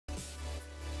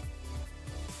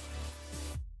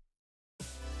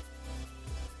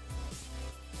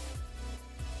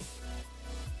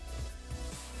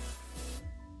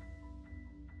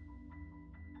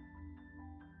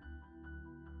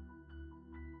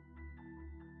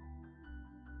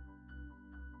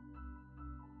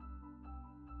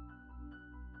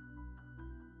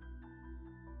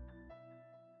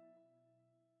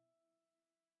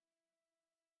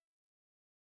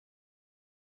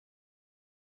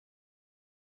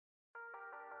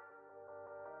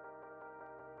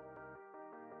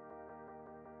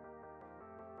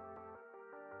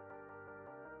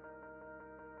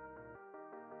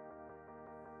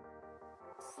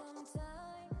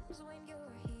Sometimes when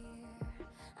you're here,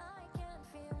 I can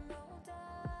feel no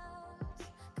doubts,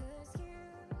 'cause you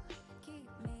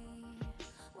keep me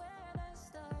where the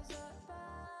stars are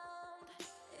bound.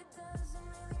 It doesn't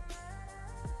really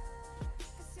matter,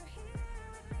 'cause you're here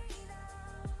with me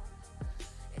now.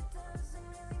 It doesn't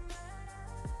really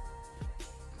matter.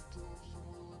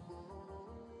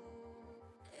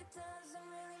 It doesn't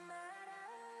really matter,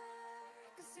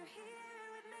 'cause you're here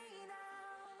with me now.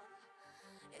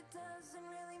 It doesn't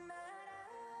really matter,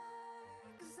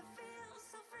 'cause I feel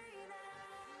so free now.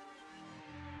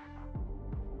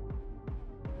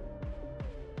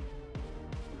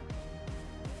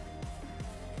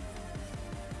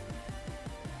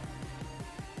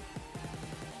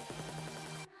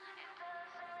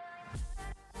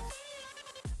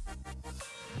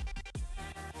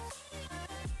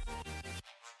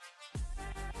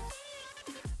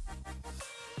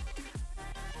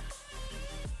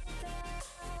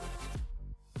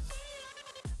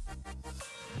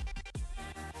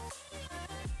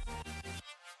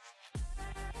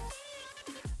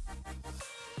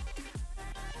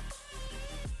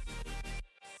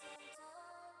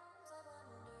 Sometimes I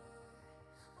wonder,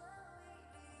 will we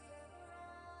be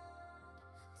around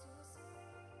to see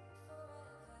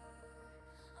forever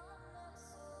on a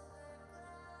silver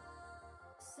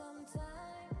cloud?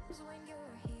 Sometimes when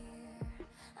you're here,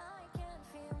 I can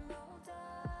feel no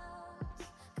doubts,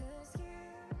 'cause you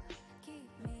keep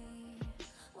me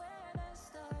where the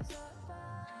stars are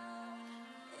bound.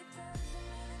 It doesn't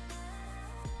really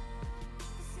matter,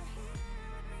 'cause you're here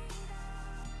with me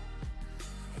now.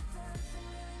 It doesn't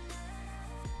really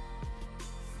matter.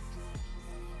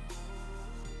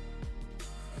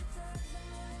 It doesn't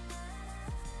really matter,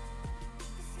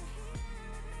 'cause you're here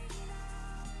with me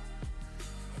now.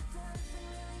 It doesn't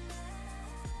really matter.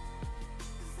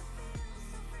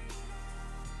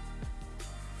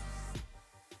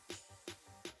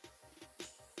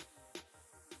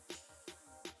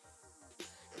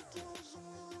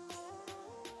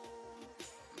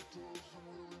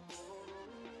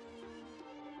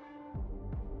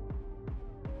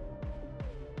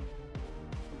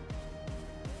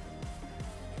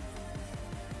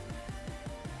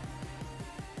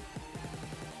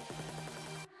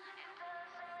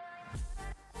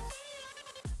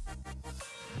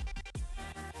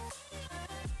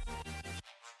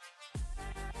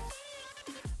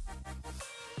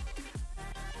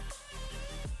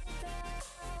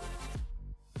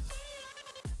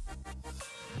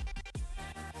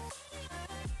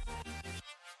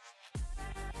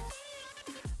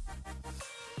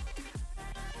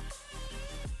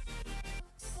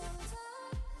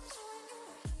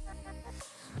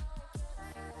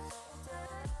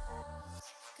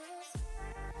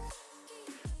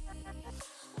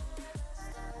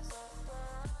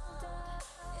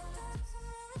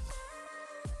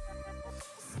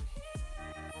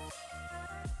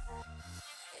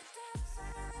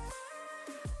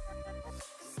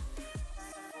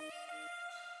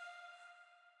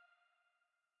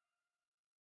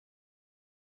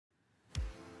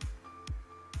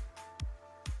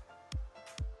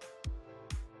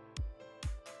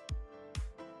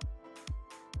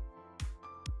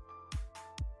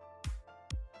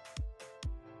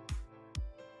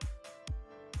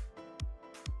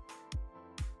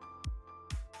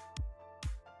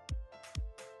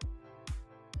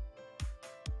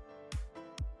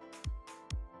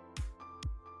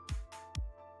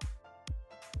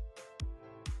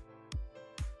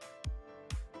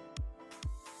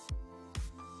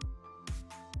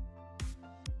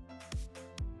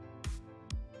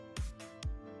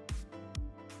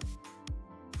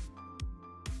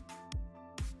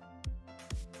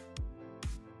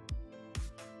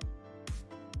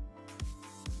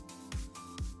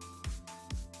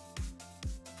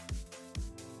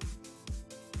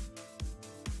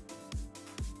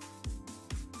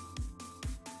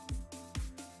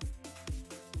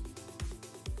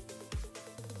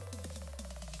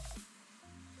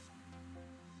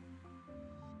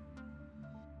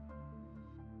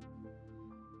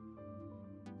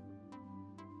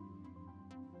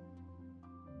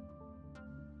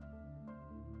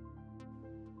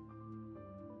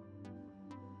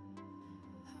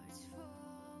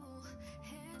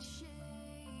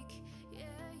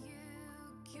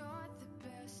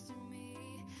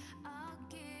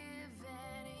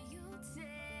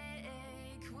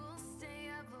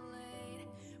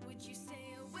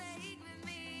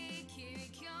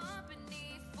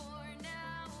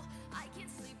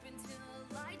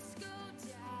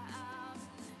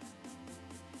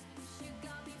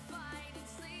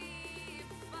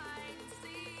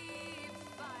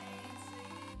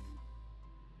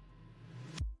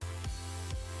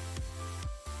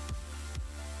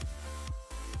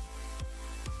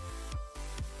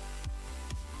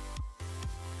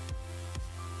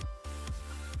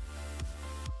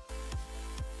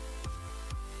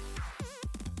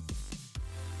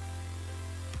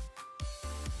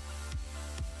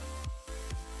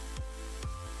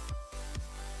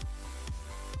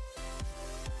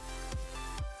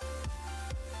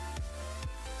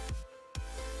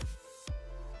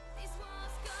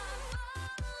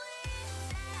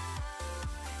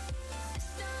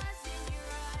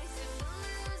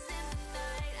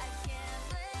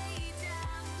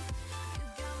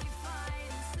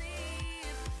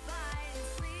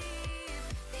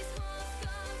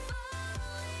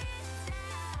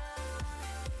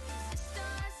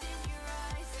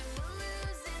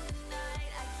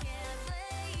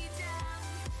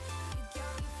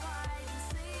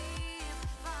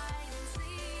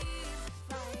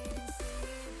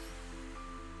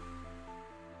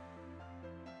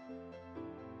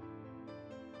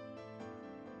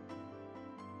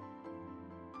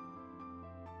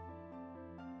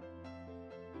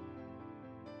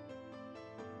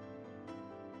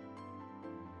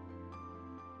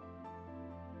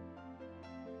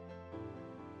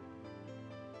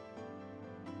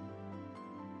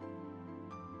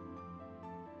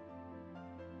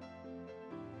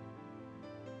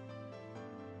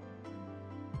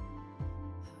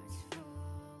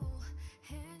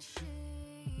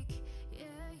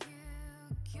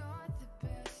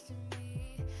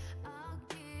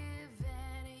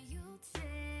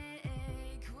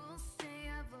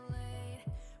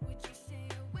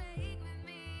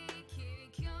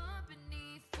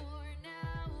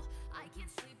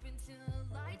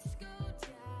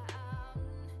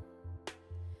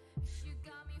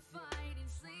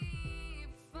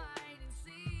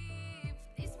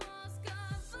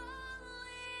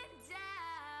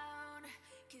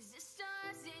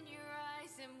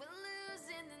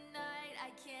 I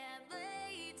can't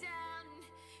lay down.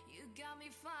 You got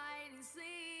me fighting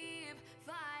sleep,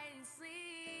 fighting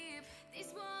sleep.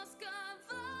 These walls come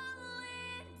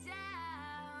falling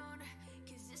down,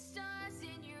 'cause the stars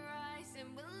in your eyes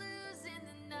and we're losing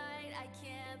the night. I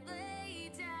can't lay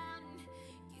down.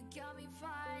 You got me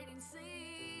fighting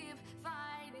sleep,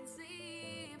 fighting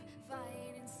sleep,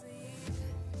 fighting sleep.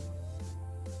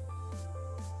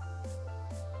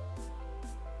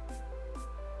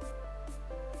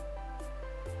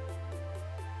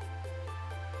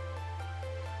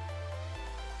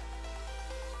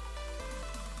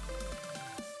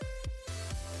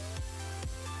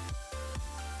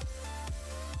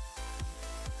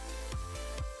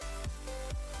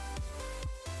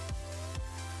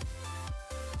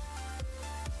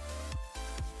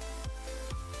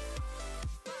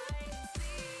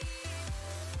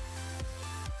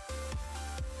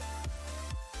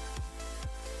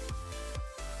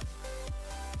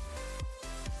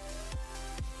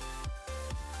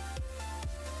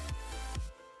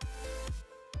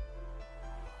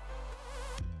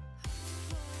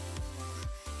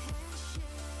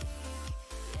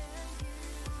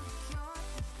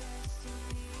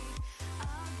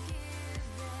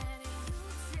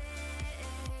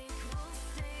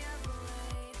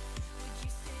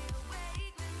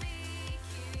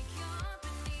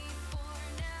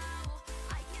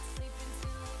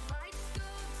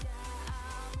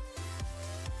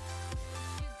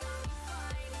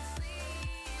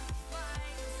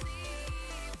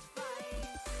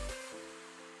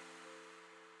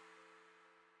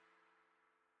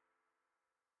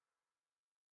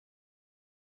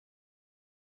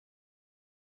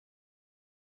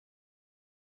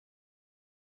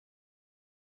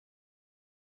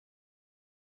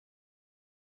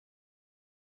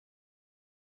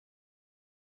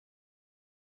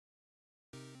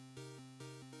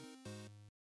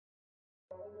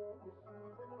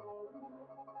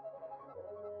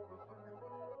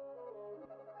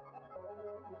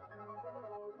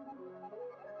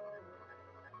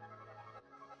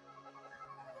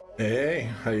 Hey,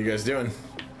 how you guys doing?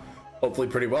 Hopefully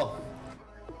pretty well.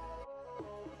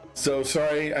 So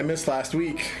sorry I missed last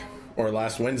week, or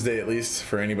last Wednesday at least,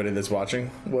 for anybody that's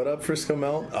watching. What up, Frisco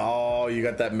Melt? Oh, you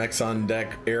got that Mechs on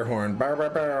Deck air horn. Bow, bow,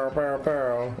 bow, bow,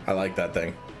 bow. I like that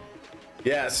thing.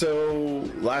 Yeah, so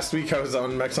last week I was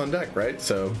on Mechs on Deck, right?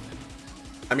 So,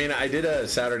 I mean, I did a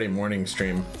Saturday morning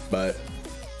stream, but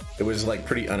it was like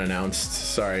pretty unannounced.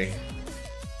 Sorry.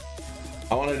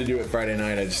 I wanted to do it Friday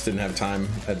night, I just didn't have time.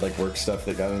 I had like work stuff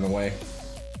that got in the way.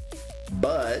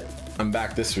 But I'm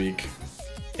back this week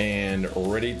and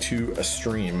ready to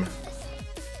stream.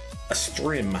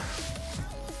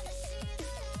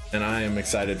 And I am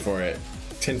excited for it.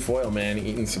 Tinfoil man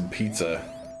eating some pizza.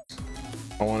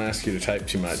 I won't ask you to type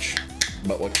too much,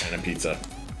 but what kind of pizza?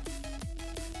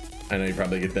 I know you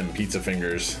probably get them pizza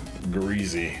fingers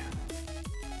greasy.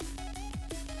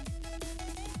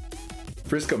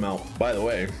 Frisco Melt, by the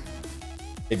way,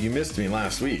 if you missed me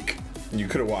last week, you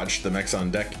could have watched the Mechs on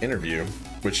Deck interview,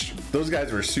 which those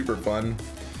guys were super fun,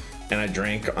 and I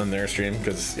drank on their stream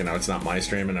because, you know, it's not my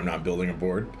stream and I'm not building a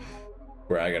board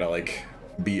where I gotta like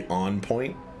be on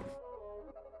point.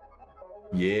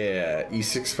 Yeah,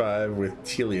 E65 with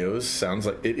Tealios, sounds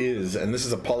like it is, and this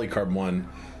is a polycarb one.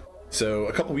 So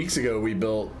a couple weeks ago we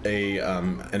built a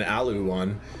an alu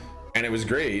one, and it was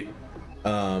great.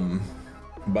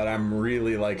 But I'm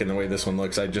really liking the way this one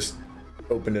looks. I just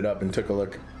opened it up and took a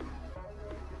look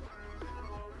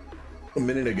a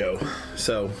minute ago.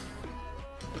 So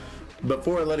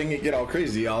before letting it get all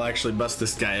crazy, I'll actually bust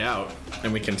this guy out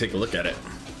and we can take a look at it.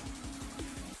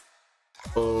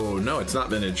 Oh no, it's not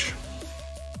vintage.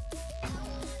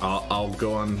 I'll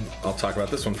talk about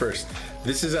this one first.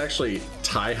 This is actually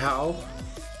Tealios.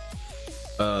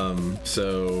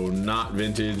 So not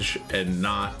vintage and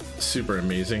not super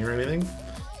amazing or anything.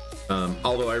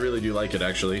 Although I really do like it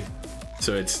actually.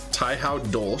 So it's Tealios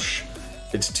Dolch.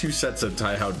 It's two sets of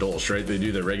Tealios Dolch, right? They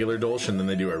do the regular Dolch and then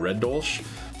they do a red Dolch.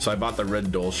 So I bought the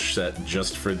red Dolch set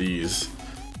just for these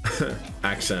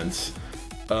accents.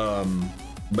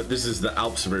 But this is the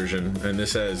Alps version, and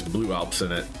this has blue Alps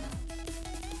in it.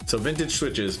 So vintage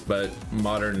switches, but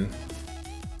modern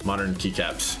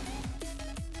keycaps.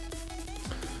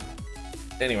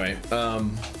 Anyway,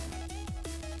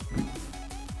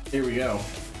 here we go.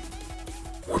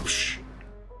 Whoosh.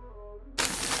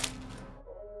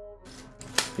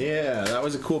 Yeah, that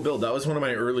was a cool build. That was one of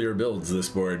my earlier builds, this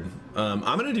board. I'm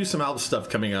gonna do some Alps stuff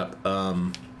coming up.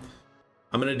 I'm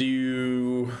gonna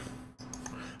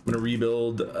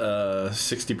rebuild a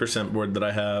 60% board that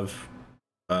I have.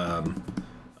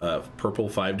 Purple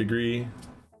 5 degree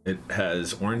It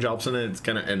has orange Alps in it. It's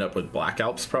gonna end up with black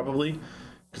Alps probably,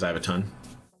 because I have a ton.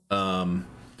 So I'm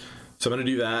gonna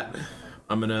do that.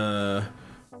 I'm gonna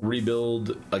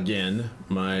rebuild again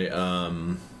my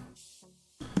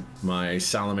my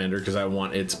salamander, because I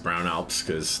want its brown Alps,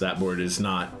 because that board is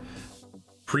not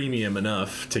premium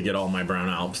enough to get all my brown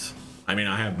Alps. I mean,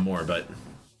 I have more, but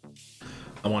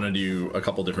I want to do a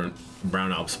couple different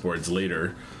brown Alps boards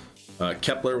later.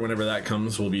 Kepler, whenever that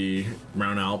comes, will be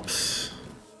brown Alps.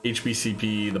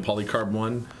 HBCP, the polycarb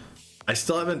one, I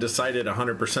still haven't decided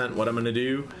 100% what I'm going to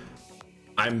do.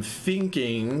 I'm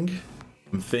thinking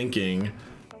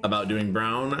about doing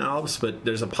brown Alps, but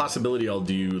there's a possibility I'll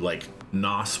do like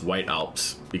NOS white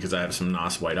Alps, because I have some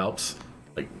NOS white Alps,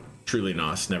 like truly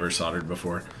NOS, never soldered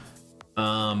before.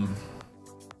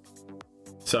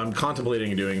 So I'm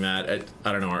contemplating doing that.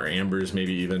 I don't know, our ambers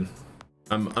maybe even.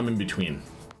 I'm in between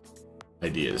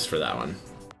ideas for that one.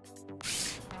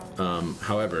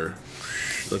 However,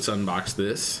 let's unbox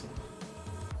this.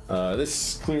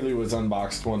 This clearly was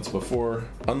unboxed once before.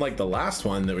 Unlike the last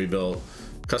one that we built,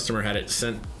 customer had it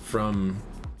sent from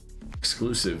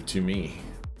exclusive to me.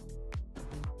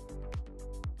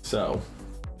 So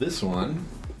this one,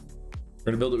 we're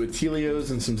gonna build it with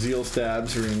Tealios and some Zeal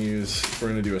stabs. We're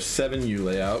gonna do a 7U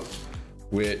layout,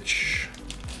 which,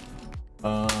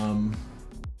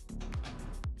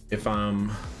 if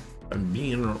I'm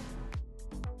being,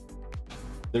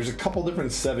 there's a couple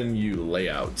different 7U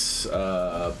layouts,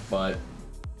 but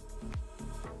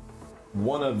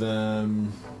one of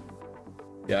them,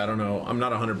 yeah, I don't know. I'm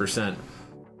not 100%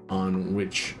 on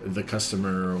which the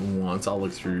customer wants. I'll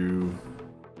look through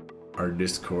our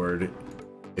Discord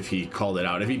if he called it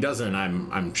out. If he doesn't,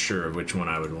 I'm sure of which one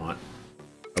I would want,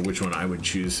 or which one I would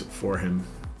choose for him.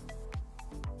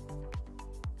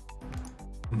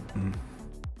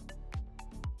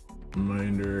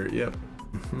 Reminder, yep.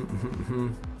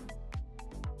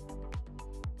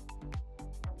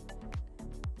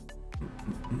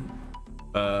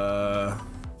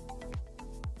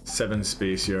 7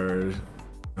 space yard.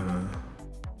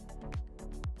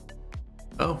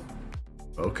 Oh,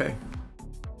 okay.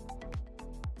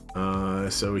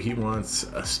 So he wants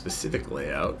a specific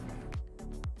layout.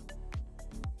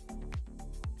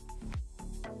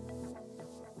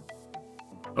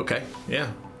 Okay, yeah.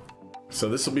 So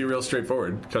this will be real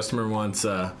straightforward. Customer wants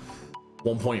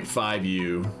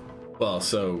 1.5U. Well,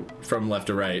 so from left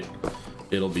to right,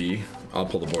 it'll be, I'll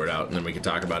pull the board out and then we can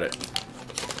talk about it.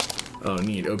 Oh,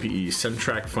 neat. OPE.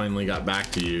 Centrac finally got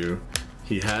back to you.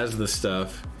 He has the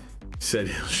stuff. He said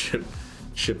he'll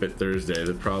ship it Thursday.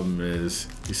 The problem is,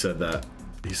 he said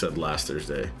last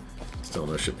Thursday. Still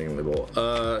no shipping label.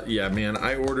 Yeah, man,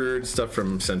 I ordered stuff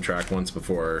from Centrac once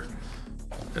before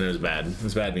and it was bad. It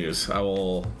was bad news. I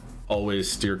will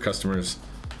always steer customers.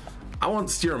 I won't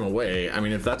steer them away. I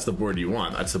mean, if that's the board you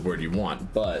want, that's the board you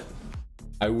want, but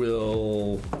I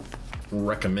will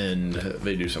recommend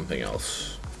they do something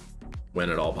else when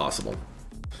at all possible.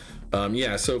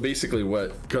 Yeah, so basically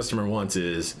what customer wants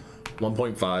is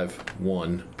 1.5,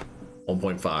 1,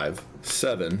 1.5,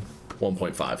 7,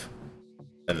 1.5,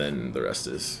 and then the rest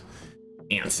is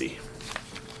ANSI.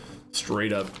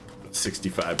 Straight up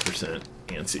 65%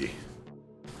 ANSI.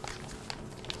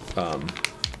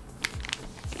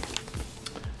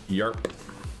 Yarp.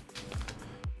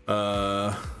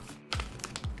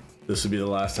 This will be the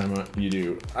last time you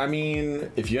do. I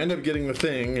mean, if you end up getting the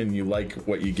thing and you like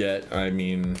what you get, I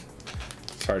mean,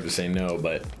 it's hard to say no,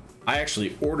 but I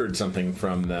actually ordered something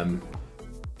from them,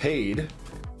 paid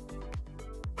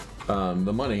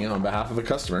the money on behalf of a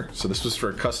customer. So this was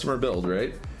for a customer build,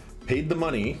 right? Paid the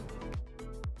money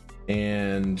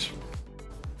and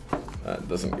that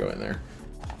doesn't go in there.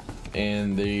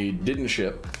 And they didn't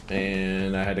ship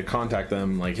and I had to contact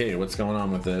them like, hey, what's going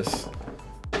on with this?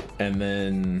 And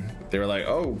then they were like,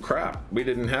 oh crap, we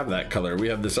didn't have that color. We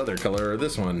have this other color or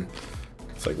this one.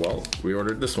 It's like, well, we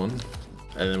ordered this one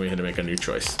and then we had to make a new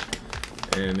choice.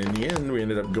 And in the end, we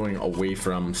ended up going away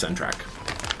from Centrac.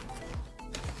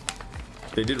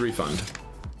 They did refund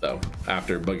though,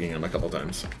 after bugging them a couple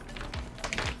times.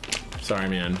 Sorry,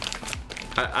 man.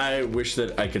 I wish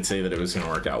that I could say that it was gonna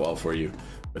work out well for you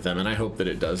with them, and I hope that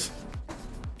it does.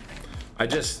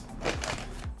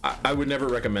 I would never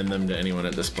recommend them to anyone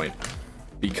at this point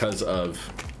because of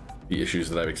the issues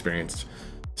that I've experienced.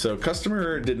 So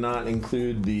customer did not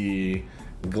include the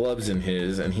gloves in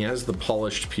his, and he has the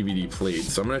polished PVD plate.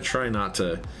 So I'm gonna try not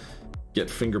to get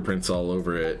fingerprints all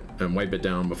over it and wipe it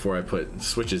down before I put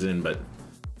switches in, but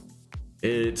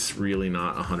it's really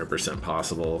not 100%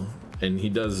 possible. And he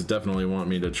does definitely want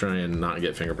me to try and not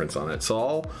get fingerprints on it.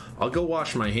 So I'll go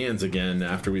wash my hands again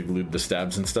after we've lubed the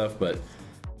stabs and stuff, but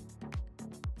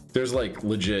There's like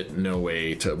legit no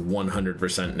way to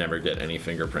 100% never get any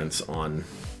fingerprints on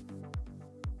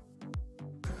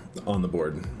the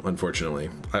board, unfortunately.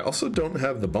 I also don't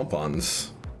have the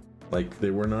bump-ons. Like, they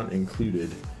were not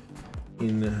included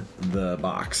in the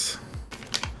box,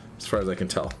 as far as I can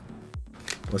tell.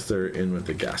 Unless they're in with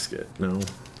the gasket. No,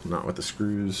 not with the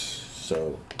screws,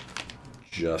 so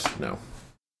just no.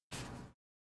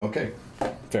 Okay,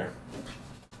 fair.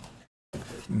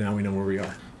 Now we know where we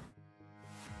are.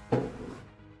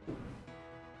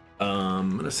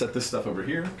 I'm gonna set this stuff over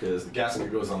here because the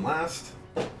gasket goes on last.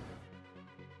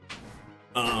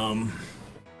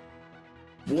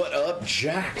 What up,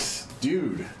 Jax?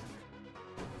 Dude.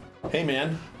 Hey,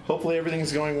 man. Hopefully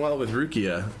everything's going well with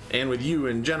Rukia and with you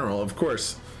in general, of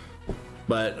course.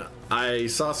 But I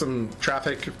saw some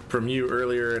traffic from you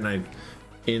earlier and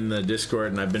in the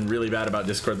Discord, and I've been really bad about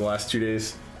Discord the last 2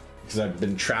 days because I've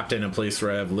been trapped in a place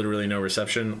where I have literally no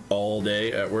reception all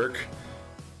day at work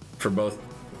for both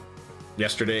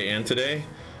yesterday and today.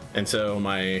 And so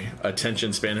my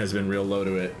attention span has been real low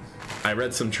to it. I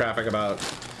read some traffic about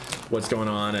what's going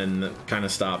on and kind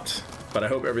of stopped, but I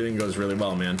hope everything goes really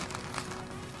well, man.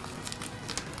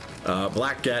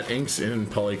 Black Gat inks in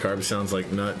polycarb sounds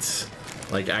like nuts.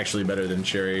 Like actually better than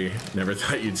cherry. Never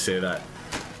thought you'd say that.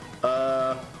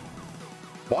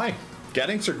 Why? Gat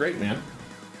inks are great, man.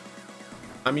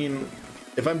 I mean,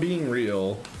 if I'm being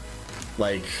real,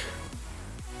 like,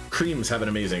 creams have an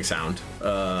amazing sound.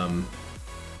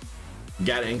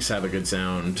 Gat inks have a good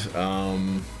sound.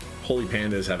 Holy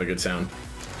Pandas have a good sound.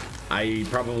 I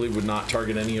probably would not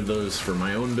target any of those for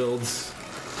my own builds,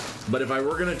 but if I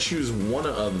were gonna choose one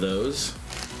of those,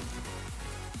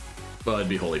 well, it'd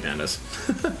be Holy Pandas.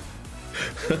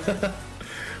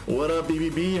 What up,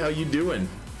 BBB? How you doing?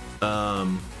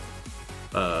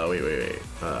 Wait.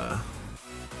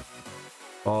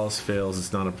 Falls, fails,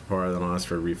 it's not a papara, then I'll ask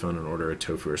for a refund and order a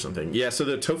tofu or something. Yeah, so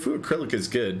the tofu acrylic is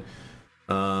good.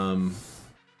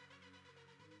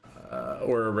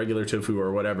 Or a regular tofu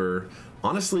or whatever.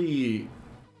 Honestly,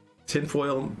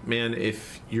 tinfoil, man,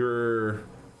 if you're...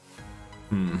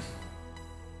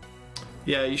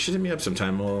 Yeah, you should hit me up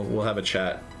sometime. We'll have a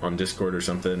chat on Discord or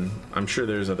something. I'm sure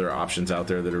there's other options out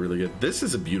there that are really good. This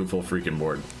is a beautiful freaking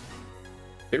board.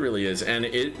 It really is, and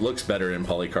it looks better in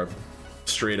polycarb,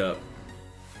 straight up,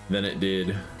 than it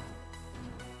did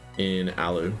in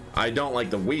alu. I don't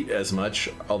like the weight as much,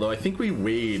 although I think we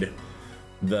weighed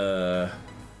the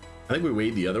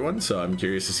other one, so I'm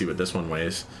curious to see what this one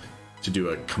weighs to do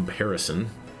a comparison.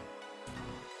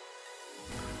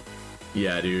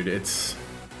 Yeah, dude, it's...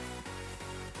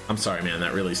 I'm sorry, man,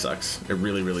 that really sucks. It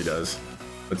really, really does.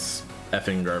 It's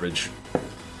effing garbage.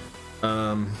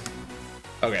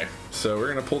 Okay, so we're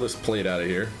gonna pull this plate out of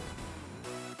here.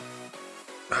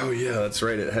 Oh yeah, that's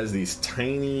right, it has these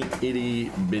tiny, itty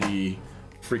bitty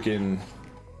freaking...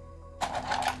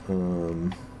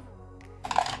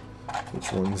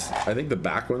 Which ones? I think the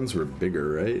back ones were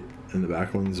bigger, right? And the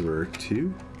back ones were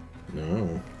 2?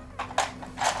 No.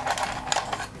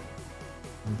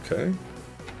 Okay.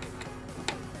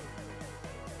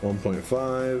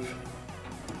 1.5.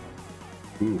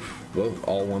 Oof. Well,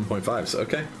 all 1.5s.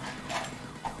 Okay.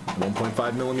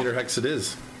 1.5 millimeter hex it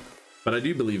is. But I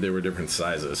do believe they were different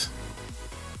sizes.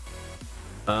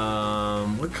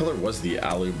 What color was the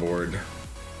alu board?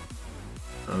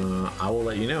 I will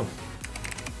let you know.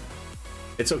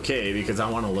 It's okay because I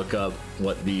want to look up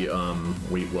what the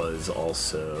weight was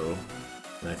also.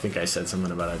 And I think I said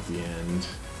something about it at the end.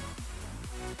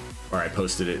 Or I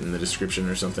posted it in the description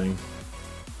or something.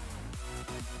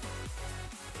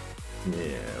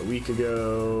 Yeah, a week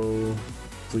ago.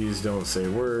 Please don't say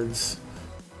words.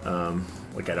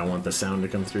 Like I don't want the sound to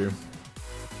come through.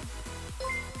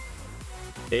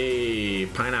 Hey,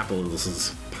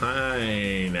 pineapples.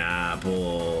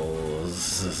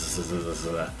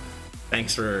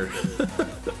 Thanks for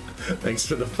thanks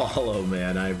for the follow,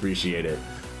 man. I appreciate it.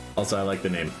 Also, I like the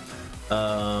name.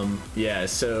 Yeah,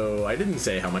 so I didn't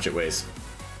say how much it weighs,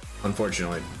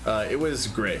 unfortunately. It was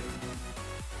gray.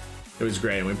 It was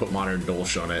gray, and we put modern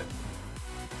Dolce on it.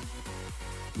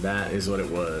 That is what it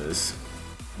was.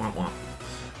 Womp womp.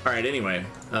 All right, anyway,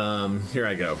 here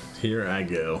I go. Here I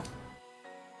go.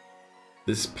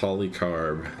 This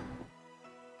polycarb.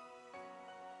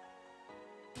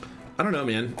 I don't know,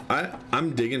 man.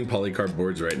 I'm digging polycarb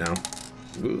boards right now.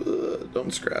 Ooh,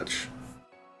 don't scratch.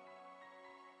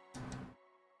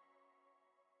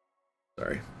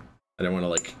 Sorry. I didn't want to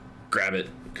like grab it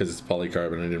because it's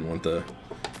polycarb and I didn't want the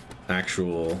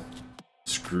actual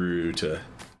screw to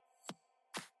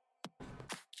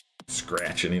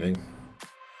scratch anything.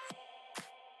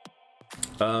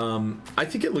 I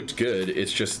think it looked good.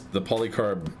 It's just the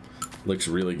polycarb looks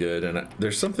really good, and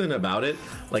there's something about it.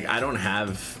 Like, I don't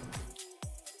have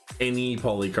any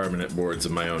polycarbonate boards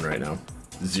of my own right now.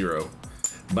 Zero.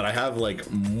 But I have like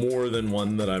more than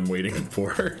one that I'm waiting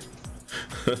for.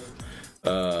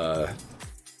 So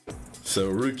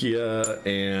Rukia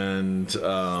and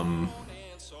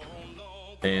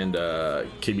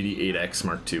KBD 8X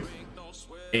Mark II,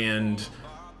 and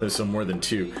there's some more than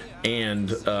two, and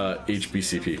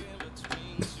HBCP.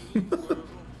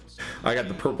 I got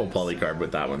the purple polycarb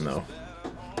with that one though.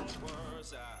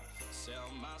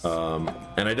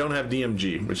 And I don't have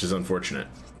DMG, which is unfortunate.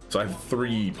 So I have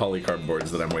 3 polycarb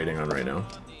boards that I'm waiting on right now.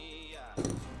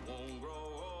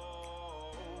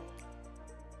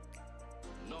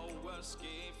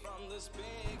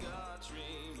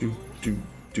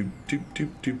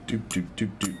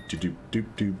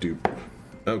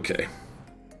 Okay.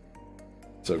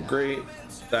 So great.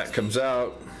 That comes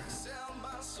out.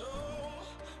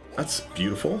 That's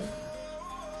beautiful.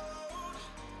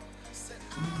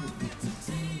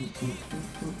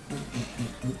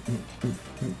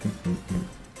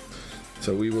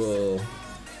 So we will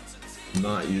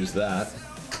not use that.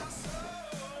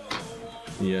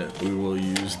 Yeah, we will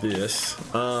use this.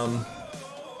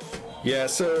 Yeah,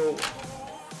 so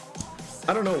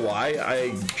I don't know why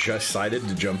I just decided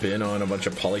to jump in on a bunch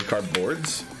of polycarb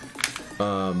boards.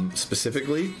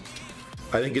 Specifically,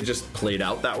 I think it just played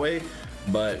out that way.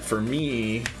 But for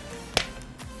me,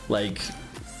 like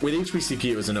with HBCP,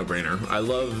 it was a no-brainer. I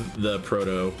love the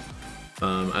proto.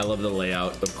 I love the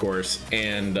layout, of course,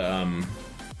 and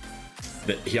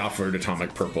that he offered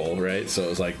atomic purple, right? So it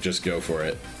was like, just go for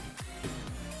it.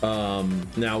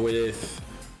 Now with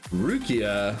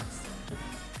Rukia,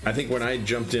 I think when I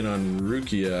jumped in on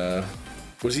Rukia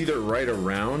was either right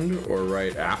around or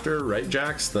right after, right,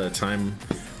 Jax? The time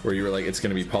where you were like, it's going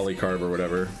to be polycarb or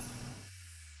whatever.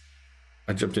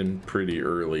 I jumped in pretty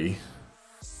early.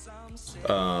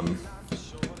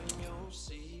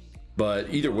 But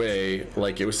either way,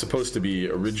 like, it was supposed to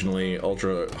be originally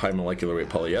ultra high molecular weight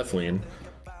polyethylene,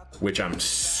 which I'm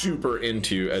super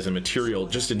into as a material,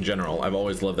 just in general. I've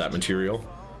always loved that material.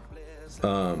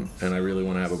 And I really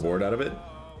want to have a board out of it.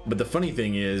 But the funny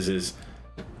thing is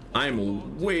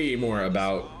I'm way more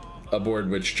about a board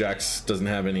which Jax doesn't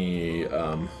have any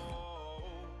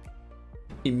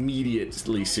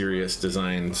immediately serious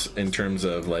designs in terms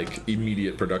of like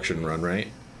immediate production run, right?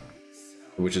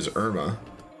 Which is Irma,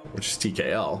 which is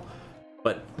TKL.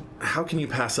 But how can you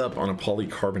pass up on a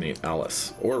polycarbonate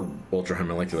Alice or ultra high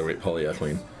molecular weight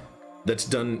polyethylene that's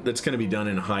going to be done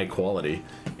in high quality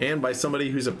and by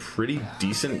somebody who's a pretty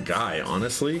decent guy?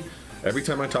 Honestly, every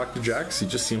time I talk to Jax, he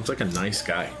just seems like a nice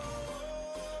guy,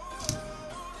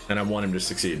 and I want him to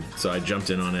succeed. So I jumped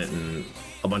in on it, and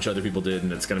a bunch of other people did,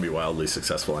 and it's going to be wildly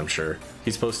successful, I'm sure.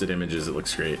 He's posted images. It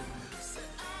looks great.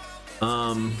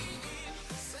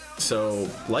 So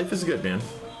life is good, man.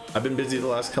 I've been busy the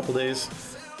last couple days,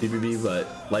 BBB,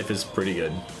 but life is pretty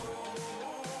good.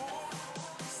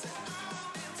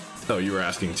 Oh, you were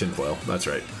asking tinfoil. That's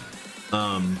right.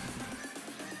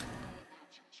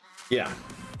 Yeah.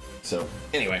 So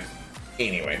anyway.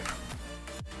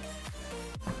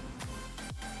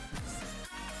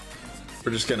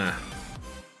 We're just gonna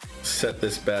set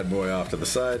this bad boy off to the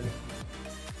side.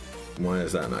 Why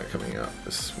is that not coming out?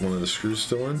 Is one of the screws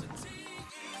still in?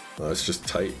 Oh, it's just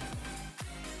tight.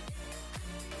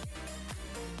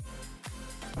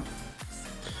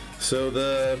 So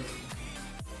the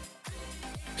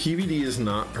PVD is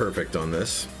not perfect on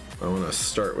this. I want to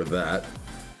start with that.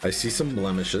 I see some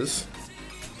blemishes.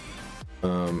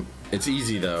 It's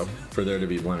easy though for there to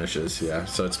be blemishes. Yeah,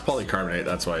 so it's polycarbonate.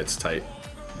 That's why it's tight.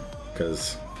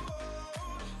 Because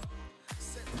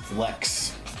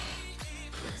flex.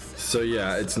 So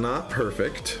yeah, it's not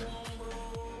perfect.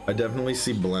 I definitely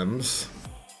see blems.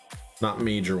 Not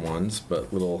major ones,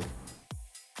 but little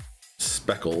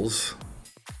speckles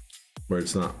where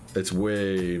it's not, it's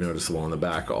way noticeable on the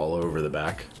back, all over the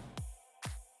back.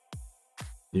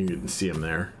 You can see them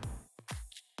there.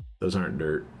 Those aren't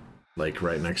dirt, like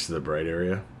right next to the bright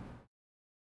area.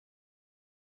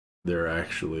 They're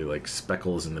actually like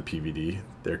speckles in the PVD.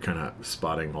 They're kind of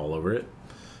spotting all over it.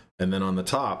 And then on the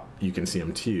top, you can see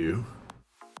them too.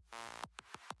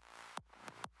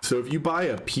 So if you buy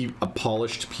a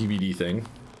polished PVD thing,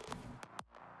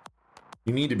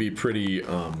 you need to be pretty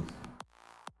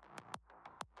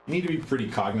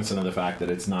cognizant of the fact that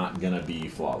it's not gonna be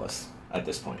flawless at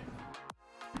this point.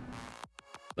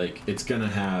 Like, it's gonna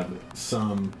have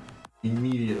some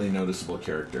immediately noticeable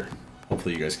character.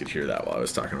 Hopefully you guys could hear that while I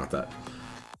was talking about that,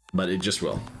 but it just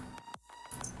will.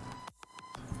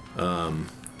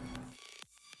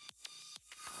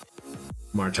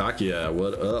 Martakia,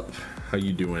 what up? How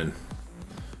you doing?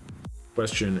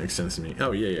 Question extends to me.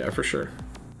 Oh yeah, for sure.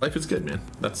 Life is good, man.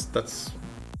 That's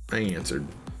I answered.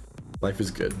 Life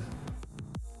is good.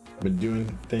 I've been doing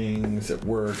things at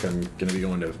work. I'm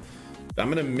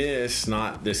gonna miss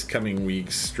not this coming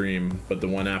week's stream, but the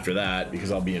one after that,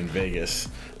 because I'll be in Vegas.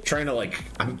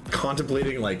 I'm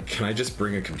contemplating, like, can I just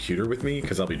bring a computer with me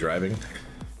because I'll be driving?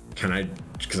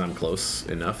 Because I'm close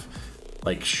enough.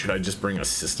 Like, should I just bring a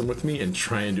system with me and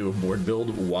try and do a board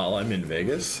build while I'm in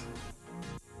Vegas?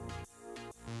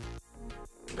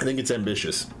 I think it's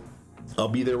ambitious. I'll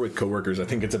be there with coworkers. I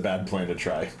think it's a bad plan to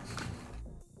try.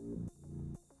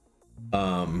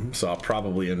 So I'll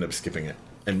probably end up skipping it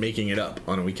and making it up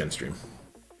on a weekend stream.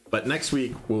 But next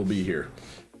week we'll be here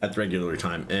at the regular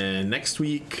time. And next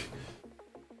week,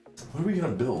 what are we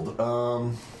gonna build?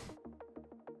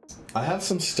 I have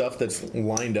some stuff that's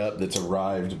lined up that's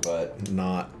arrived but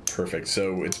not perfect.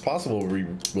 So it's possible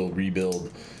we'll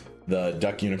rebuild the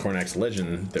Duck Unicorn X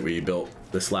Legend that we built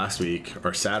this last week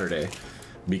or Saturday,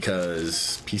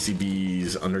 because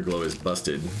PCB's underglow is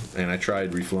busted, and I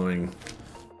tried reflowing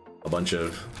a bunch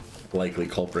of likely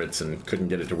culprits and couldn't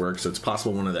get it to work. So it's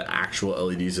possible one of the actual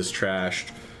LEDs is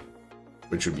trashed,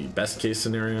 which would be best case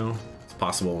scenario. It's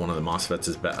possible one of the MOSFETs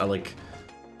is bad.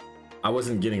 I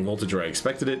wasn't getting voltage where I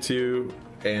expected it to,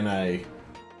 and I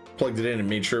plugged it in and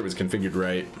made sure it was configured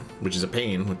right, which is a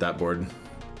pain with that board,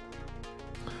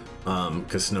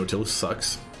 because Snow Till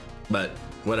sucks, but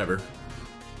whatever.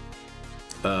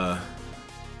 On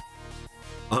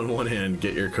one hand,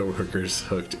 get your coworkers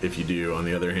hooked if you do. On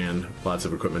the other hand, lots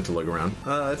of equipment to lug around.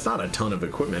 It's not a ton of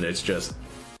equipment. It's just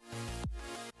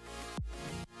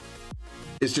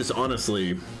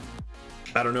honestly,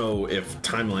 I don't know if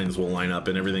timelines will line up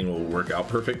and everything will work out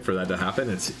perfect for that to happen.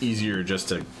 It's easier just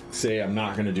to say I'm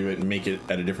not going to do it and make it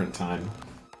at a different time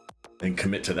and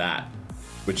commit to that,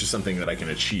 which is something that I can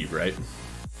achieve, right?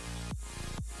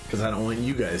 Because I don't want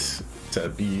you guys to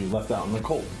be left out in the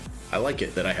cold. I like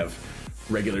it that I have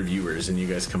regular viewers and you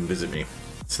guys come visit me.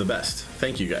 It's the best.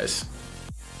 Thank you guys.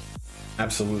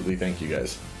 Absolutely, thank you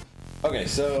guys. Okay,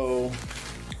 so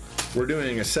we're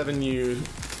doing a 7U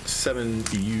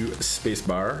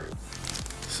spacebar.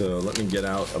 So let me get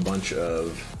out a bunch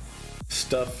of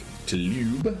stuff to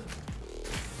lube.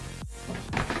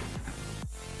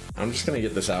 I'm just gonna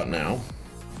get this out now.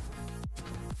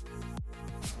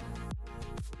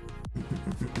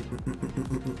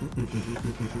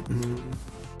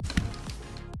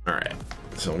 All right,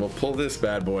 so we'll pull this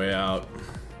bad boy out.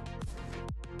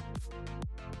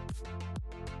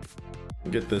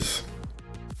 Get this.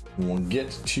 We'll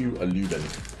get to a lubin.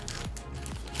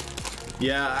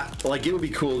 Yeah, like, it would be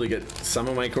cool to get some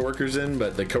of my coworkers in,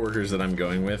 but the coworkers that I'm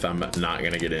going with, I'm not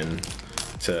gonna get in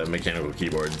to mechanical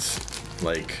keyboards.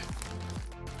 Like,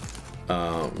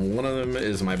 one of them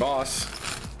is my boss,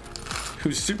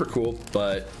 who's super cool,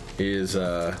 but is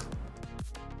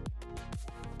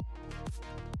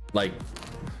like,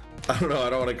 I don't know, I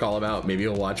don't want to call him out. Maybe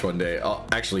he'll watch one day.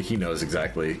 Actually, he knows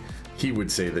exactly. He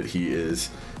would say that he is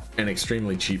an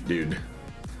extremely cheap dude.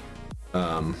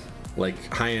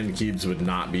 Like, high-end keybs would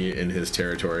not be in his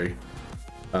territory.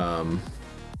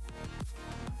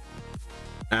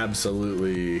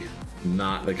 Absolutely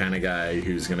not the kind of guy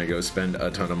who's gonna go spend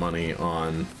a ton of money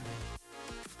on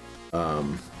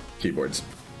keyboards.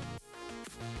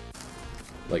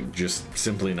 Like, just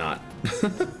simply not.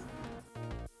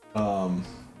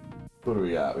 What do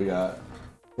we got? We got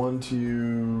 1,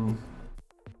 2,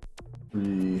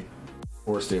 3,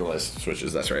 4 stabilized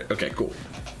switches. That's right. Okay, cool.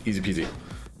 Easy peasy.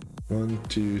 1,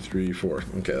 2, 3, 4.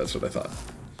 Okay, that's what I thought.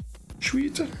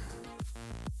 Sweet.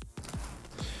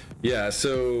 Yeah,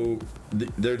 so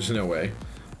there's no way.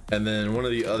 And then one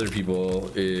of the other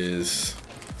people is,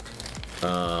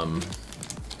 well,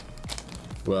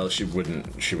 she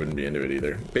wouldn't be into it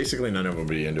either. Basically, none of them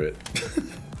would be into it.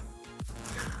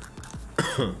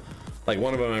 Like,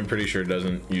 one of them, I'm pretty sure,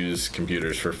 doesn't use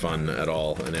computers for fun at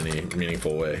all in any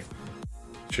meaningful way.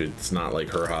 It's not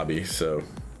like her hobby, so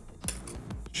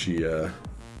she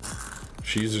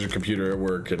uses her computer at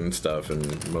work and stuff,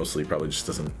 and mostly probably just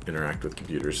doesn't interact with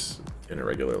computers in a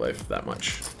regular life that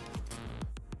much.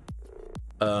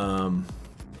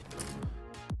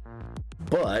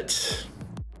 But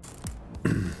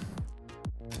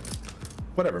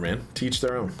whatever, man. To each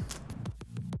their own.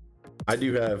 I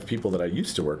do have people that I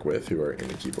used to work with who are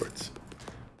into keyboards,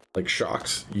 like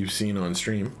Shocks, you've seen on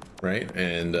stream, right?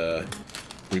 And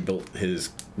we rebuilt his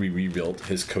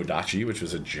Kodachi, which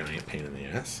was a giant pain in the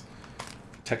ass.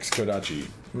 Tex Kodachi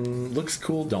looks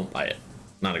cool. Don't buy it.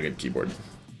 Not a good keyboard.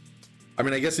 I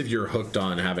mean, I guess if you're hooked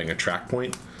on having a track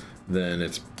point, then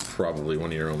it's probably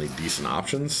one of your only decent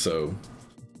options. So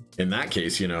in that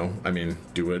case, you know, I mean,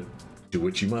 do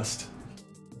what you must.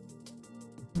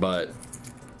 But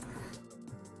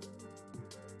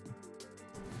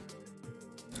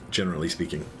generally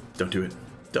speaking, don't do it.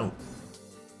 Don't.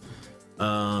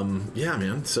 Yeah,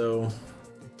 man. So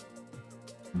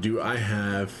do I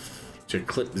have to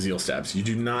clip Zeal stabs? You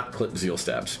do not clip Zeal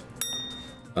stabs.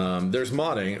 There's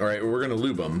modding. All right, we're gonna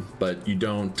lube them, but you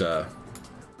don't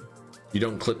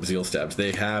clip Zeal stabs.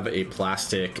 They have a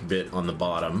plastic bit on the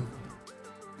bottom.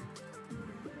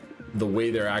 The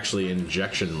way they're actually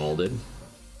injection molded.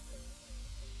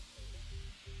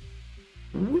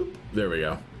 Whoop, there we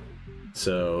go.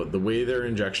 So the way they're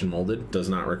injection molded does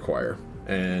not require.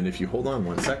 And if you hold on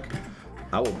one sec,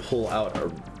 I will pull out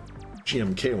a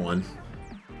GMK one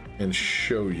and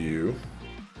show you.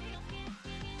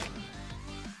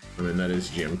 I mean, that is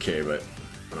GMK, but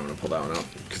I don't want to pull that one out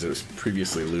because it was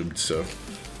previously lubed, so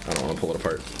I don't want to pull it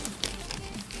apart.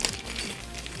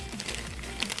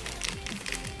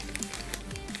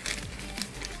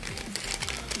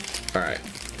 All right,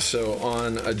 so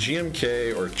on a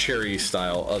GMK or cherry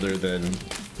style other than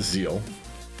Zeal.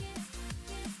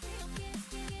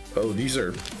 Oh, these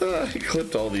are, I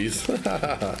clipped all these.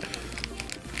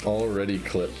 Already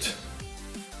clipped.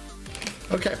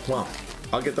 Okay, well,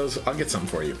 I'll get those, I'll get some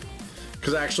for you.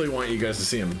 Because I actually want you guys to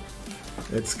see them.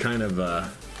 It's kind of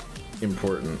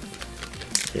important.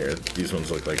 Here, these ones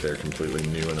look like they're completely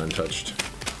new and untouched.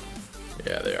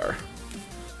 Yeah, they are.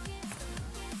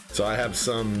 So I have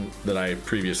some that I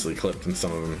previously clipped and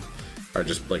some of them are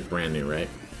just like brand new, right?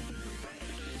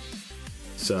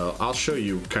 So I'll show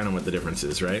you kind of what the difference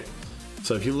is, right?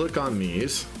 So if you look on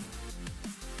these,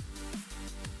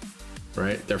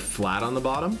 right, they're flat on the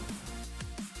bottom.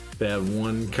 They have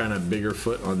one kind of bigger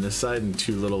foot on this side and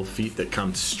two little feet that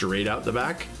come straight out the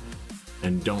back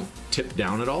and don't tip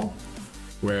down at all.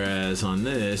 Whereas on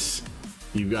this,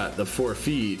 you've got the 4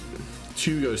 feet,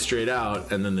 2 go straight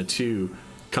out, and then the 2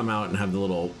 come out and have the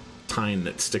little tine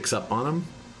that sticks up on them.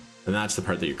 And that's the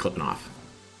part that you're clipping off.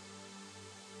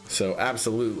 So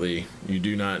absolutely, you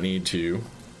do not need to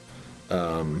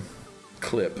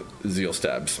clip Zeal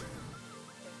stabs.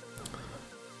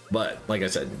 But like I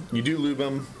said, you do lube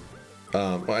them.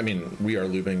 Well, I mean, we are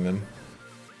lubing them.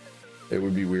 It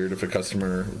would be weird if a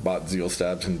customer bought Zeal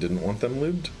stabs and didn't want them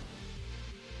lubed.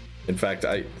 In fact,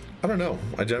 I don't know.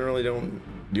 I generally don't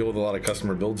deal with a lot of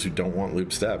customer builds who don't want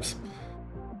lube stabs.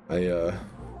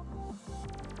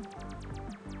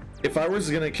 If I was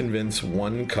gonna convince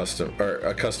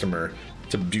a customer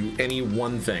to do any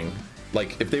one thing,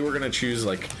 like if they were gonna choose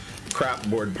like crap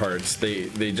board parts, they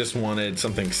just wanted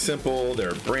something simple,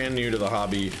 they're brand new to the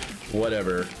hobby,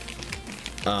 whatever.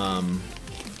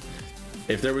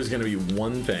 If there was gonna be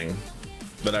one thing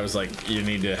that I was like, you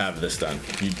need to have this done,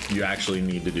 you actually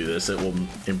need to do this, it will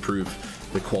improve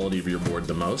the quality of your board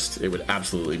the most, it would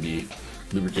absolutely be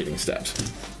lubricating stabs.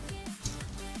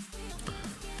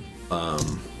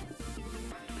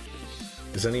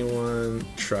 Has anyone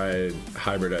tried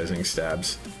hybridizing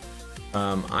stabs?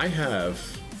 I have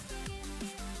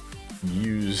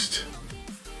used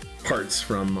parts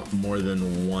from more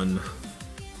than one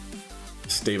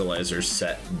stabilizer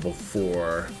set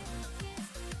before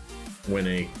when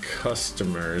a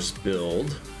customer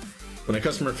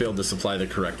failed to supply the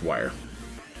correct wire.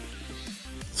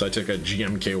 So I took a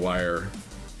GMK wire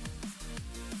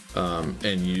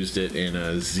and used it in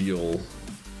a Zeal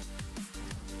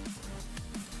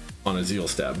on a Zeal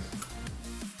stab.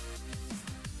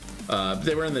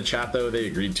 They were in the chat though, they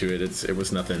agreed to it. It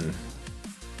was nothing,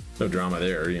 no drama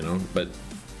there, you know, but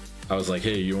I was like,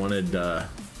 hey, you wanted,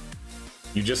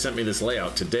 you just sent me this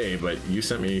layout today, but you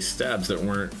sent me stabs that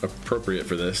weren't appropriate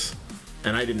for this.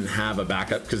 And I didn't have a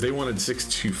backup because they wanted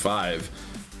 625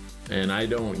 and I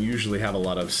don't usually have a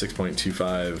lot of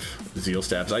 6.25 Zeal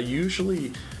stabs. I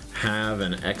usually have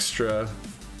an extra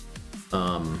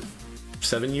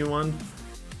 7U one,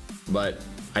 but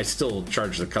I still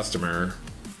charge the customer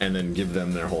and then give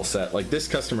them their whole set. Like this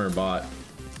customer bought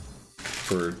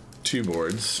for 2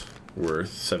 boards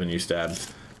worth 7U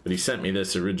stabs, but he sent me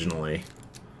this originally,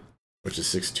 which is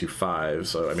 625.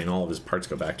 So I mean, all of his parts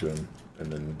go back to him,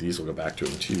 and then these will go back to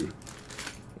him too.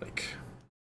 Like,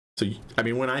 so I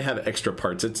mean, when I have extra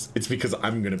parts, it's because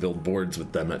I'm gonna build boards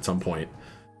with them at some point,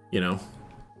 you know.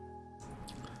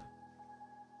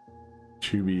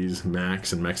 Tubies,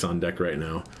 Max, and Mech's on deck right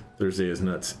now. Thursday is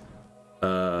nuts.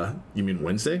 You mean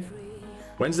Wednesday?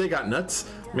 Wednesday got nuts?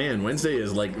 Man, Wednesday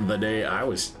is like the day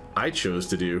I chose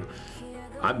to do.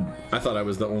 I thought I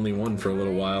was the only one for a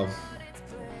little while.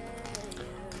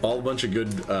 All a bunch of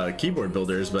good keyboard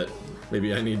builders, but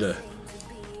maybe I need to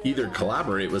either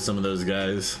collaborate with some of those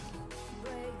guys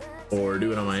or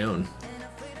do it on my own,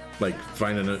 like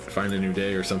find a new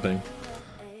day or something.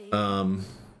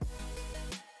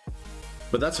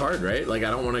 But that's hard, right? Like, I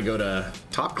don't want to go to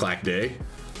Top Clack Day.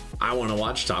 I want to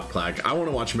watch Top Clack. I want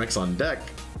to watch Mechs on Deck.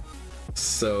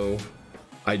 So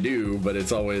I do, but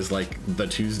it's always like the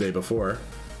Tuesday before.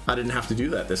 I didn't have to do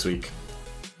that this week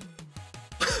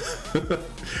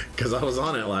because I was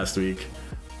on it last week.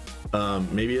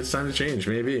 Maybe it's time to change.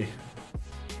 Maybe.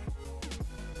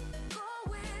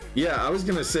 Yeah, I was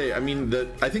gonna say. I mean,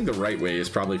 I think the right way is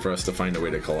probably for us to find a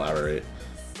way to collaborate.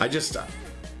 I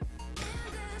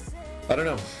don't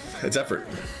know. It's effort.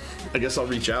 I guess I'll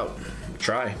reach out,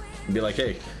 try, and be like,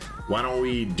 hey, why don't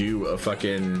we do a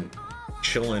fucking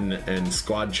chillin' and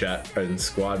squad chat and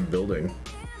squad building?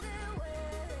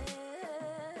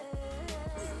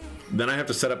 Then I have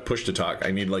to set up push to talk.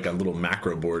 I need like a little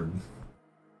macro board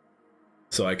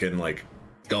so I can like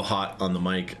go hot on the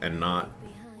mic and not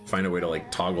find a way to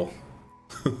like toggle.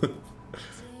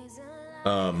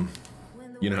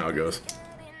 You know how it goes.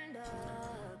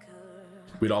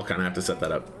 We'd all kind of have to set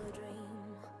that up.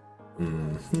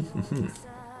 Because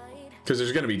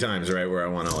there's going to be times, right, where I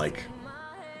want to like...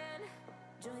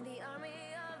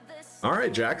 All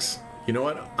right, Jax. You know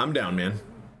what? I'm down, man.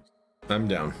 I'm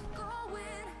down.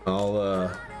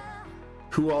 I'll,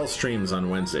 who all streams on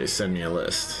Wednesday? Send me a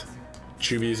list.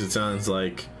 Chubies, it sounds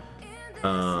like,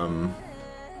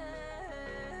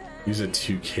 use a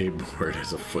 2K board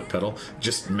as a foot pedal.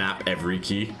 Just map every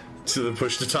key to the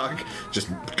push to talk. Just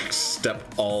step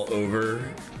all over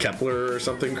Kepler or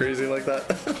something crazy like that.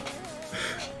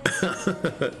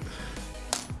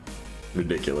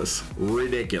 Ridiculous.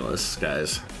 Ridiculous,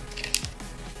 guys.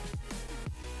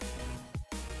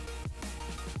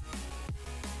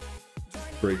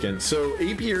 Break in. So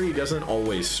Apiary doesn't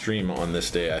always stream on this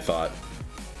day, I thought.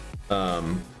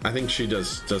 I think she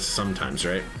does sometimes,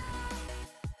 right?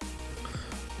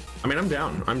 I mean, I'm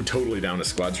down. I'm totally down to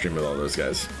squad stream with all those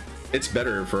guys. It's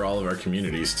better for all of our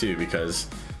communities too, because,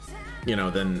 you know,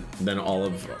 then all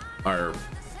of our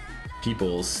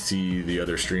people see the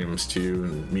other streams too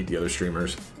and meet the other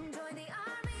streamers.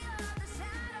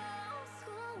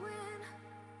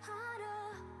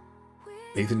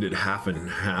 Nathan did half and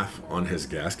half on his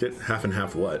gasket. Half and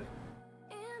half what?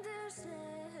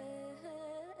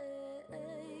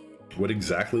 What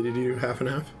exactly did you do half and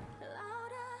half?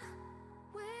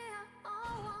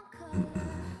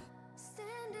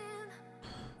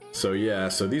 So yeah,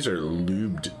 so these are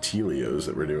lubed Tealios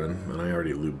that we're doing, and I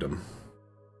already lubed them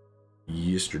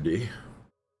yesterday.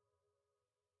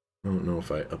 I don't know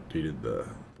if I updated the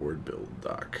board build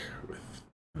doc with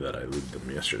that I lubed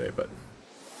them yesterday, but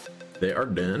they are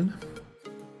done.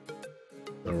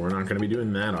 So we're not going to be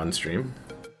doing that on stream.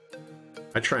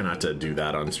 I try not to do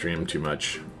that on stream too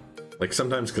much. Like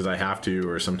sometimes because I have to,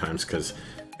 or sometimes because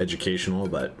educational,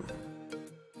 but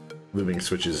lubing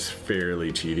switch is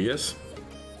fairly tedious.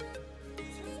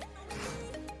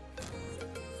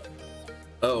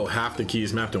 Oh, half the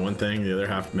keys map to one thing, the other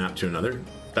half map to another.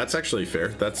 That's actually fair.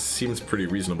 That seems pretty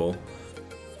reasonable.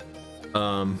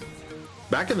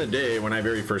 Back in the day when I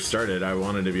very first started, I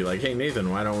wanted to be like, hey Nathan,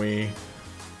 why don't we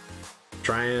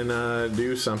try and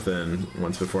do something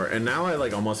once before? And now I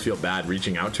like almost feel bad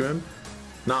reaching out to him.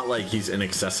 Not like he's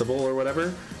inaccessible or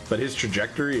whatever, but his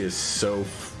trajectory is so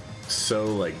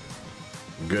like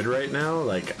good right now.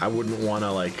 Like I wouldn't want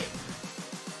to like,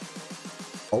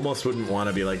 almost wouldn't want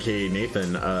to be like, hey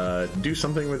Nathan, do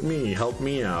something with me, help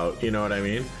me out, you know what I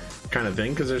mean, kind of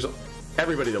thing. Because there's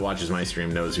everybody that watches my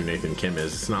stream knows who Nathan Kim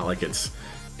is. It's not like it's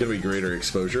gonna be greater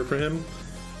exposure for him,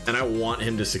 and I want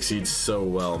him to succeed so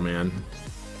well, man.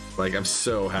 Like I'm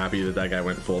so happy that that guy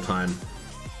went full-time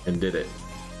and did it.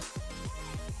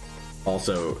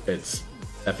 Also, it's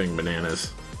effing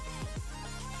bananas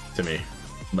to me,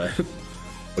 but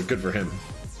good for him.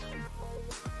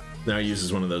 Now he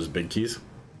uses one of those big keys.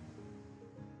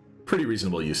 Pretty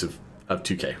reasonable use of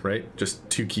 2K, right? Just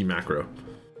 2-key macro.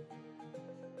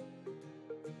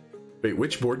 Wait,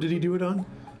 which board did he do it on?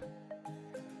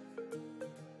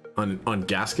 On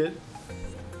gasket?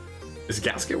 Is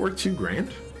gasket worth $2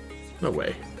 grand? No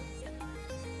way.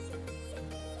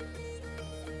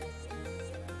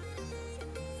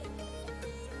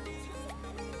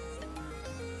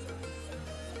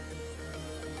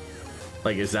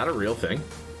 Like, is that a real thing?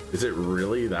 Is it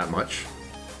really that much?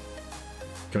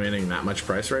 Commanding that much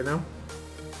price right now?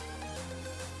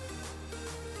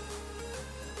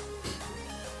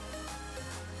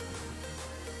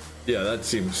 Yeah, that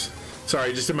seems...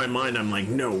 Sorry, just in my mind, I'm like,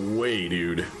 no way,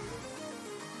 dude.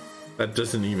 That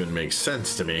doesn't even make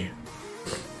sense to me.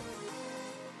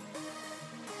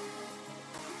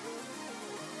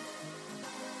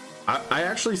 I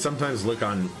actually sometimes look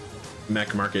on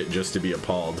Mech Market just to be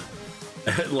appalled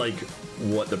at like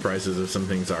what the prices of some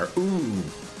things are. Ooh,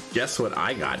 guess what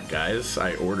I got, guys?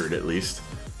 I ordered at least.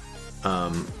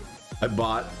 I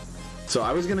bought, so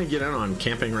I was gonna get in on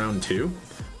Camping Round 2,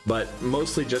 but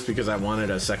mostly just because I wanted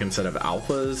a second set of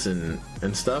alphas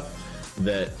and stuff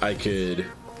that I could,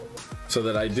 so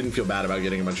that I didn't feel bad about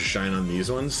getting a bunch of shine on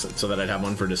these ones, so that I'd have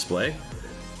one for display.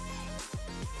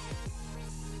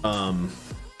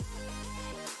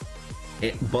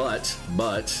 But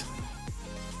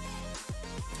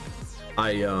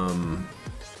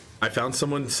I found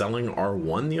someone selling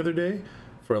R1 the other day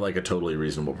for like a totally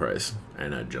reasonable price,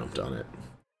 and I jumped on it.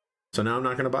 So now I'm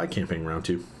not going to buy Camping Round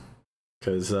 2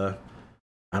 because I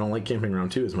don't like Camping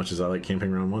Round 2 as much as I like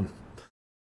Camping Round 1.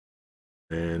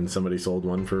 And somebody sold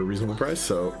one for a reasonable price,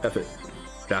 so F it.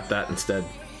 Got that instead.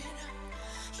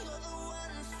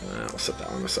 I'll set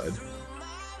that one aside.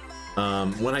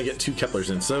 When I get 2 Keplers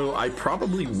in, so I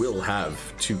probably will have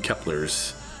 2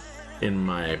 Keplers in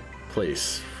my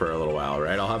place for a little while,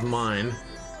 right? I'll have mine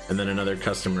and then another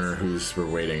customer who's we're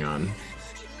waiting on,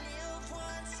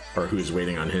 or who's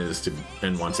waiting on his to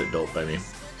and wants it built by me.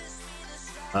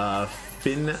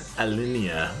 Finn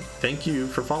Alinea, thank you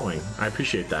for following. I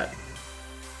appreciate that.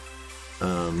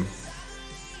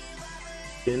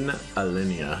 Finn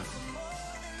Alinea.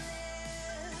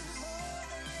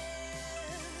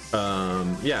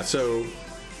 Yeah, so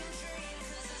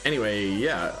anyway,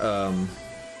 yeah,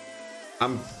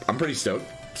 I'm pretty stoked.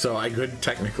 So I could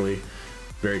technically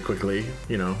very quickly,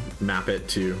 you know, map it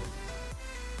to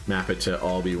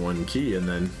all be one key, and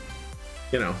then,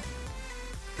 you know,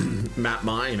 map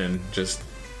mine and just,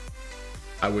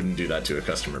 I wouldn't do that to a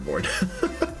customer board.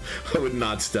 I would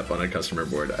not step on a customer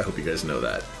board. I hope you guys know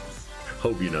that.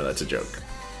 Hope you know that's a joke.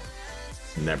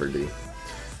 Never do.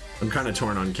 I'm kind of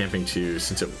torn on Camping 2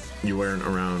 since you weren't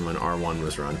around when R1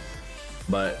 was run,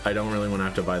 but I don't really want to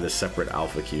have to buy the separate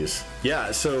alpha keys.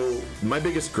 Yeah, so my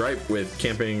biggest gripe with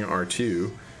Camping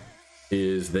R2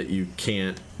 is that you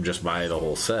can't just buy the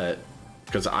whole set,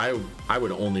 because I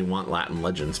would only want Latin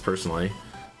Legends personally.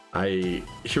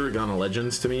 Hiragana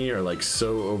Legends to me are like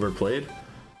so overplayed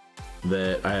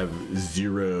that I have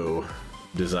zero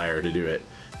desire to do it.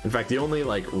 In fact, the only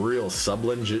like real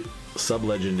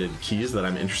sub-legended keys that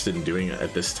I'm interested in doing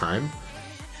at this time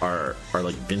are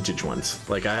like vintage ones.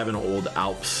 Like I have an old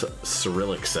Alps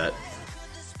Cyrillic set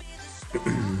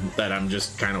that I'm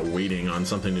just kind of waiting on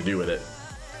something to do with it.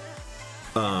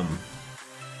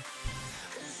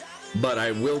 But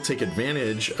I will take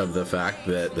advantage of the fact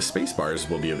that the space bars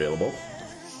will be available,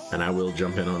 and I will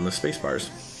jump in on the space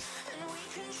bars.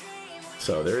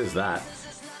 So there is that.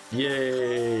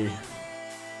 Yay!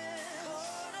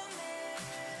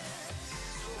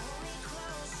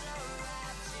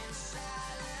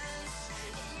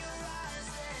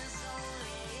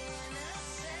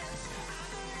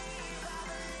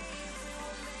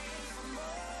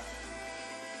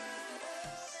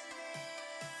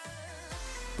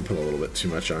 Put a little bit too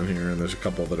much on here, and there's a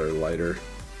couple that are lighter.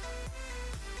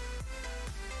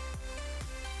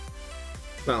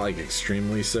 Not like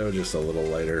extremely so, just a little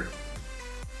lighter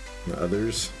than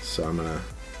others. So I'm gonna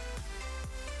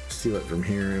steal it from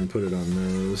here and put it on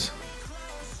those.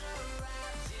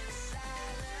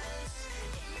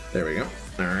 There we go.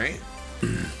 All right.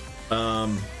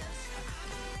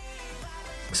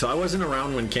 So I wasn't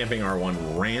around when Camping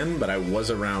R1 ran, but I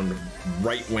was around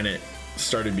right when it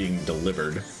started being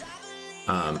delivered.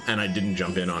 And I didn't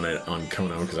jump in on it on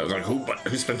Kono because I was like,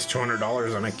 who spends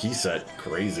 $200 on a key set?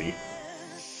 Crazy.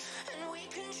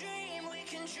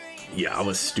 Yeah, I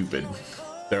was stupid.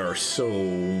 There are so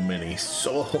many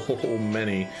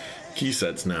key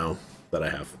sets now that I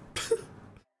have.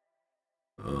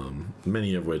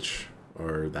 Many of which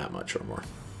are that much or more.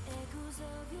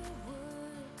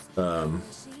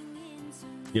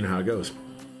 You know how it goes.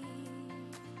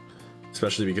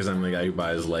 Especially because I'm the guy who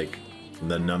buys like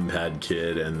the numpad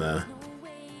kit and the,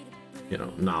 you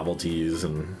know, novelties,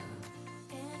 and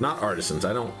not artisans.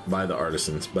 I don't buy the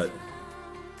artisans, but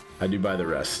I do buy the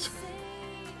rest.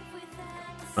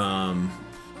 I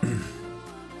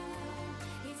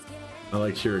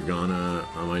like Hiragana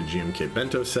on my GMK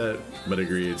Bento set, but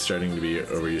agree it's starting to be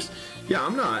overused. Yeah,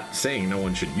 I'm not saying no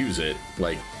one should use it.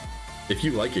 Like, if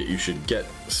you like it, you should get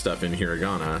stuff in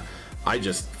Hiragana. I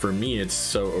just, for me, it's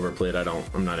so overplayed.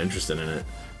 I'm not interested in it.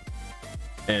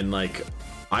 And like,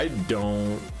 I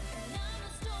don't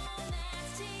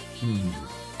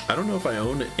know if I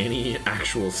own any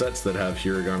actual sets that have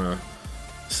Hiragana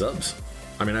subs.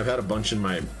 I mean, I've had a bunch in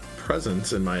my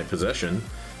presence, in my possession,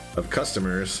 of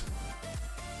customers,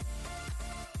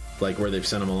 like where they've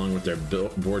sent them along with their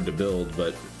board to build,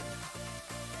 but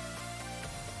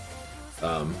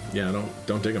Yeah,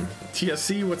 don't dig them.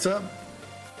 TSC, what's up?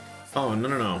 Oh,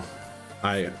 no.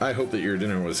 I hope that your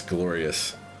dinner was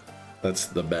glorious. That's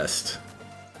the best.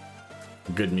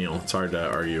 Good meal. It's hard to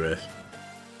argue with.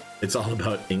 It's all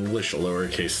about English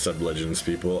lowercase sub-legends,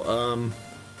 people.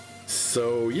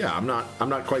 So yeah, I'm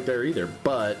not quite there either,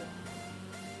 but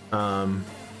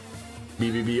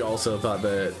BBB also thought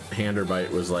that Hand or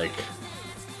Bite was like,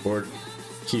 or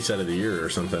key set of the year or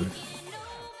something.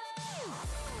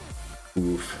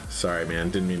 Oof, sorry man,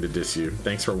 didn't mean to diss you.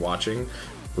 Thanks for watching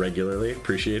regularly,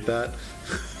 appreciate that.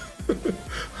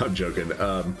 I'm joking.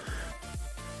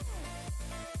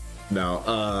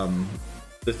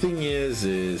 The thing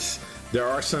is there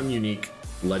are some unique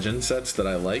legend sets that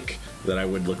I like, that I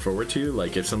would look forward to.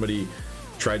 Like if somebody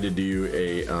tried to do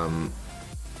a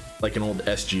like an old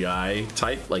SGI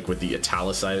type, like with the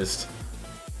italicized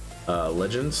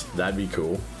legends, that'd be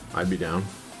cool. I'd be down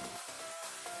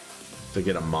to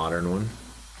get a modern one.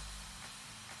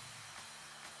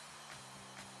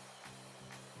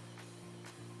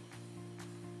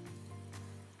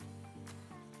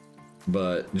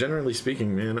 But generally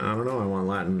speaking, man, I don't know. I want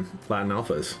Latin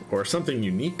alphas or something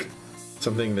unique,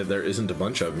 something that there isn't a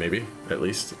bunch of, maybe at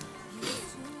least.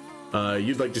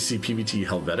 You'd like to see PVT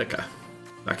Helvetica?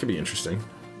 That could be interesting.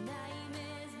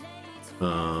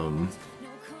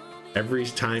 Every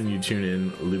time you tune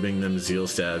in, lubing them Zeal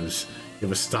Stabs, you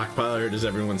have a stockpile, or does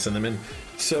everyone send them in?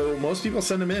 So most people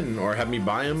send them in, or have me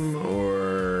buy them,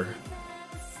 or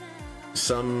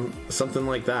something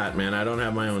like that. Man, I don't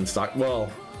have my own stock.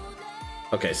 Well.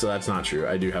 Okay, so that's not true.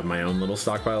 I do have my own little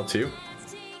stockpile too.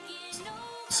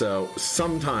 So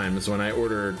sometimes when I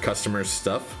order customers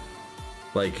stuff,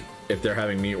 like if they're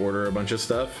having me order a bunch of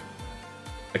stuff,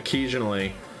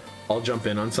 occasionally I'll jump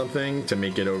in on something to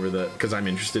make it over the, because I'm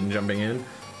interested in jumping in,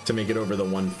 to make it over the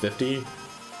 150,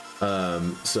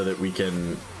 so that we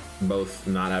can both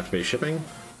not have to pay shipping.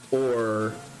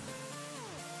 Or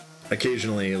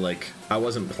occasionally, like, I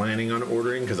wasn't planning on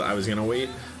ordering because I was gonna wait,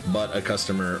 but a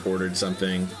customer ordered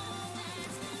something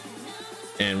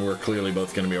and we're clearly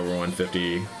both gonna be over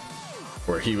 150,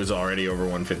 or he was already over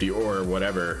 150 or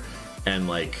whatever, and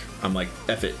like I'm like,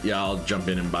 F it, yeah, I'll jump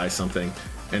in and buy something.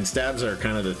 And stabs are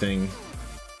kind of the thing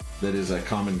that is a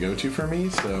common go-to for me.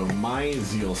 So my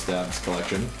Zeal Stabs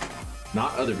collection,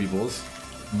 not other people's,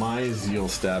 my Zeal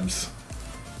Stabs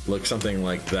look something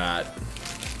like that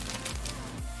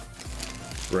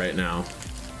right now.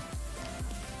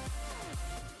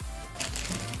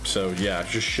 So yeah,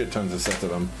 just shit tons of sets of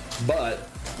them, but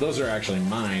those are actually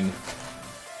mine,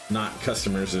 not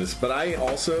customers'. But I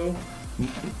also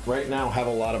right now have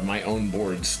a lot of my own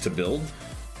boards to build,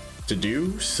 to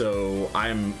do, so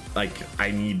I'm like,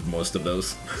 I need most of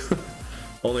those.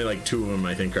 Only like 2 of them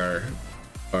I think are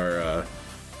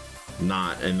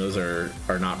not, and those are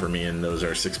not for me, and those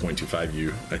are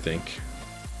 6.25U I think.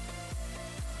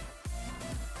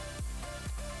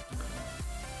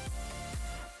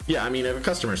 Yeah, I mean, if a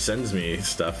customer sends me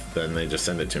stuff, then they just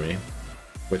send it to me,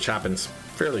 which happens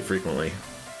fairly frequently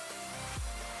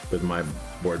with my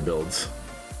board builds,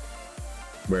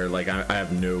 where like I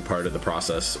have no part of the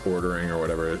process ordering or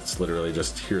whatever. It's literally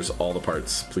just, here's all the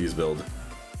parts, please build.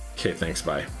 Okay, thanks,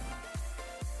 bye.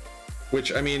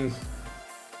 Which, I mean,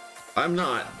 I'm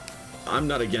not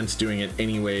against doing it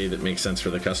any way that makes sense for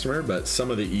the customer, but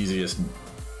some of the easiest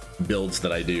builds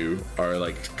that I do are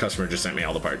like, customer just sent me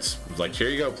all the parts. It's like, here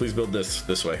you go, please build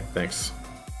this way, thanks.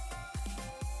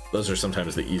 Those are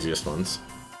sometimes the easiest ones.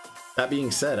 That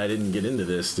being said, I didn't get into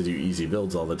this to do easy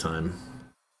builds all the time.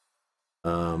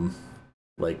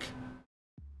 Like,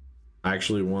 I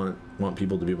actually want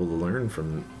people to be able to learn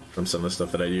from some of the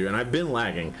stuff that I do, and I've been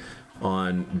lagging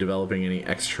on developing any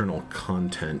external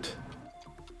content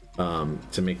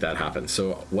to make that happen.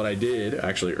 So what I did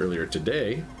actually earlier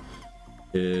today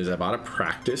is I bought a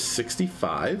Practice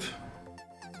 65,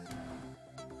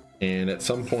 and at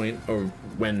some point, or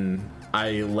when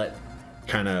I let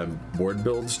kind of board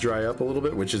builds dry up a little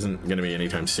bit, which isn't going to be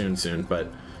anytime soon,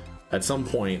 but at some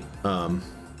point I'll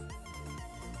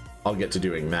get to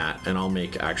doing that, and I'll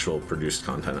make actual produced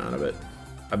content out of it.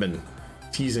 I've been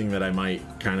teasing that I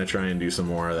might kind of try and do some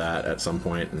more of that at some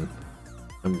point, and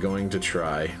I'm going to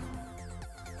try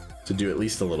to do at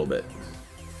least a little bit.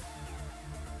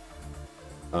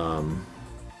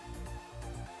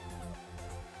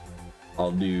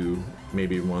 I'll do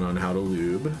maybe one on how to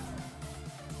lube,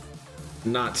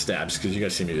 not stabs, because you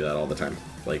guys see me do that all the time,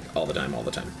 like all the time.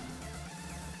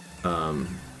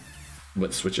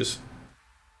 What switches?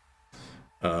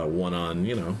 One on,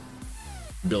 you know,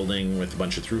 building with a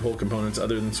bunch of through hole components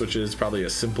other than switches, probably a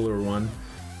simpler one,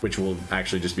 which will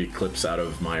actually just be clips out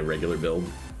of my regular build.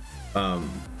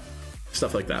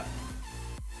 Stuff like that.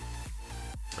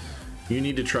 You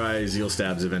need to try Zeal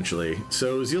stabs eventually.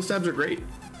 So Zeal stabs are great.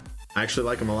 I actually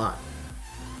like them a lot.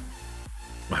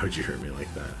 Why would you hurt me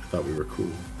like that? I thought we were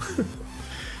cool.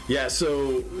 Yeah,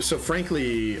 so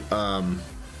frankly,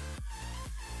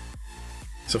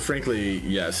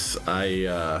 yes,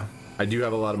 I do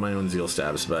have a lot of my own Zeal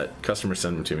stabs, but customers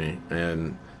send them to me,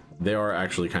 and they are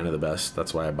actually kind of the best.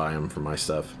 That's why I buy them for my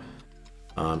stuff.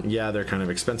 Yeah, they're kind of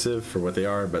expensive for what they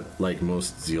are, but like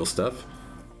most Zeal stuff,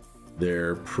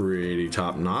 they're pretty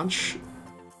top notch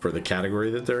for the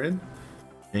category that they're in.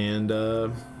 And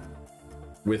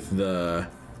with the,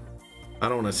 I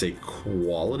don't want to say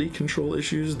quality control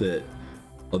issues that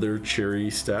other cherry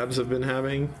stabs have been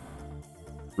having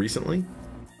recently,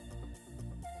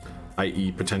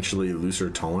 i.e. potentially looser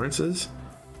tolerances,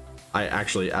 I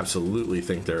actually absolutely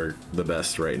think they're the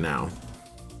best right now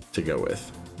to go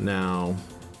with. Now,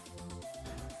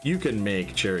 you can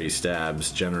make cherry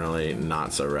stabs generally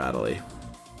not so rattly.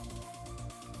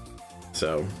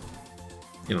 So,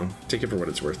 you know, take it for what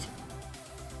it's worth.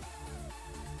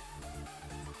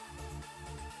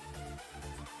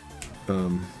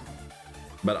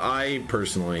 But I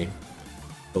personally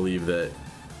believe that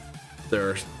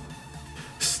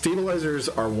stabilizers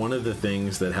are one of the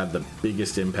things that have the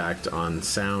biggest impact on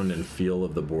sound and feel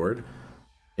of the board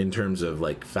in terms of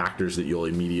like factors that you'll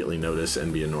immediately notice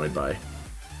and be annoyed by.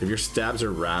 If your stabs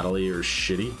are rattly or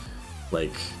shitty,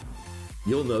 like,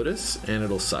 you'll notice and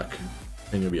it'll suck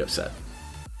and you'll be upset.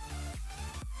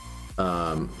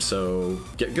 So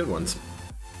get good ones.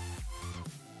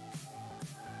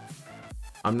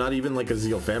 I'm not even like a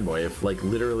Zeal fanboy. If like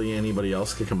literally anybody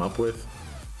else could come up with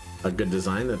a good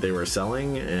design that they were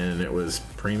selling and it was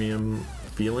premium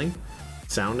feeling,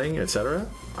 sounding, etc.,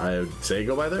 I would say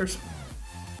go buy theirs.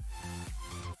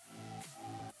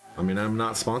 I mean, I'm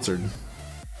not sponsored.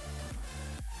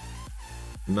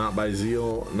 Not by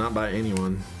Zeal, not by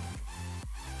anyone.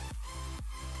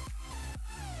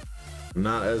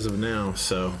 Not as of now,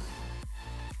 so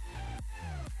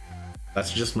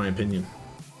that's just my opinion.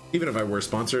 Even if I were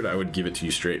sponsored, I would give it to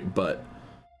you straight, but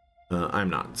I'm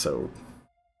not, so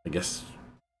I guess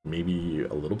maybe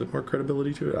a little bit more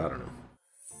credibility to it. I don't know.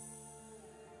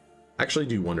 I actually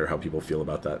do wonder how people feel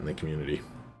about that in the community.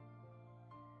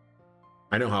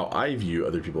 I know how I view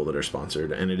other people that are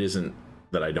sponsored, and it isn't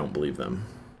that I don't believe them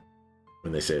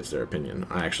when they say it's their opinion.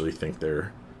 I actually think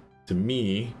they're, to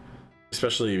me,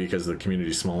 especially because the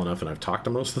community is small enough and I've talked to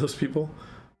most of those people,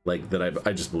 like that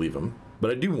I just believe them.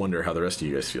 But I do wonder how the rest of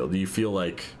you guys feel. Do you feel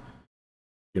like,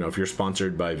 you know, if you're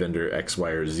sponsored by vendor X, Y,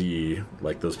 or Z,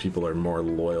 like those people are more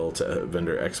loyal to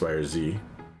vendor X, Y, or Z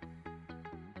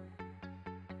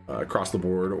across the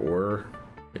board, or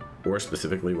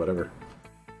specifically whatever?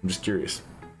 I'm just curious.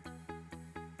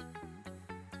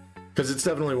 Because it's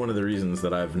definitely one of the reasons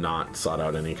that I've not sought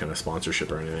out any kind of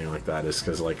sponsorship or anything like that, is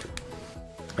because, like,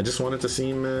 I just want it to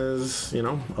seem as, you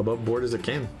know, above board as it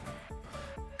can.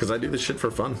 Because I do this shit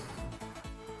for fun.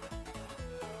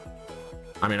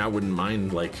 I mean, I wouldn't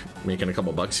mind, like, making a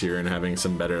couple bucks here and having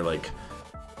some better, like,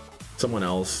 someone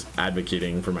else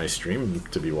advocating for my stream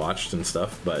to be watched and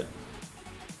stuff, but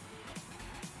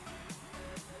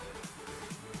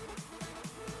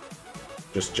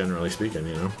just generally speaking,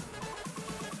 you know.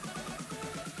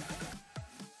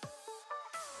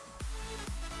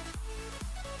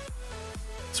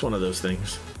 It's one of those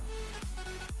things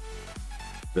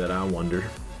that I wonder.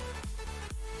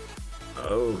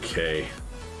 Okay.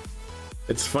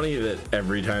 It's funny that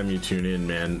every time you tune in,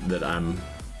 man, that I'm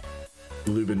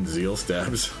lubing Zeal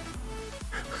stabs.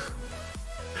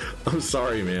 I'm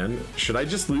sorry, man. Should I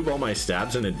just lube all my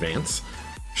stabs in advance?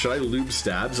 Should I lube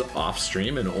stabs off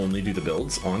stream and only do the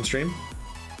builds on stream?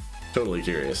 Totally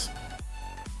curious.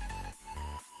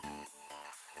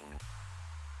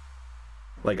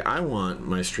 Like, I want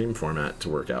my stream format to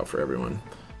work out for everyone.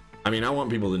 I mean, I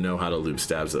want people to know how to lube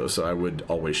stabs, though, so I would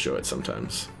always show it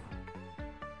sometimes.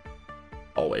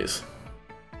 Always.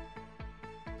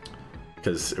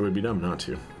 Because it would be dumb not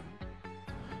to.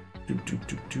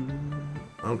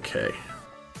 Okay.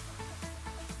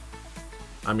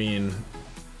 I mean,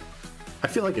 I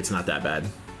feel like it's not that bad.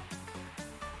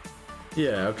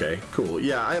 Yeah, okay, cool.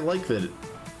 Yeah, I like that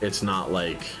it's not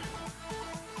like...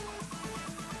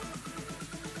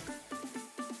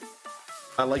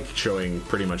 I like showing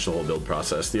pretty much the whole build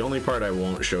process. The only part I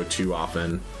won't show too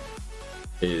often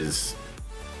is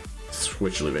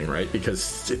switch lubing, right?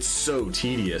 Because it's so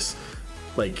tedious.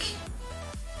 Like,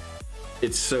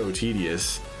 it's so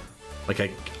tedious.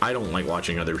 Like, I don't like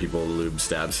watching other people lube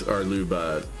stabs, or lube,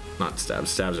 not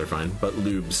stabs, stabs are fine, but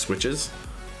lube switches.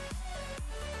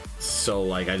 So,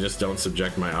 like, I just don't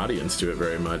subject my audience to it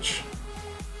very much.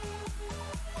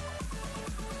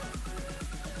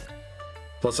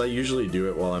 Plus, I usually do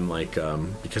it while I'm like,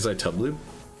 because I tub loop,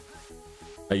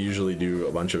 I usually do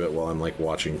a bunch of it while I'm like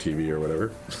watching TV or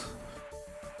whatever,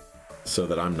 so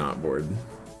that I'm not bored.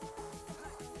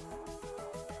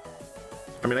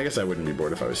 I mean, I guess I wouldn't be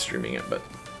bored if I was streaming it, but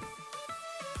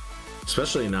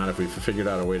especially not if we figured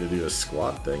out a way to do a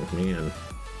squat thing, man.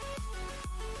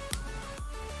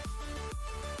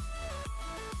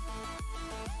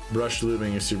 Brush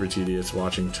looping is super tedious.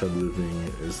 Watching tub looping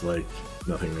is like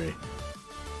nothing to me.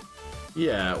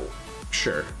 Yeah,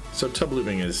 sure. So tub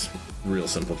looping is real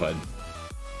simplified.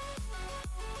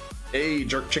 Hey,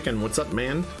 Jerk Chicken, what's up,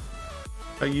 man?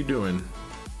 How you doing?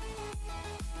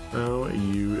 How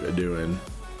you doing?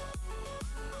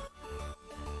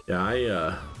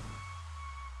 Yeah,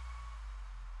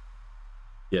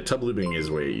 yeah, tub looping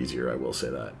is way easier, I will say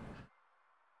that.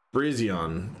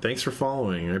 Brazion, thanks for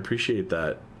following. I appreciate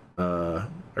that. I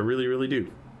really, really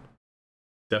do.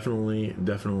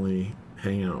 Definitely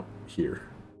hang out here.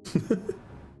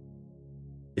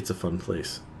 It's a fun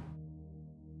place.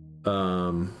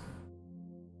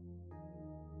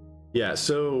 Yeah,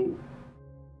 so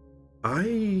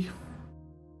I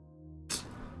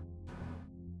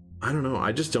don't know.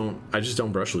 I just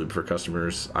don't brush loop for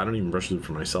customers. I don't even brush loop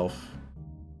for myself.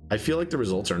 I feel like the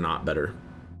results are not better,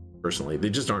 personally. They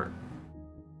just aren't.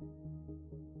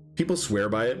 People swear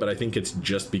by it, but I think it's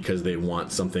just because they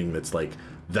want something that's like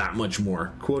that much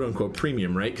more quote unquote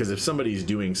premium, right? Because if somebody's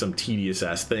doing some tedious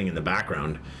ass thing in the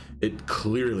background, it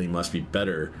clearly must be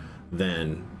better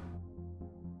than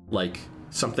like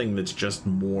something that's just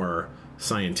more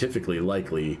scientifically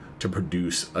likely to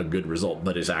produce a good result,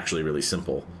 but is actually really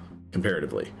simple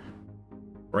comparatively,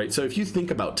 right? So if you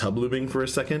think about tub looping for a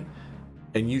second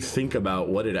and you think about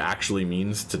what it actually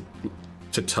means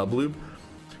to tub loop,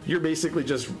 you're basically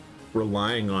just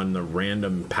relying on the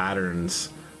random patterns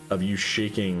of you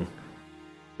shaking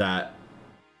that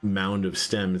mound of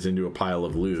stems into a pile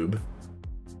of lube.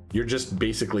 You're just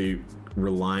basically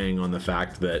relying on the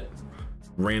fact that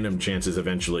random chance is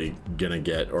eventually gonna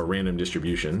get, or random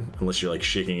distribution, unless you're like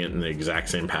shaking it in the exact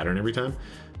same pattern every time,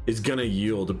 is gonna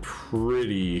yield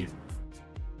pretty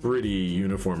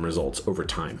uniform results over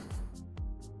time.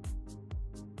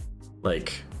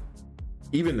 Like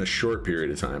even a short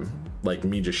period of time, like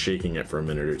me just shaking it for a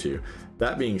minute or two.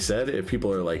 That being said, if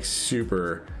people are like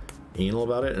super anal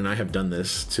about it, and I have done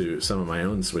this to some of my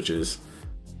own switches,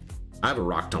 I have a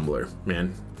rock tumbler,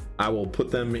 man. I will put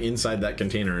them inside that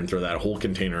container and throw that whole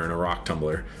container in a rock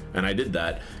tumbler. And I did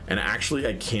that, and actually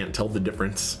I can't tell the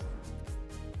difference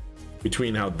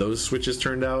between how those switches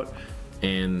turned out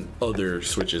and other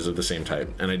switches of the same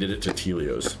type. And I did it to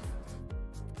Tealios.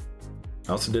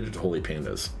 I also did it to Holy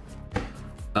Pandas.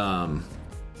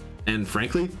 And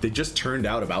frankly, they just turned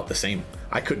out about the same.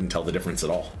 I couldn't tell the difference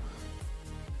at all.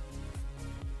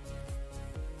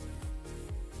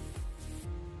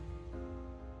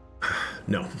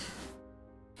 No.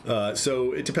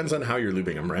 So it depends on how you're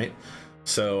lubing them, right?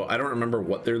 So I don't remember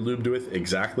what they're lubed with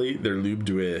exactly. They're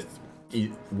lubed with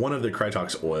one of the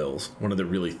Krytox oils, one of the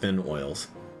really thin oils,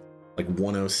 like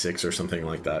 106 or something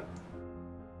like that.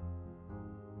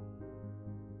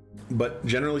 But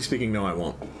generally speaking, no, I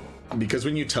won't. Because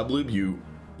when you tub lube,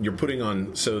 you're putting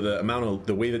on, so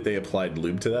the way that they applied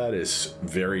lube to that is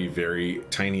very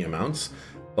tiny amounts.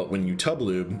 But when you tub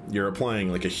lube, you're applying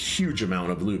like a huge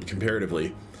amount of lube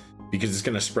comparatively, because it's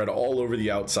going to spread all over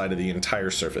the outside of the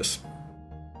entire surface,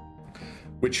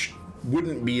 which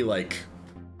wouldn't be a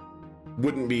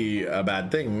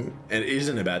bad thing, and it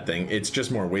isn't a bad thing. It's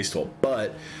just more wasteful.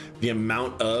 But the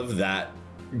amount of that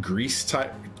grease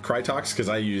type Krytox, because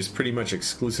I use pretty much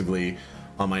exclusively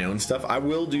on my own stuff. I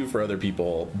will do for other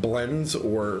people blends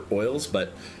or oils,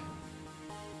 but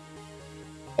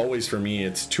always for me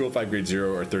it's 205 grade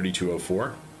 0 or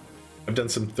 3204. I've done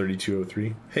some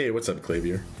 3203. Hey, what's up,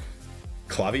 Clavier?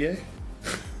 Clavier?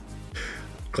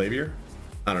 Clavier?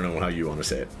 I don't know how you want to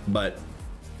say it, but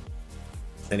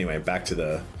anyway, back to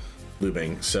the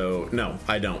lubing. So no,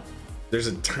 I don't. There's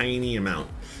a tiny amount,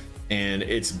 and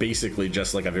it's basically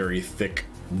just like a very thick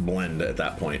blend at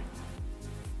that point.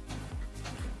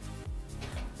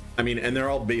 I mean, and they're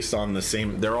all based on the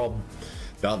same, they all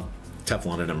have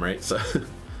Teflon in them, right? So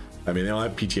I mean, they all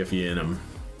have PTFE in them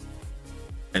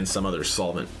and some other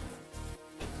solvent.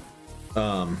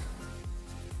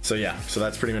 So yeah, so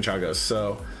that's pretty much how it goes.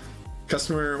 So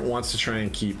customer wants to try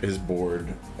and keep his board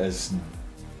as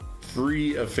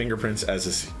free of fingerprints as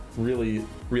is really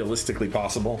realistically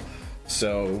possible.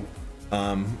 So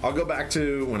I'll go back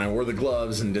to when I wore the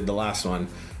gloves and did the last one.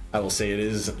 I will say it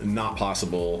is not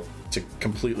possible to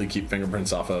completely keep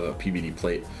fingerprints off of a PVD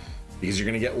plate, because you're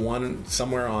going to get one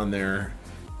somewhere on there,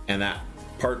 and that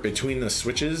part between the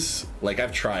switches, like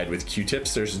I've tried with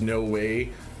Q-tips, there's no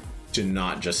way to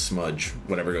not just smudge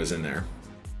whatever goes in there,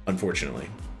 unfortunately.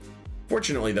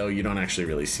 Fortunately though, you don't actually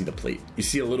really see the plate. You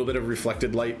see a little bit of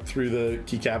reflected light through the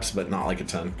keycaps, but not like a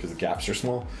ton because the caps are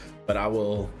small. But I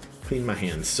will clean my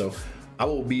hands, so I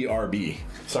will BRB.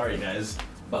 Sorry guys,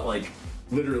 but like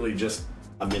literally just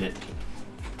a minute.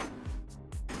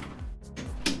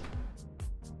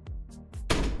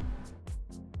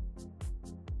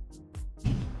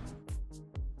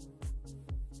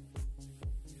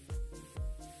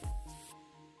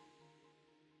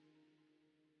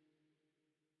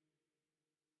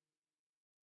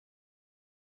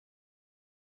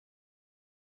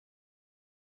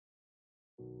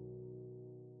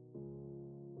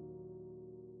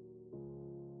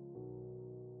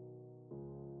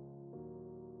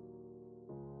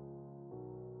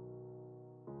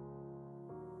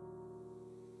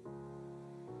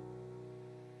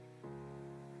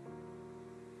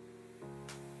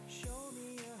 Show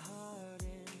me your heart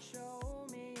and show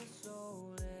me your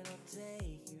soul, and I'll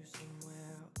take you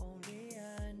somewhere only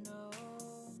I know.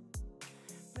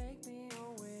 Make me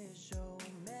a wish, oh,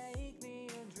 make me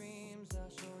your dreams. I'll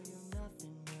show you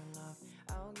nothing but love.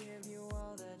 I'll give you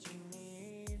all that you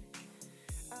need.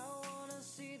 I wanna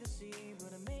see the sea,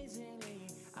 but amazingly,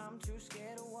 I'm too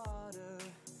scared of water.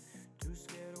 Too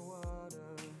scared of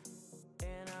water.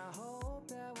 And I hope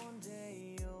that one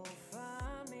day you'll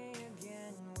find me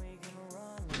again. We can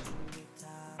run to the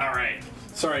top. All right,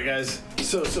 sorry guys,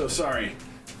 so sorry.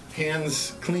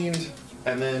 Hands cleaned,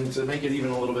 and then to make it even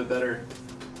a little bit better,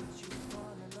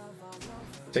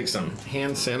 take some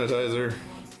hand sanitizer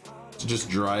to just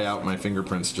dry out my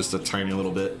fingerprints just a tiny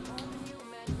little bit,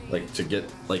 like to get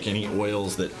like any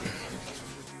oils that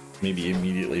maybe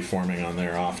immediately forming on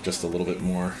there off just a little bit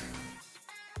more.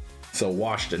 So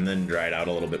washed and then dried out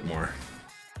a little bit more.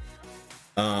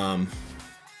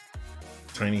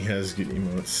 Tiny has good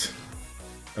emotes.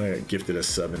 I got gifted a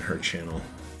sub in her channel.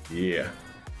 Yeah.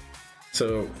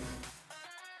 So,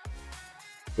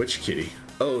 which kitty?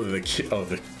 Oh, the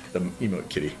emote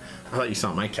kitty. I thought you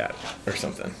saw my cat or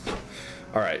something.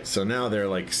 All right, so now they're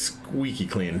like squeaky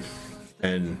clean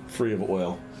and free of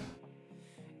oil.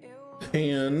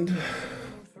 And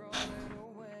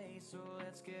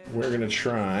we're gonna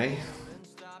try.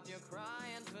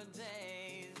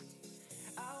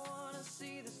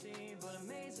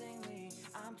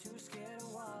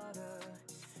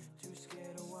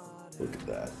 Look at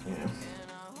that,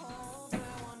 yeah.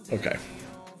 Okay.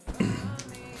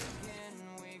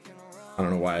 I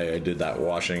don't know why I did that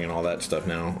washing and all that stuff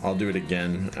now. I'll do it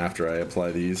again after I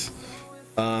apply these.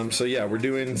 So yeah, we're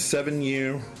doing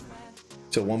 7U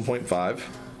to 1.5.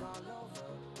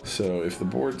 So if the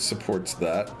board supports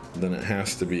that, then it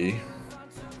has to be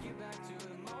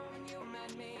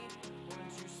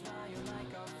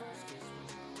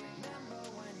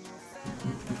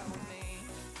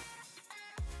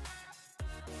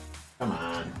come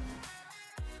on.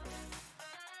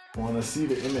 I want to see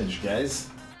the image, guys.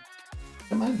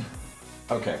 Come on.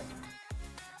 Okay.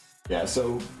 Yeah,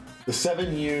 so the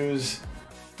 7Us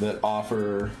that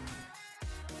offer,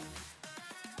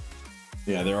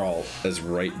 yeah, they're all as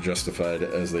right justified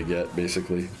as they get,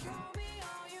 basically.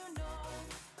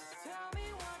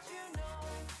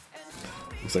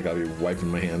 Looks like I'll be wiping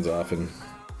my hands off and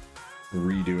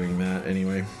redoing that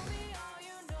anyway.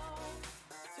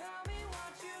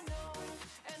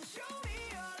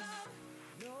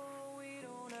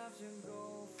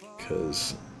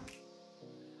 Because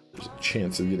there's a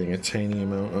chance of getting a tiny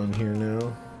amount on here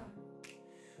now.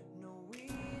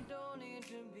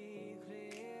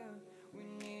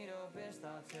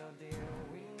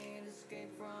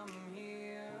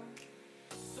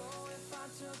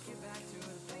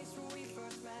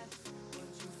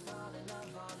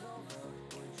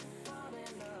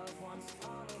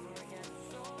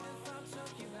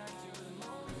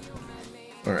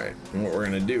 All right, and what we're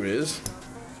gonna do is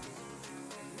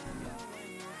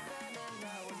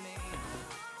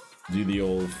do the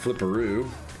old flipperoo.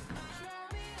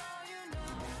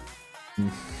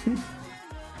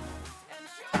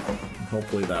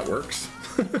 Hopefully that works,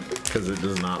 because it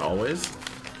does not always.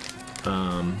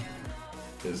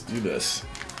 Is do this.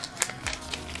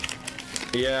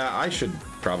 Yeah, I should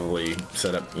probably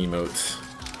set up emotes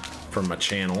from my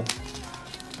channel.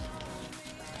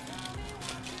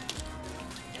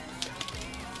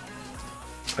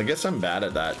 I guess I'm bad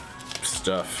at that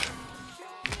stuff.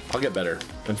 I'll get better.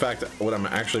 In fact, what I'm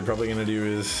actually probably gonna do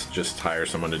is just hire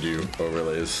someone to do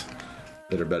overlays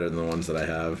that are better than the ones that I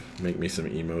have. Make me some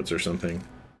emotes or something.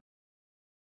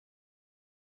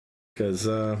 Because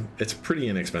it's pretty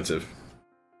inexpensive.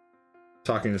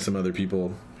 talking to some other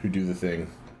people who do the thing,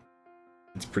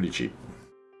 it's pretty cheap.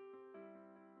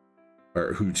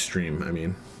 Or who stream, I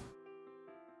mean.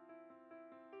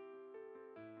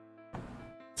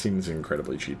 Seems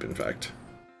incredibly cheap, in fact.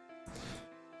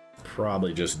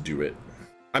 Probably just do it.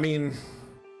 I mean,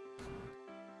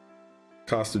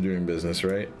 cost of doing business,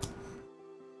 right?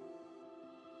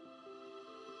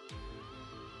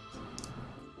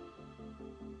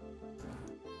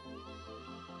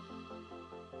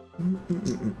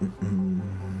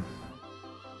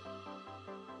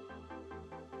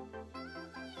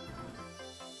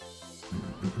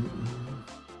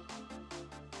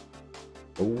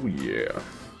 Oh yeah.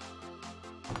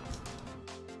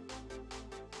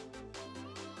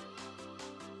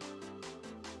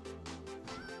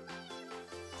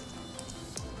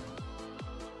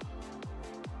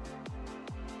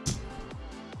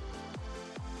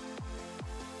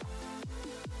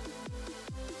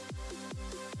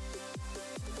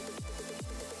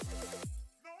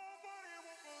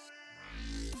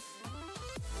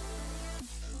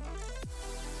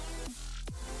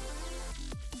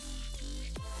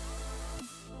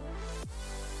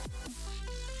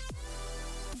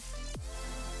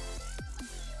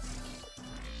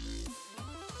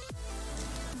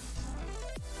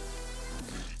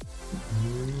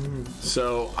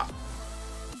 So,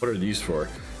 what are these for?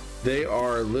 They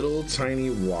are little tiny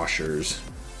washers.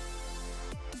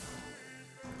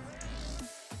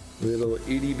 Little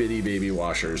itty bitty baby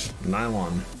washers.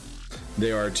 Nylon.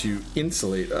 They are to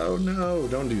insulate. Oh no,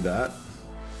 don't do that.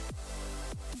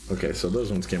 Okay, so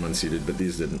those ones came unseated, but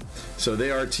these didn't. So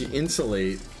they are to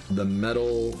insulate the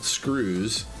metal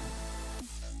screws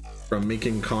from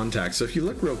making contact. So if you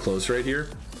look real close right here,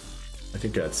 I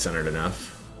think that's centered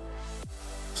enough.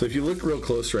 So if you look real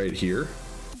close right here,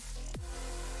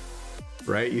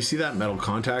 right, you see that metal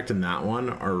contact and that one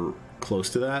are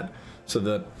close to that. So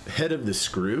the head of the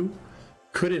screw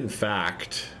could in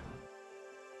fact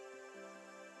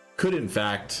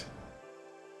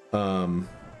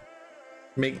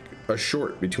make a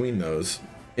short between those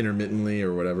intermittently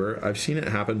or whatever. I've seen it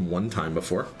happen one time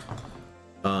before.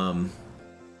 And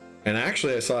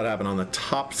actually I saw it happen on the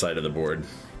top side of the board,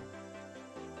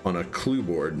 on a clue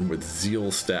board with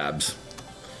zeal stabs,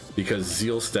 because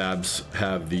zeal stabs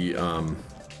have the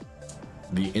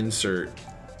insert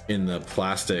in the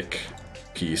plastic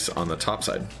piece on the top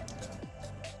side.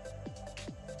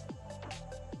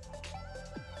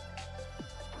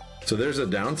 So there's a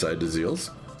downside to zeals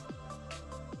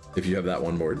if you have that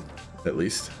one board, at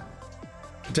least.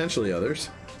 Potentially others.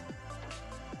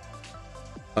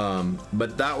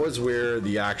 But that was where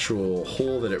the actual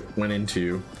hole that it went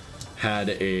into had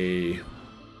a,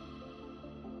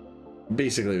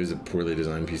 basically it was a poorly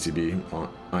designed PCB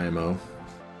on IMO,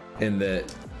 in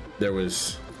that there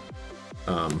was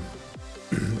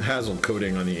Hazel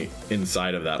coating on the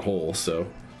inside of that hole, so,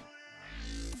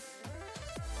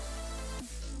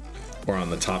 or on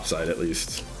the top side at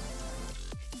least,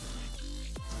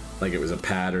 like it was a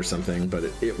pad or something, but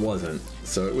it wasn't,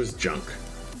 so it was junk.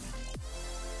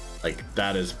 Like,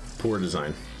 that is poor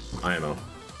design, IMO.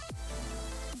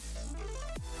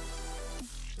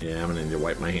 Yeah, I'm gonna need to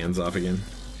wipe my hands off again.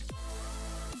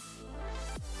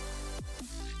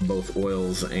 Both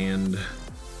oils and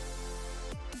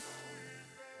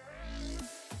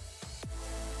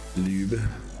lube.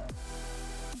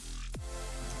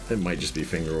 It might just be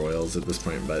finger oils at this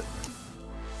point, but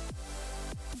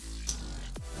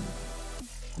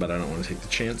I don't want to take the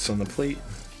chance on the plate.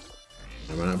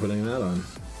 I'm not putting that on.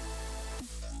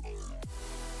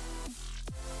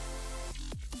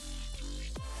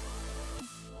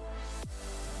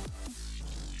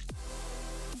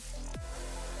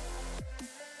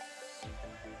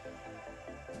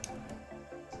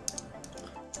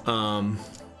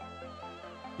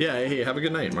 Yeah, hey, have a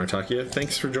good night, Martakia.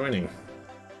 Thanks for joining.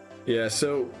 Yeah,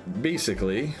 so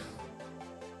basically,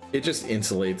 it just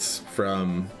insulates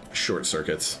from short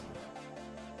circuits.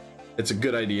 It's a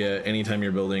good idea anytime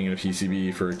you're building a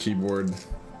PCB for a keyboard.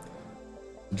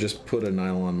 Just put a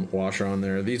nylon washer on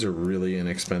there. These are really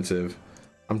inexpensive.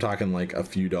 I'm talking like a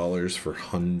few dollars for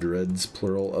hundreds,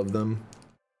 plural, of them.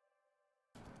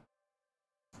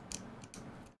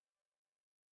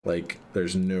 Like,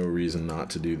 there's no reason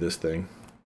not to do this thing.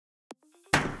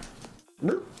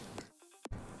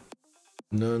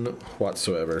 None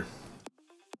whatsoever.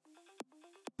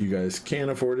 You guys can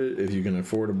afford it if you can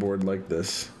afford a board like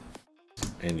this,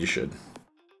 and you should.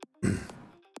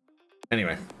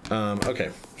 Anyway,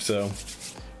 okay, so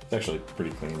it's actually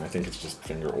pretty clean. I think it's just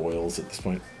finger oils at this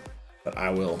point, but I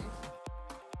will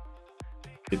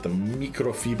get the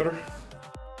microfiber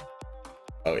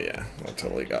Oh yeah, I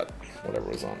totally got whatever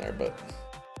was on there, but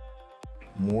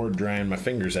more drying my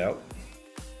fingers out.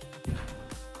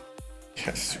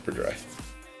 Yeah, super dry.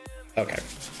 Okay.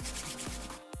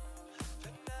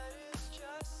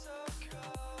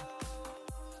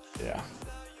 Yeah.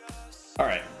 All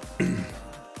right.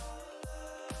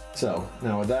 So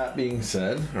now with that being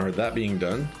said, or that being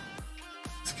done,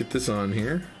 let's get this on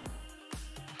here.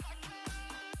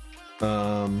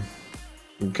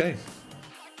 Okay.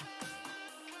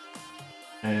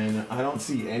 And I don't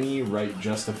see any right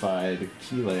justified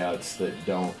key layouts that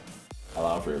don't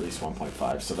allow for at least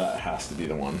 1.5, so that has to be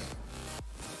the one.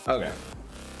 Okay.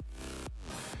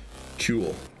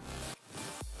 Cool.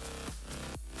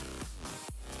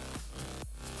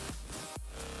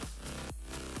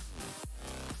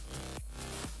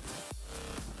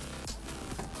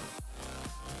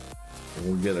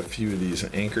 We'll get a few of these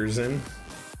anchors in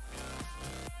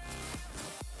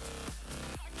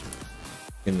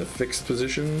the fixed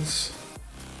positions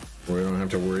where we don't have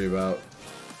to worry about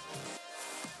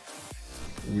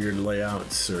weird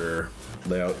layouts or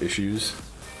layout issues.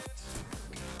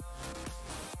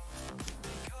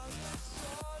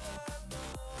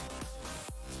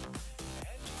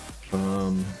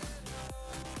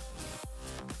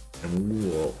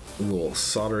 And we'll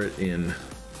solder it in.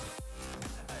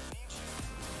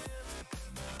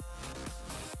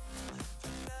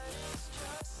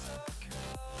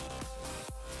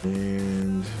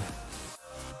 And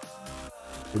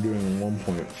we're doing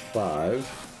 1.5,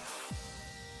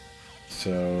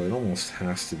 so it almost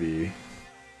has to be,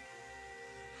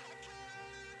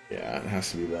 yeah, it has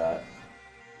to be that.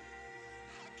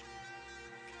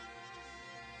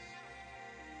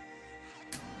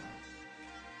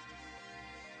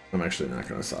 I'm actually not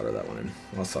going to solder that one in.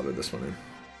 I'll solder this one in.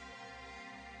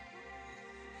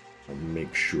 I'll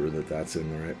make sure that that's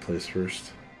in the right place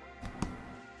first.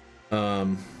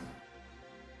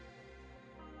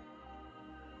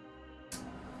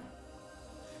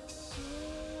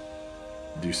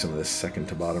 Do some of this second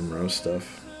to bottom row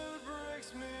stuff.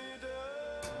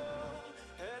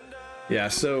 Yeah,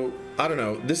 so I don't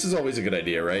know. This is always a good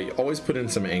idea, right? Always put in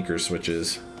some anchor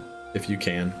switches if you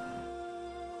can.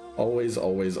 Always,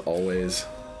 always, always.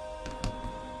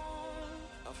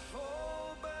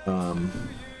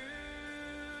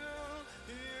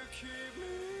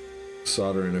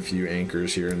 Solder in a few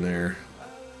anchors here and there.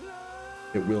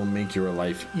 It will make your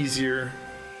life easier.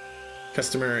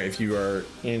 Customer, if you are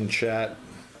in chat,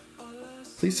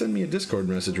 please send me a Discord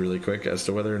message really quick as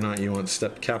to whether or not you want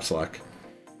step caps lock,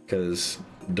 because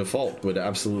default would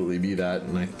absolutely be that,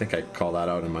 and I think I call that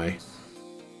out in my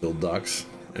build docs.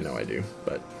 I know I do,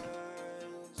 but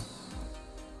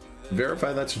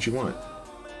verify that's what you want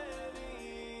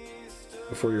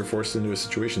before you're forced into a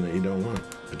situation that you don't want,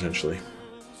 potentially.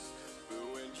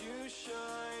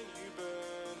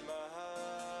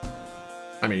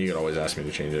 I mean, you could always ask me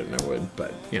to change it, and I would,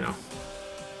 but, you know,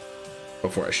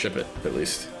 before I ship it, at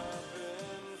least.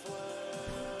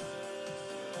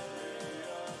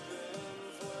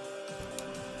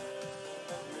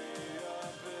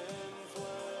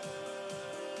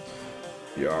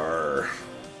 Yar.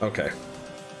 Okay.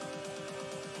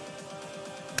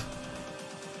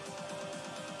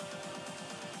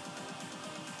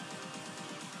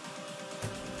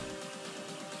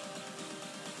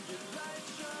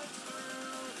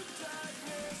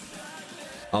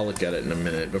 I'll look at it in a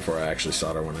minute before I actually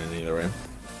solder one in either way.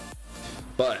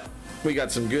 But we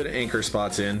got some good anchor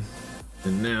spots in,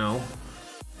 and now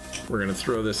we're gonna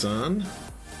throw this on,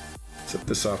 set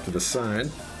this off to the side.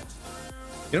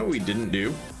 You know what we didn't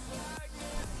do?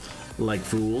 Like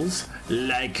fools. We're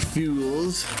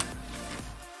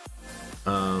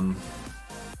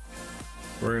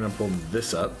gonna pull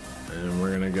this up, and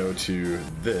we're gonna go to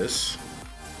this,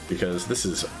 because this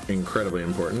is incredibly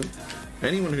important.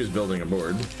 Anyone who's building a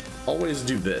board, always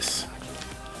do this.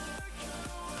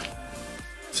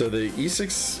 So the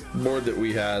E6 board that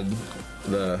we had,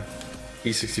 the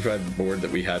E65 board that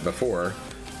we had before,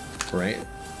 right,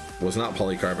 was not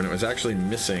polycarbonate. It was actually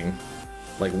missing,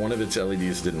 like, one of its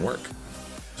LEDs didn't work.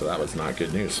 So that was not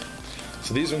good news.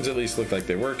 So these ones at least look like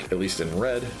they work, at least in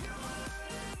red.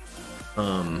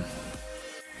 And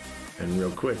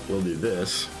real quick, we'll do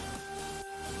this.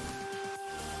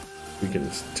 We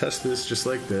can test this just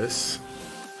like this.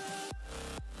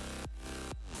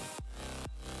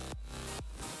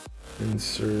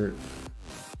 Insert.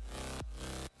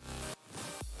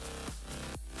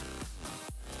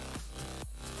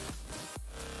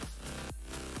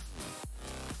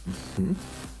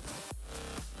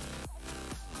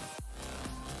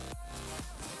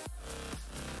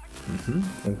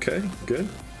 Okay, good.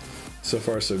 So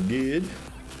far so good.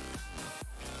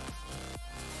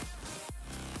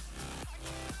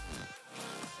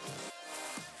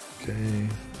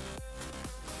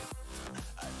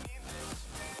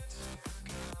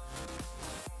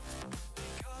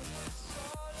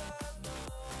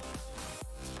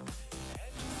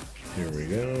 Here we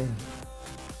go.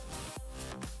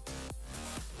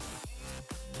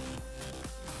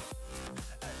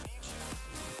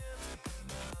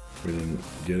 We didn't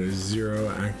get a 0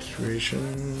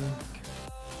 activation.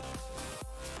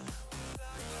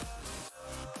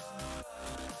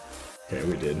 Okay,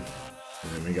 we did.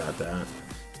 And we got that.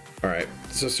 Alright,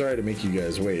 so sorry to make you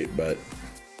guys wait, but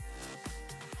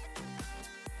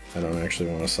I don't actually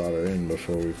want to solder in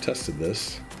before we've tested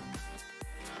this.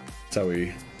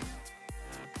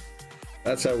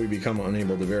 That's how we become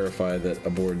unable to verify that a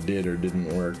board did or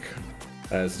didn't work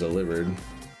as delivered.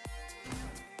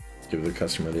 Give the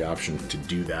customer the option to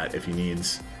do that if he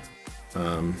needs.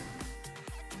 I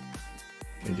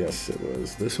guess it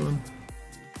was this one.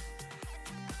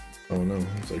 Oh no,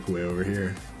 it's like way over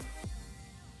here.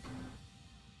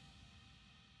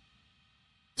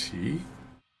 T.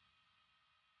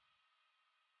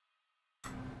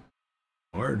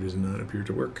 R does not appear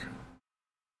to work.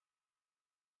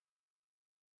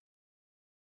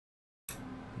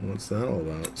 What's that all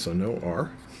about? So no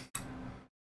R.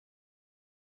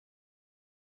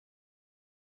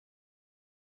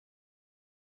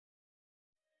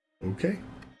 Okay.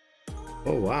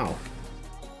 Oh wow.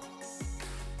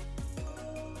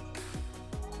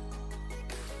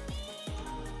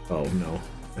 Oh no.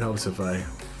 It helps if I...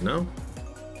 No?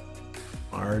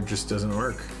 R just doesn't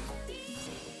work.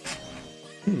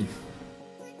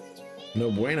 No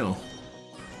bueno.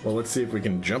 Well, let's see if we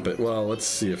can jump it. Well, let's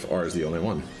see if R is the only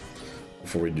one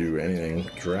before we do anything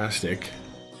drastic.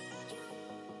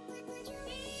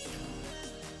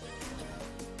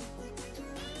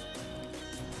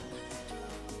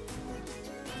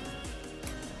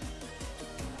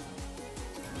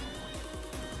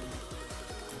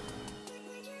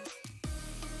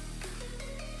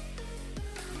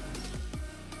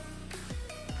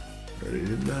 Already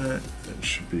did that. It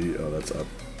should be, oh, that's up.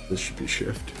 This should be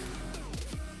shift.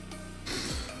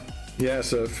 Yeah,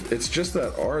 so if it's just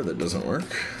that R that doesn't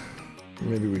work,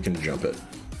 maybe we can jump it.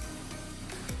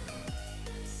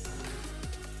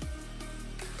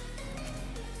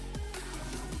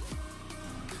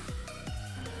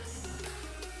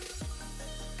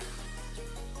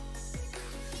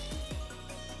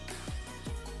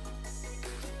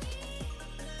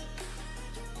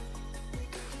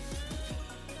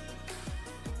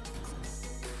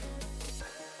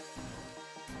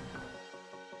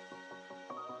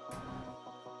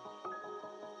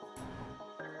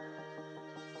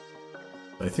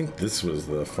 I think this was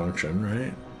the function,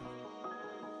 right?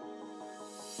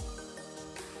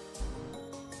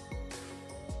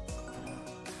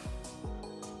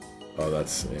 Oh,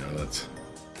 that's, yeah, that's...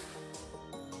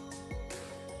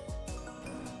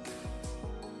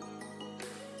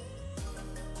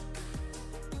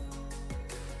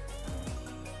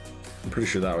 I'm pretty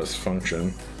sure that was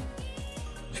function,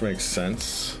 which makes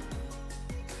sense.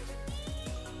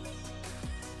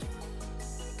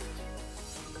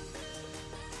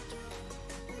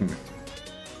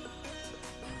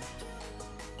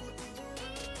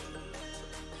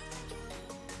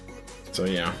 So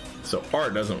yeah, so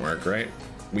R doesn't work, right?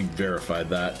 We verified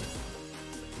that.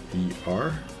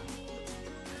 ER.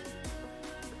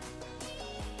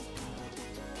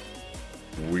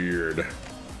 Weird.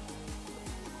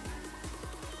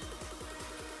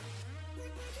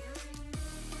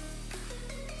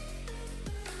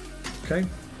 Okay,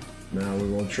 now we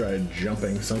will try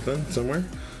jumping something somewhere.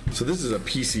 So this is a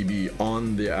PCB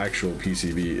on the actual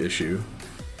PCB issue.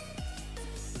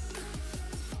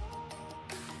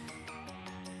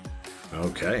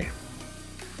 Okay.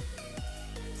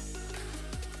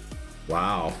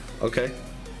 Wow. Okay.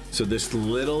 So this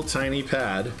little tiny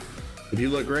pad, if you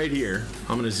look right here,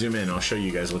 I'm going to zoom in. I'll show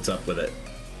you guys what's up with it.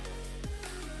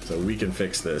 So we can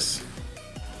fix this.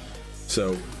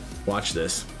 So watch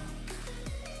this.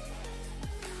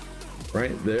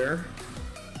 Right there.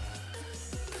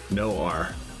 No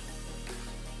R.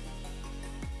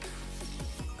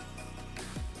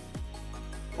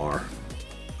 R.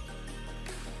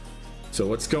 So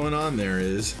what's going on there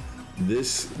is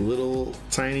this little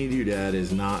tiny doodad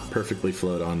is not perfectly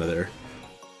flowed onto there,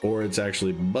 or it's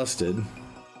actually busted.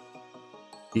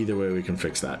 Either way, we can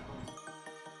fix that.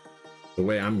 The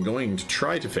way I'm going to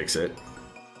try to fix it,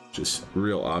 just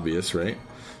real obvious, right?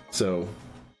 So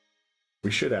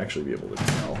we should actually be able to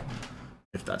tell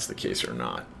if that's the case or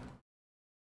not.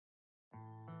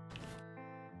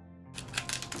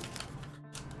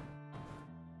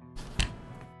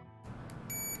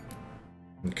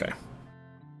 Okay.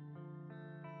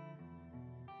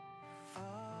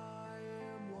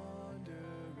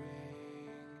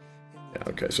 Yeah,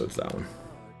 okay, so it's that one.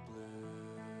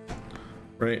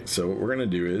 Right, so what we're gonna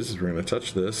do is we're gonna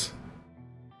touch this.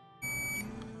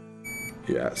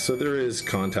 Yeah, so there is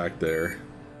contact there.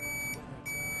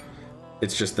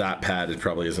 It's just that pad, it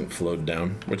probably isn't flowed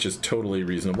down, which is totally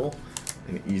reasonable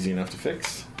and easy enough to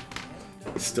fix.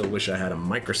 Still wish I had a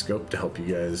microscope to help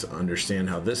you guys understand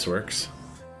how this works,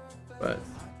 but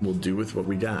we'll do with what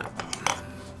we got.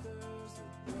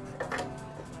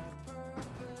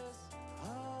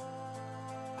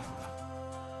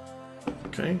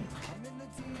 Okay.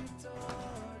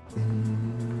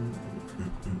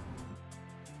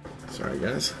 Sorry,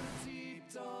 guys.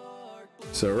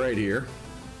 So right here,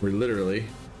 we're literally...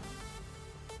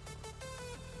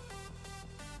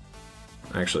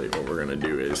 Actually, what we're gonna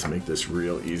do is make this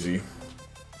real easy.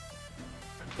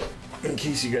 In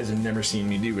case you guys have never seen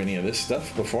me do any of this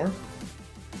stuff before,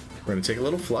 we're gonna take a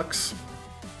little flux.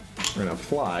 We're gonna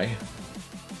apply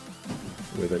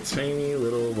with a tiny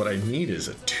little, what I need is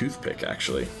a toothpick,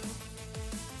 actually.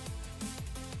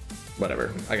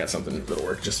 Whatever, I got something that'll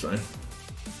work just fine.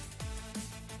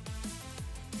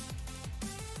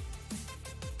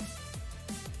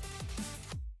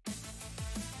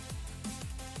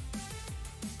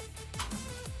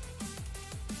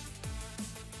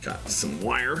 Got some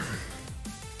wire.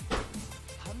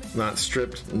 Not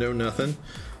stripped, no nothing.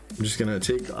 I'm just gonna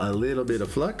take a little bit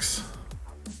of flux.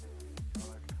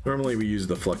 Normally we use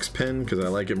the flux pen because I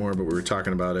like it more, but we were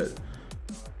talking about it.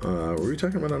 Were we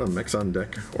talking about it on Mexon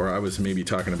Deck? Or I was maybe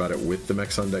talking about it with the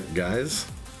Mexon Deck guys.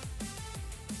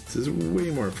 This is way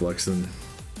more flux than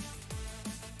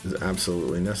is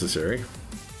absolutely necessary.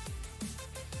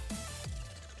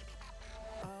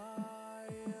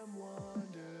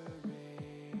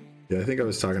 Yeah, I think I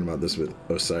was talking about this with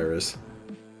Osiris.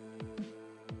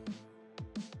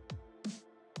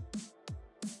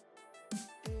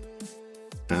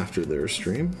 After their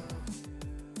stream.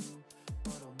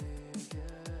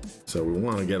 So we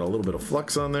want to get a little bit of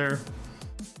flux on there.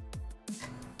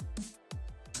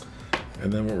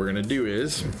 And then what we're going to do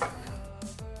is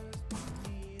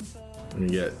I'm going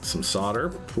to get some solder,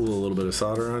 pull a little bit of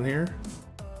solder on here.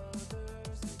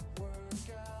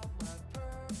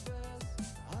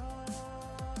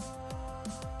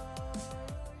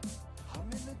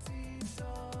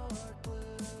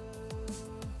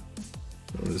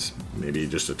 Maybe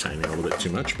just a tiny little bit too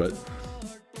much, but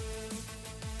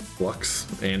flux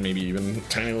and maybe even a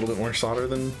tiny little bit more solder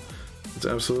than it's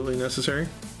absolutely necessary.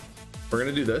 We're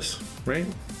gonna do this, right?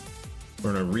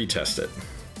 We're gonna retest it.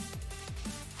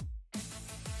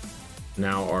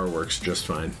 Now R works just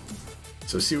fine.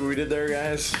 So see what we did there,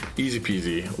 guys? Easy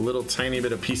peasy. A little tiny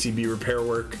bit of PCB repair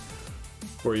work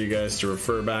for you guys to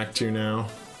refer back to now.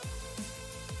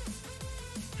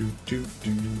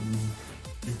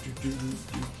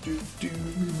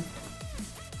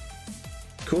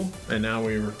 Cool. And now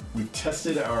we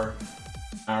tested our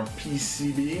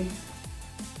PCB.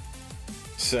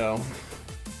 So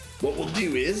what we'll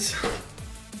do is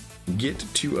get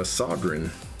to a soldering.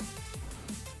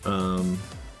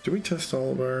 Did we test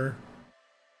all of our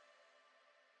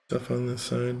stuff on this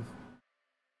side?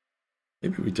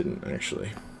 Maybe we didn't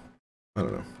actually. I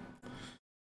don't know.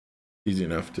 Easy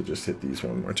enough to just hit these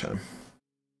one more time.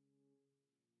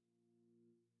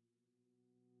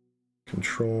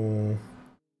 Control,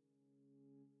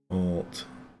 Alt,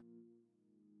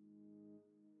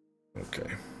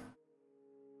 okay.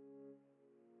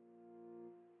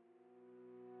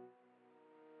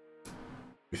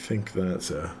 We think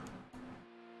that's a...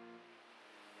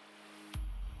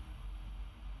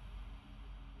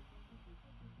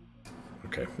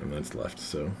 Okay, and that's left,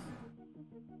 so...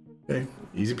 Okay,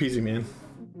 easy peasy, man.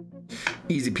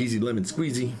 Easy peasy lemon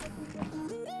squeezy.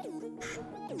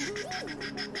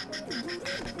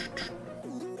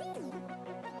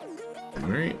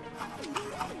 Alright,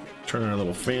 turn our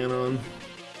little fan on.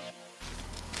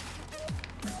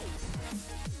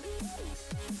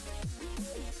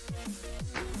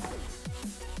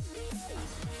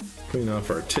 Clean off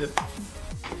our tip.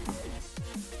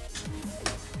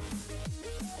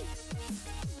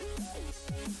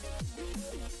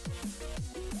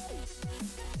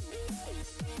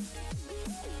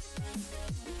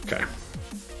 Okay.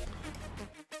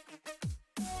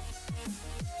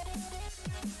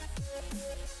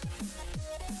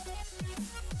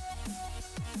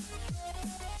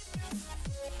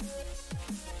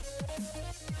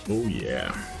 Oh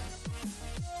yeah.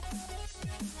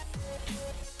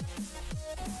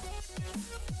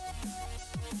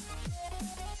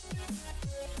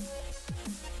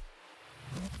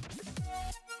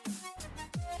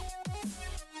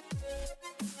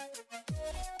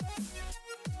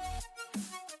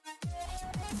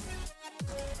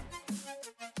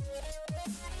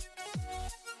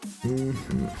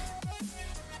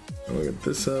 I'll get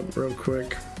this up real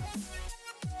quick.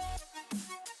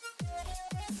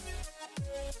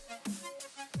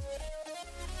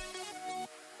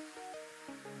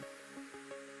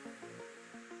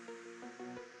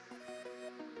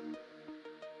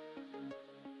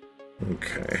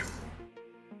 Okay.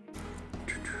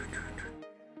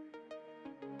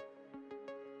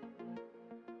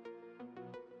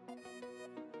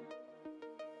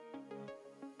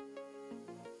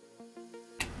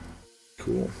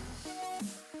 Cool.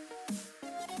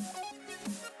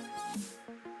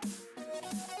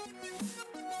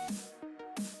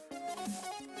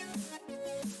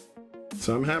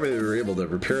 So I'm happy that we were able to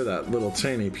repair that little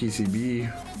tiny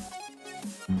PCB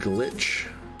glitch.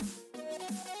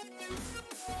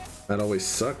 That always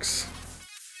sucks.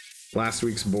 Last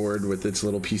week's board with its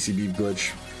little PCB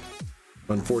glitch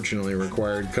unfortunately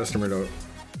required customer to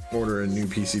order a new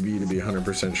PCB to be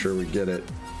 100% sure we get it.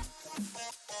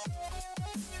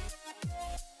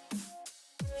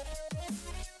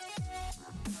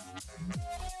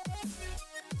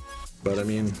 But I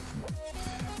mean,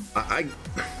 I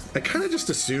kind of just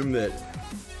assume that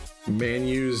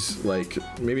manus, like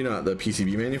maybe not the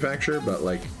PCB manufacturer, but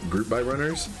like group buy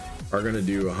runners are going to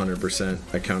do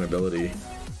 100% accountability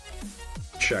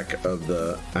check of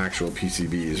the actual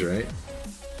PCBs, right?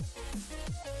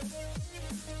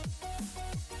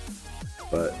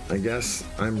 But I guess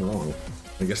I'm wrong.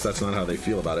 I guess that's not how they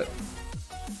feel about it.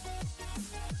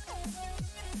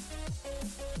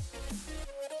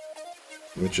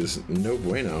 Which is no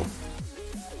bueno.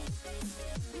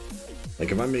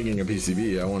 Like if I'm making a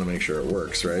PCB, I want to make sure it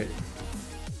works, right?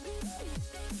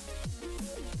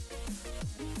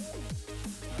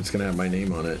 It's gonna have my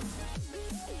name on it.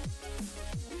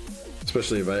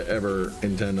 Especially if I ever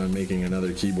intend on making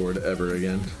another keyboard ever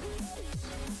again.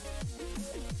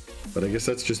 But I guess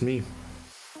that's just me.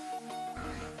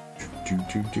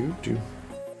 Do.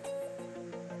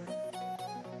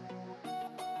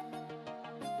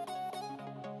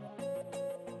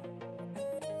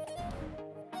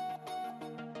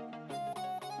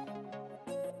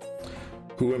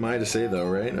 Who am I to say though,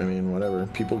 right? I mean, whatever.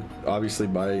 People obviously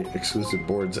buy exclusive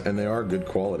boards and they are good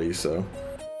quality, so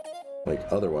like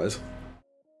otherwise.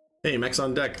 Hey, Mex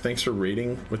on Deck, thanks for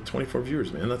rating with 24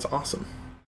 viewers, man. That's awesome.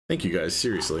 Thank you guys,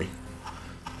 seriously.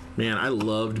 Man, I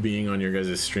loved being on your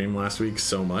guys' stream last week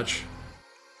so much.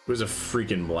 It was a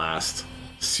freaking blast.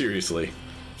 Seriously.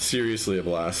 Seriously a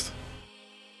blast.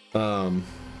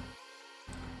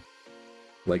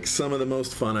 Like some of the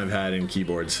most fun I've had in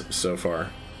keyboards so far.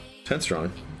 10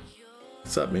 strong.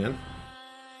 What's up, man?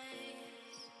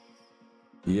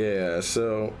 Yeah,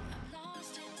 so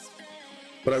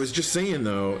what I was just saying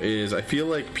though is I feel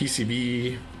like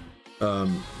PCB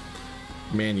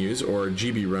manus or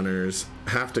GB runners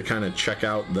have to kind of check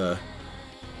out the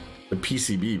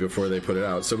PCB before they put it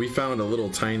out. So we found a little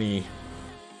tiny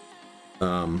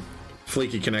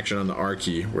flaky connection on the R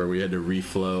key where we had to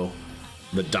reflow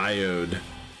the diode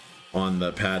on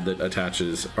the pad that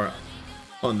attaches, or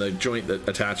on the joint that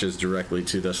attaches directly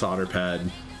to the solder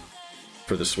pad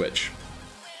for the switch,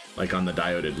 like on the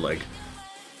dioded leg.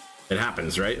 It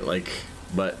happens, right? Like,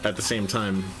 but at the same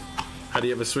time, how do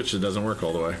you have a switch that doesn't work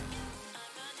all the way?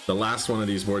 The last one of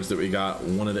these boards that we got,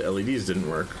 one of the LEDs didn't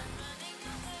work.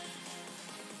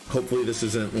 Hopefully this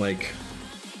isn't like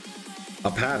a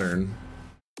pattern.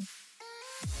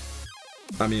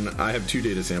 I mean, I have 2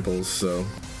 data samples, so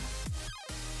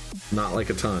not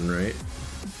like a ton, right?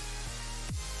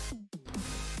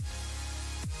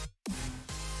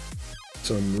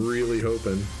 So I'm really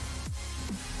hoping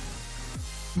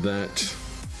that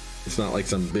it's not like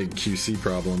some big QC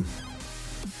problem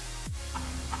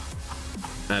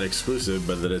at exclusive,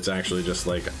 but that it's actually just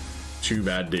like 2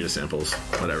 bad data samples.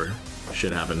 Whatever.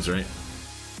 Shit happens, right?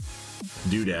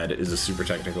 Doodad is a super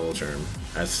technical term,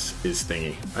 as is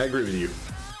thingy. I agree with you.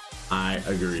 I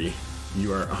agree.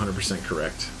 You are 100%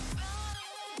 correct.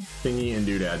 Thingy and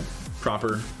doodad.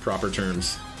 Proper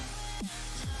terms.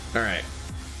 Alright.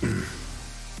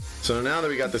 So now that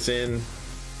we got this in,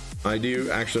 I do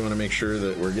actually want to make sure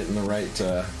that we're getting the right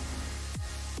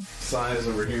size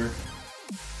over here.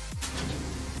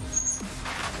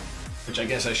 Which I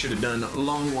guess I should have done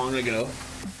long ago.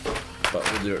 But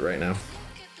we'll do it right now.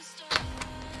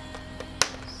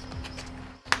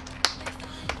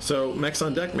 So, Mex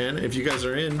on Deck, man, if you guys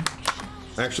are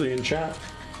actually in chat,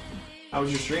 how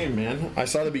was your stream, man? I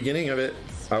saw the beginning of it.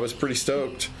 I was pretty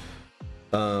stoked.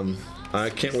 I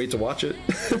can't wait to watch it.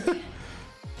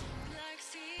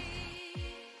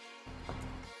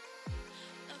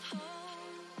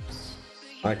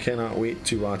 I cannot wait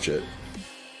to watch it.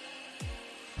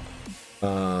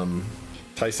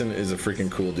 Tyson is a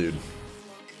freaking cool dude.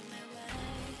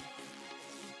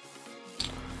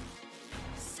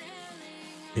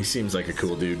 He seems like a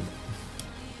cool dude.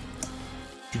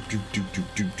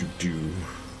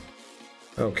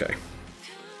 Okay.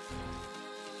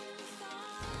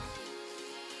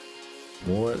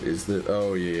 What is the?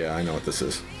 Oh yeah, I know what this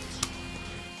is.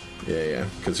 Yeah,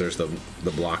 because there's the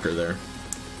blocker there.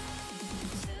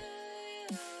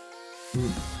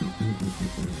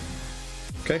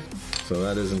 Okay, so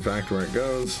that is in fact where it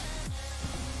goes.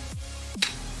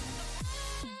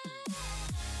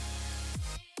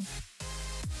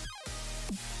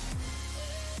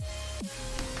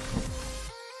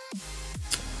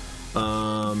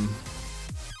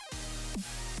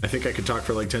 I think I could talk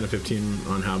for like 10 to 15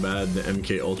 on how bad the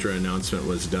MK Ultra announcement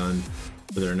was done,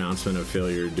 their announcement of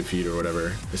failure, defeat, or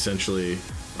whatever. Essentially,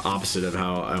 the opposite of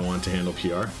how I want to handle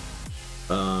PR.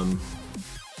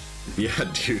 Yeah,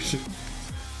 dude.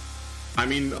 I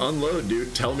mean, unload,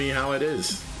 dude. Tell me how it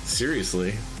is.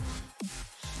 Seriously.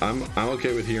 I'm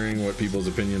okay with hearing what people's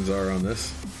opinions are on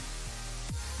this.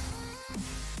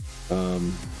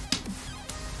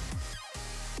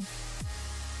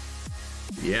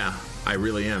 Yeah, I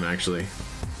really am, actually.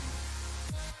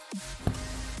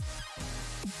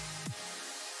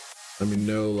 I mean,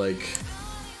 no, like,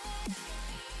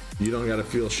 you don't gotta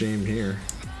feel shame here.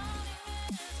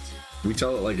 We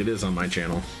tell it like it is on my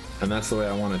channel, and that's the way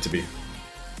I want it to be.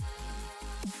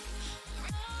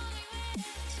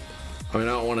 I mean,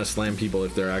 I don't want to slam people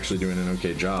if they're actually doing an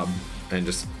okay job and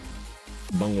just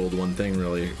bungled one thing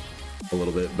really a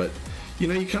little bit, but you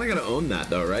know, you kind of got to own that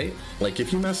though, right? Like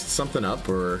if you messed something up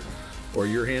or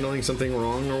you're handling something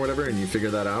wrong or whatever, and you figure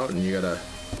that out, and you gotta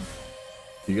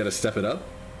step it up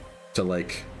to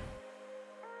like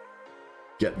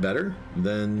get better,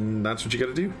 then that's what you got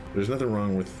to do. There's nothing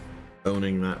wrong with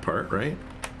owning that part, right?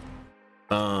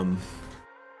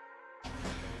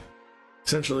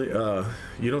 Essentially,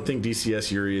 you don't think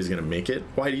DCS Yuri is gonna make it?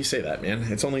 Why do you say that, man?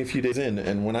 It's only a few days in,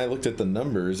 and when I looked at the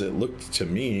numbers, it looked to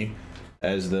me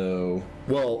as though,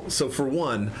 well, so for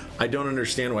one, I don't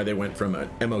understand why they went from an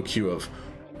MOQ of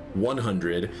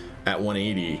 100 at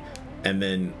 180 and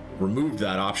then removed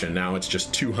that option. Now it's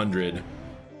just 200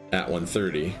 at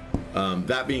 130.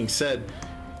 That being said,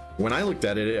 when I looked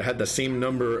at it, it had the same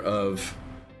number of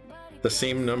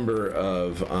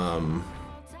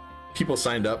people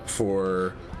signed up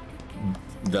for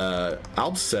the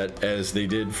Alps set as they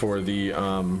did for the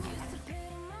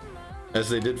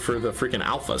freaking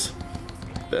alphas,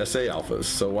 the SA alphas.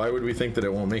 So why would we think that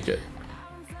it won't make it?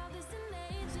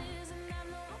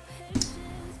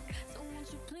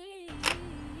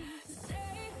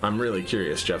 I'm really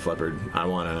curious, Jeff Leopard. I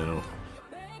want to know.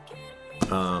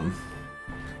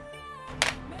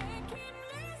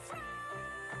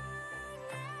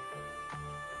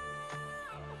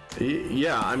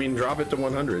 Yeah, I mean, drop it to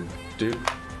 100, dude.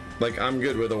 Like, I'm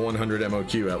good with a 100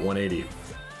 MOQ at 180.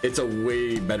 It's a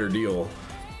way better deal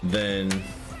than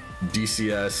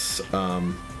DCS,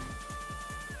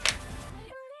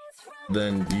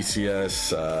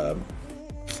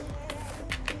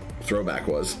 throwback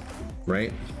was,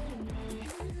 right?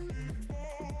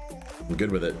 I'm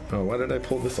good with it. Oh, why did I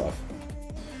pull this off?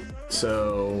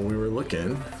 So we were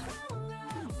looking.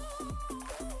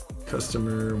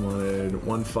 Customer wanted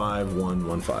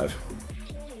 15115.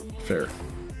 Fair.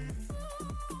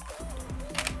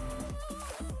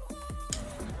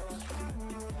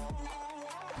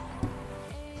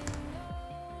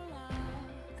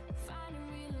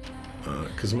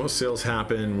 Because most sales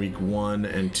happen week 1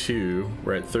 and 2.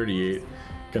 We're at 38.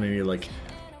 Gonna need like,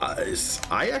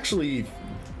 I actually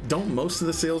don't. Most of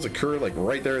the sales occur like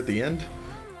right there at the end.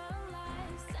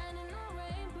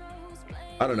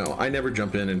 I don't know. I never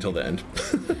jump in until the end.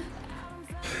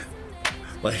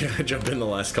 Like, I jump in the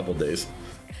last couple days.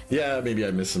 Yeah, maybe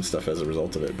I missed some stuff as a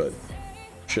result of it, but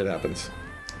shit happens.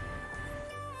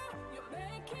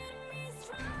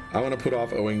 I want to put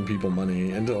off owing people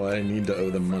money until I need to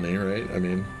owe them money, right? I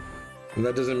mean, and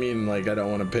that doesn't mean like I don't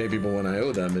want to pay people when I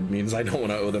owe them. It means I don't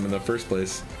want to owe them in the first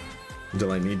place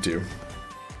until I need to.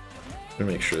 Let me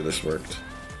make sure this worked.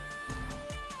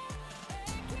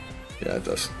 Yeah, it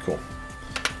does. Cool.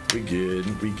 We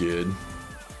good. We good.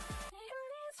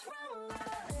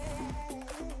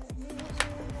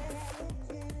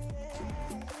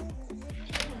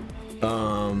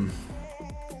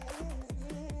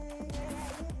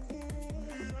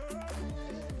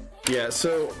 Yeah,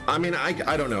 so I mean, I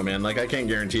don't know, man. Like, I can't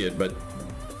guarantee it, but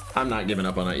I'm not giving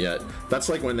up on it yet. That's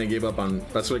like when they gave up on.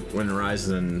 That's like when Rise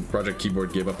and Project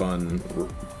Keyboard gave up on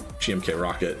GMK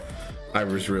Rocket. I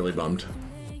was really bummed.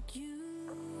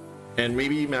 And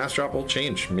maybe Mass Drop will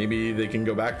change. Maybe they can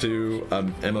go back to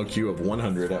MOQ of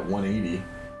 100 at 180.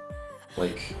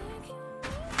 Like,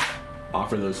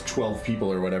 offer those 12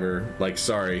 people or whatever. Like,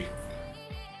 sorry.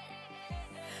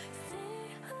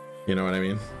 You know what I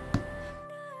mean?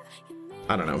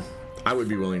 I don't know. I would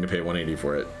be willing to pay 180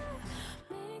 for it.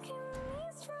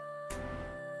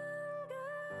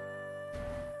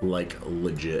 Like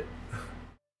legit.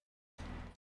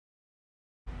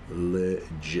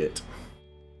 Legit.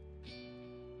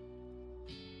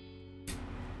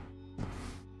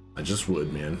 I just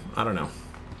would, man. I don't know.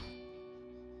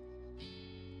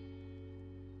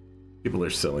 People are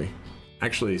silly.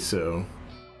 Actually, so...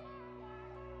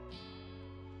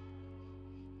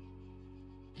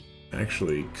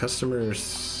 Actually,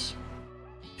 customers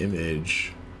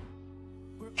image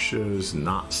shows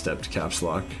not stepped caps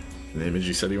lock. And the image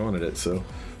he said he wanted it, so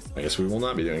I guess we will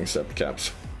not be doing stepped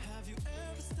caps.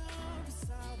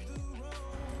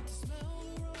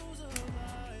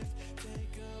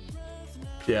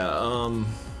 Yeah,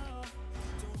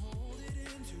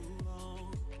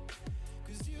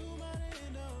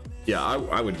 yeah,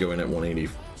 I would go in at 180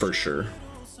 for sure.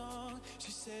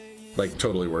 Like,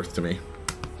 totally worth to me.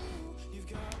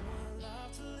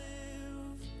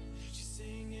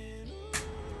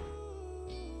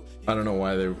 I don't know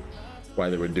why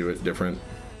they would do it different.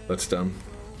 That's dumb.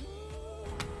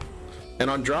 And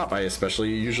on drop, I especially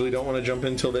usually don't want to jump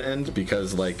in till the end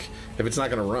because, like, if it's not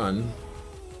gonna run,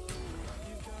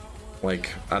 like,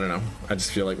 I don't know. I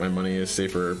just feel like my money is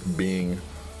safer being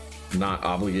not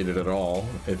obligated at all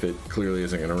if it clearly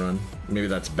isn't gonna run. Maybe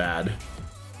that's bad,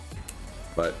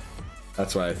 but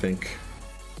that's why I think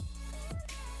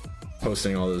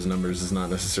posting all those numbers is not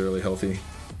necessarily healthy.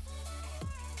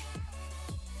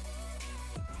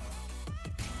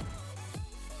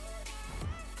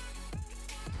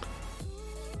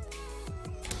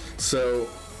 So,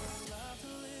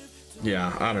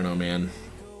 yeah, I don't know, man.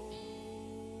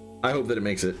 I hope that it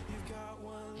makes it.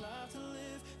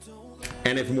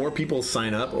 And if more people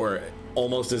sign up, or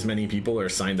almost as many people are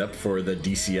signed up for the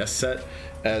DCS set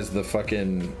as the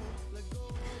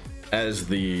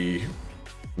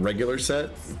regular set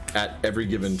at every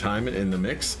given time in the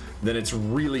mix, then it's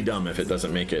really dumb if it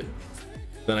doesn't make it.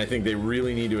 Then I think they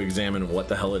really need to examine what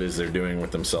the hell it is they're doing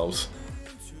with themselves.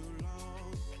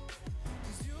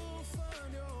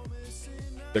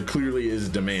 There clearly is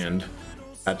demand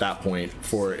at that point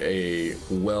for a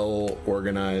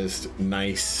well-organized,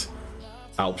 nice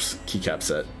Alps keycap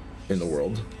set in the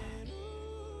world.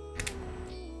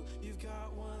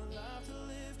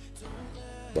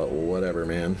 But whatever,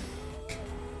 man.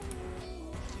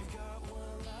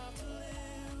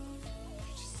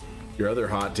 Your other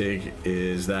hot take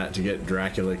is that to get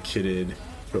Dracula kitted,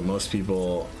 but most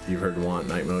people you've heard want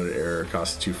night mode error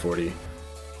costs 240.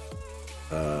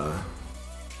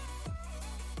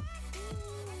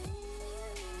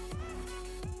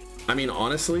 I mean,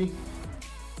 honestly,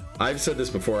 I've said this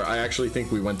before, I actually think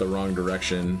we went the wrong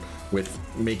direction with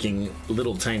making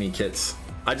little tiny kits.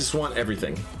 I just want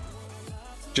everything.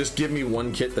 Just give me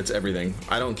one kit that's everything.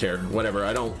 I don't care, whatever.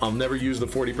 I'll never use the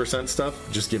 40%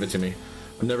 stuff, just give it to me.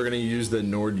 I'm never gonna use the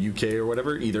Nord UK or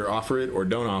whatever. Either offer it or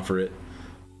don't offer it.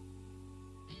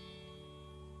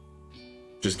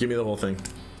 Just give me the whole thing.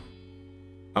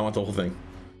 I want the whole thing.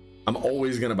 I'm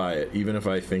always gonna buy it, even if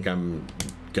I think I'm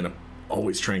gonna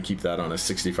always try and keep that on a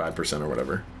 65% or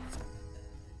whatever.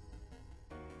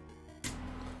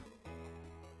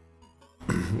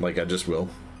 Like, I just will.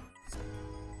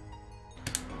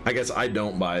 I guess I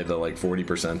don't buy the like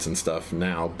 40% and stuff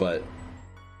now, but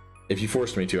if you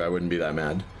forced me to, I wouldn't be that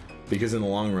mad, because in the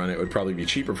long run it would probably be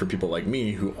cheaper for people like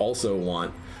me who also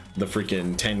want the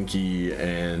freaking 10 key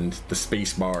and the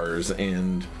space bars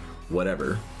and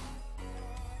whatever.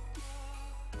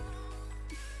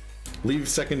 Leave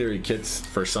secondary kits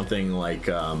for something like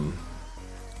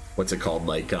what's it called,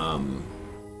 like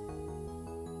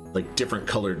different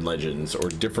colored legends or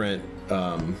different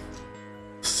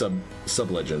sub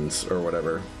legends or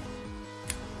whatever.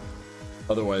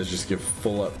 Otherwise, just give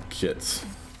full up kits.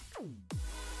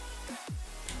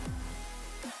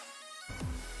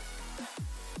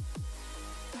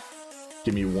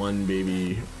 Give me one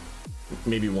baby,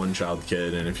 maybe one child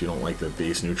kit, and if you don't like the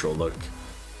base neutral look,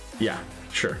 yeah,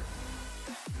 sure.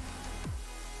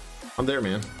 I'm there,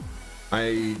 man.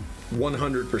 I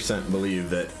 100% believe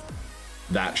that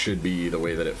that should be the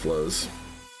way that it flows.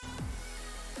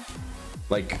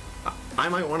 Like, I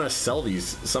might want to sell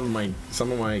these some of my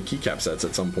keycap sets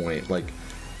at some point, like,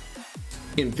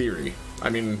 in theory. I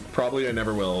mean, probably I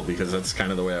never will, because that's kind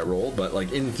of the way I roll, but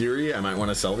like in theory I might want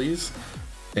to sell these.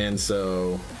 And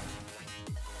so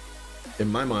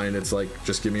in my mind it's like,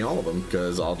 just give me all of them,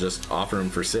 because I'll just offer them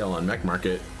for sale on Mech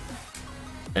Market,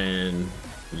 and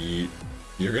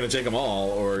you're gonna take them all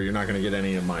or you're not gonna get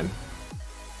any of mine.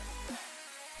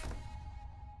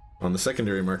 On the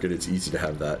secondary market it's easy to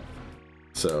have that,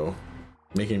 so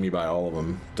making me buy all of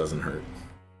them doesn't hurt.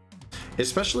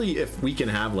 Especially if we can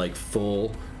have like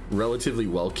full relatively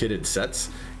well-kitted sets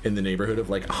in the neighborhood of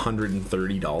like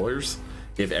 $130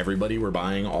 if everybody were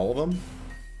buying all of them.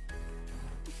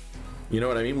 You know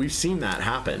what I mean? We've seen that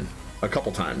happen a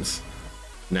couple times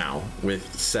now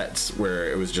with sets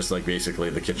where it was just like basically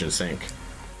the kitchen sink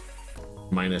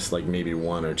minus like maybe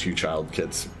 1 or 2 child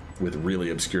kits with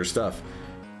really obscure stuff.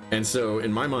 And so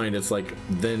in my mind, it's like,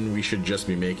 then we should just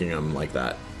be making them like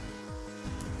that.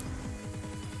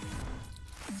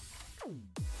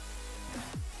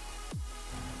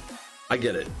 I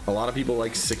get it. A lot of people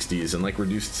like 60s and like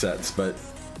reduced sets, but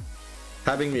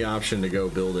having the option to go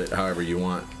build it however you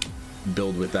want,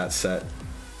 build with that set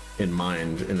in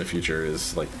mind in the future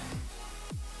is like,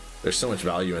 there's so much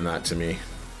value in that to me.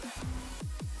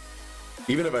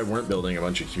 Even if I weren't building a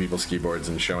bunch of people's keyboards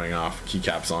and showing off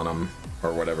keycaps on them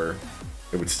or whatever,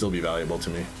 it would still be valuable to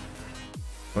me.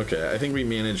 Okay, I think we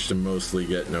managed to mostly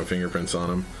get no fingerprints on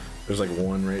them. There's like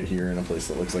one right here in a place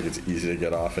that looks like it's easy to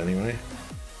get off anyway.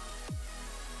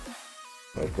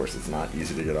 Well, of course it's not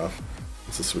easy to get off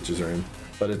once the switches are in,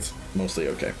 but it's mostly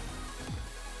okay.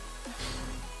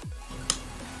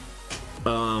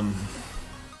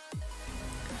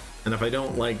 And if I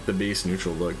don't like the base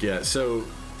neutral look, yeah, so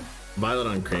Violet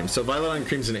on Cream. So Violet on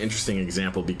Cream is an interesting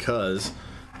example because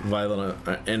Violet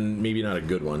on, and maybe not a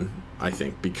good one, I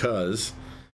think, because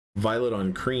Violet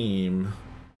on Cream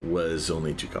was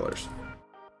only 2 colors,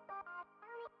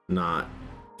 not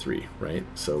 3, right?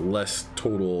 So less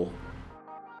total.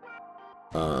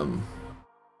 Well,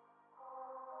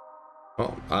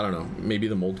 I don't know. Maybe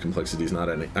the mold complexity is not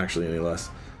actually any less,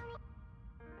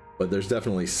 but there's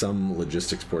definitely some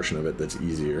logistics portion of it that's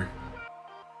easier.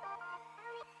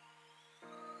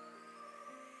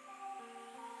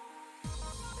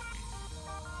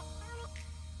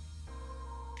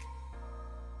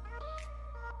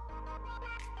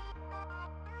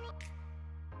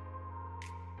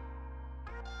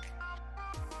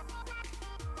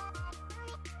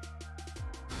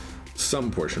 Some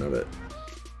portion of it.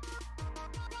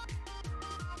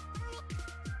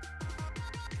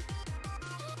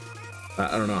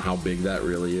 I don't know how big that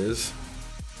really is,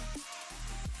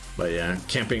 but yeah,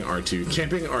 Camping R2.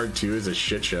 Camping R2 is a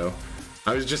shit show.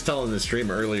 I was just telling the stream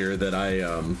earlier that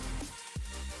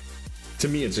to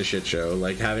me it's a shit show.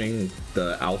 Like having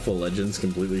the Alpha Legends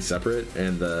completely separate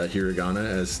and the Hiragana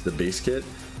as the base kit.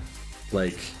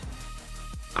 Like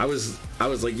I was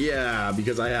like, yeah,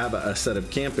 because I have a set of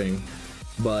Camping,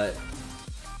 but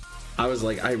I was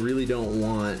like, I really don't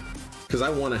want, because I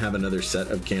want to have another set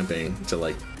of Camping to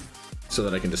like, so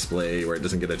that I can display where it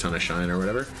doesn't get a ton of shine or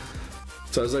whatever.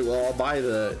 So I was like, well, I'll buy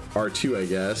the R2, I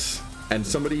guess. And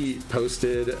somebody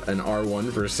posted an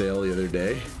R1 for sale the other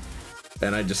day,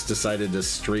 and I just decided to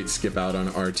straight skip out on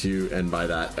R2 and buy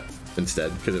that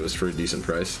instead because it was for a decent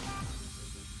price.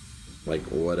 Like,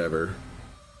 whatever.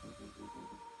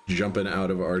 Jumping out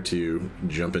of R2,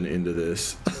 jumping into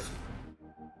this.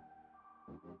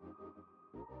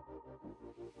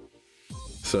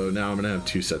 So now I'm gonna have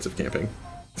 2 sets of Camping.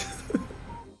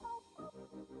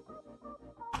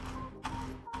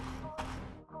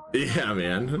 Yeah,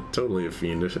 man, totally a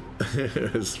fiend.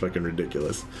 It's fucking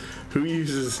ridiculous. Who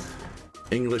uses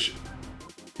English?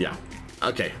 Yeah,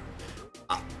 okay.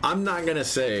 I'm not gonna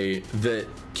say that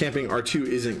Camping R2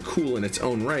 isn't cool in its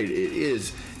own right. It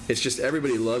is. It's just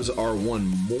everybody loves R1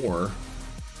 more.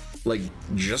 Like,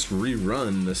 just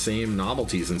rerun the same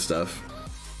novelties and stuff.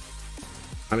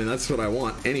 I mean, that's what I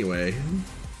want anyway.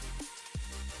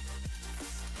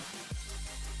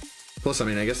 Plus, I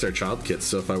mean, I guess they're child kits,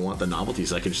 so if I want the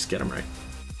novelties, I can just get them, right?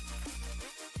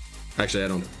 Actually, I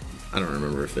don't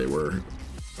remember if they were.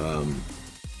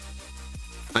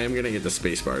 I am gonna get the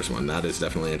Spacebars one. That is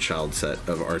definitely a child set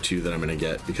of R2 that I'm gonna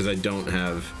get because I don't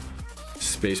have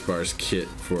Spacebars kit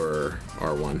for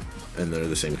R1, and they're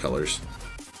the same colors.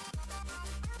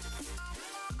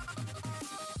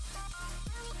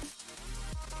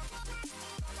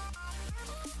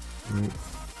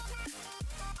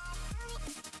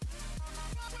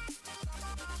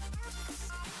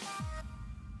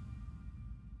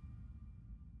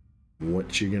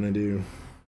 What you gonna do?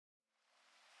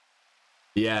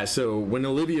 Yeah, so when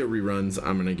Olivia reruns,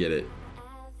 I'm gonna get it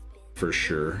for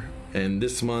sure. And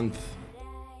this month,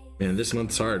 man, this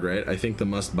month's hard, right? I think the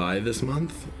must buy this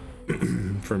month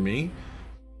for me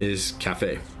is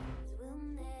Cafe.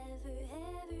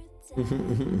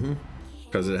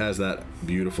 Because it has that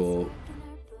beautiful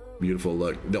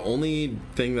look. The only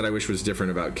thing that I wish was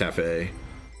different about Cafe,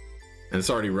 and it's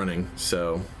already running,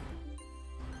 so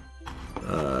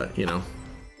you know,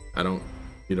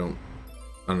 we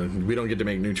don't get to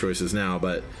make new choices now,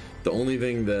 but the only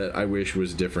thing that I wish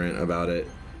was different about it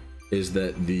is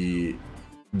that the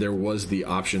there was the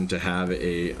option to have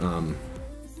a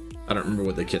I don't remember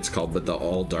what the kit's called, but the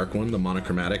all dark one, the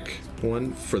monochromatic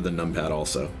one for the numpad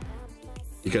also.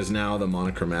 Because now the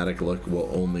monochromatic look will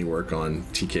only work on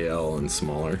TKL and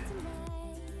smaller.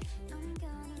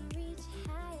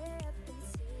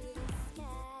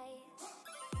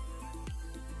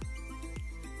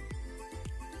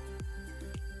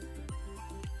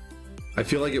 I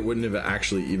feel like it wouldn't have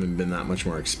actually even been that much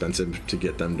more expensive to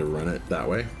get them to run it that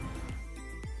way.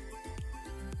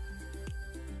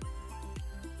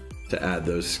 To add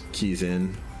those keys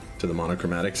in to the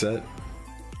monochromatic set.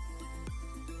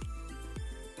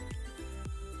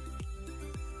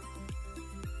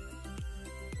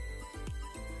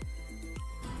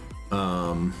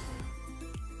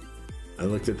 I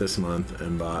looked at this month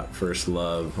and bought First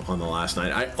Love on the last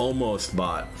night. I almost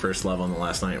bought First Love on the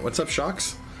last night. What's up,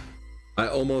 Shocks? I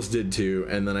almost did too,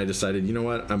 and then I decided, you know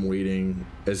what? I'm waiting.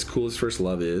 As cool as First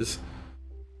Love is,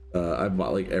 I've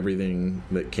bought like everything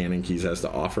that Canon Keys has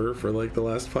to offer for like the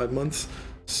last 5 months.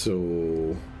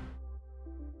 So,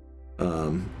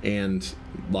 and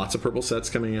lots of purple sets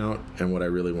coming out, and what I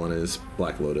really want is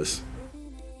Black Lotus.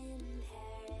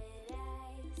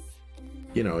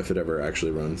 You know, if it ever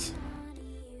actually runs.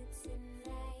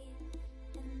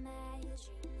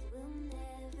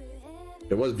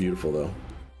 It was beautiful though.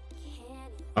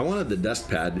 I wanted the desk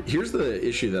pad. Here's the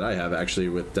issue that I have actually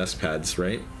with desk pads,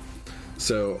 right?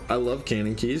 So I love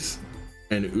Canon Keys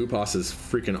and UPOS is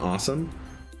freaking awesome,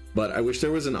 but I wish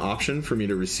there was an option for me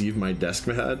to receive my desk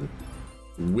pad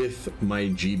with my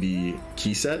GB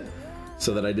key set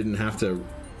so that I didn't have to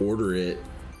order it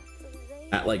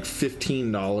at like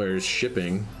 $15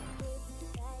 shipping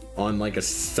on like a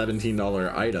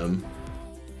 $17 item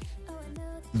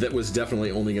that was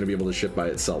definitely only going to be able to ship by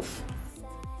itself.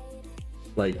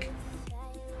 Like,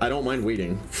 I don't mind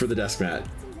waiting for the desk mat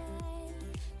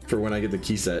for when I get the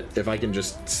key set if I can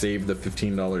just save the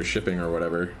 $15 shipping or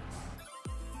whatever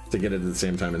to get it at the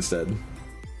same time instead.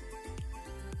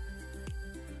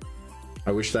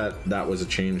 I wish that that was a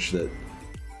change that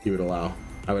he would allow.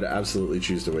 I would absolutely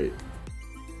choose to wait.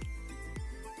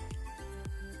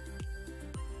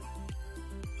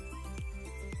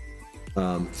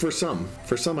 For some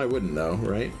I wouldn't though,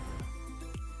 right?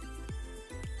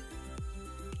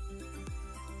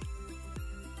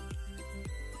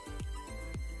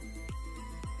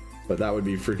 But that would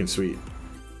be freaking sweet,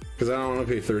 because I don't want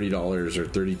to pay $30 or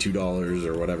 $32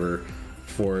 or whatever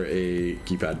for a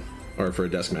keypad or for a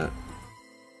desk mat.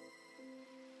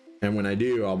 And when I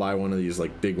do, I'll buy one of these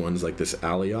like big ones like this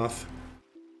Tealios,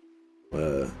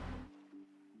 the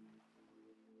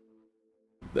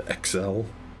XL,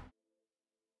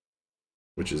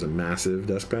 which is a massive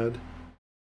desk pad.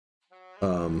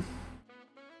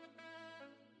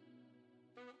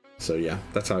 So yeah,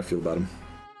 that's how I feel about them.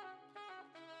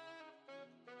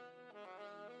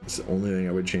 It's the only thing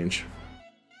I would change.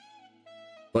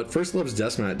 But First Love's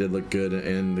desk mat did look good,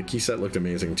 and the key set looked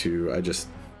amazing too. I just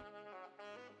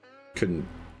couldn't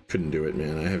do it,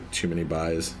 man. I have too many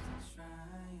buys.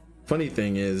 Funny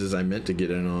thing is I meant to get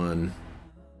in on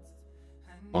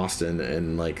Austin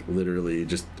and like literally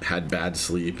just had bad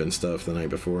sleep and stuff the night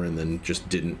before, and then just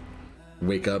didn't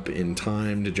wake up in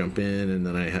time to jump in, and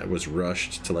then I was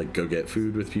rushed to like go get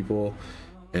food with people,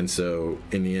 and so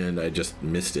in the end I just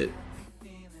missed it.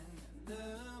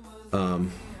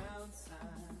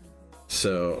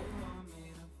 So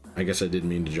I guess I did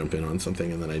mean to jump in on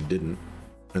something and then I didn't,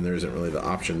 and there isn't really the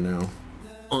option now,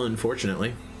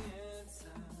 unfortunately.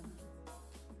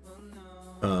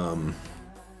 I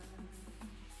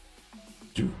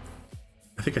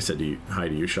think I said to you, hi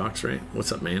to you, Shocks, right?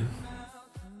 What's up, man?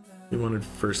 You wanted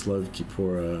First Love, keep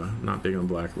for not big on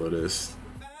Black Lotus.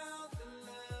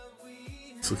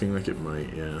 It's looking like it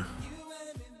might, yeah.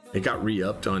 It got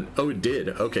re-upped on, oh it did,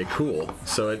 okay, cool.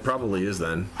 So it probably is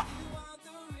then.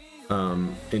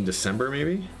 In December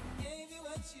maybe? I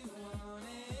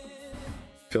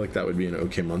feel like that would be an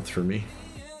okay month for me,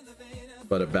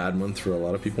 but a bad month for a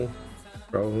lot of people,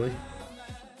 probably.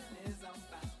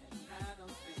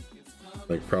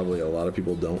 Like probably a lot of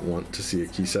people don't want to see a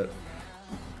key set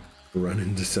run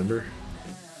in December.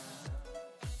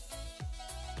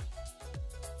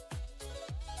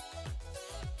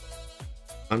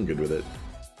 I'm good with it.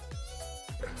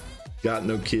 Got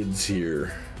no kids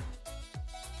here.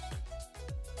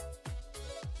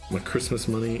 My Christmas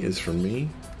money is for me.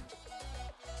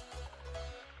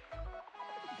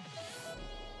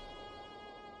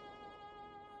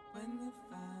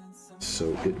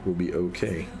 So it will be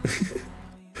okay.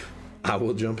 I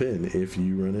will jump in if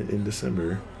you run it in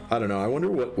December. I don't know. I wonder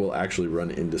what will actually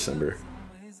run in December.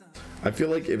 I feel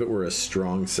like if it were a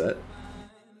strong set,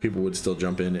 people would still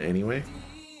jump in anyway.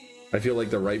 I feel like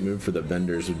the right move for the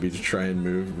vendors would be to try and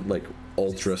move like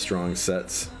ultra strong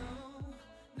sets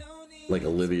like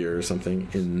Olivia or something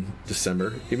in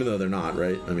December, even though they're not,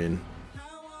 right? I mean,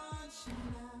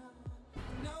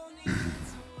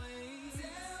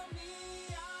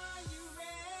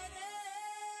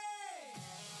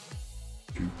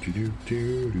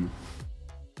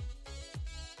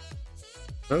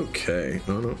 okay.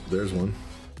 Oh no, there's one.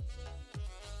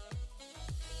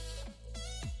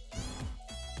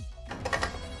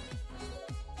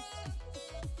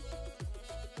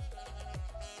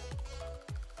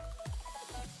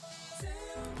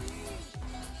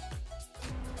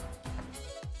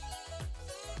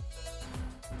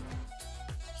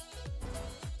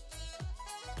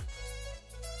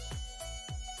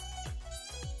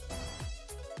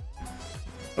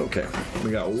 Okay,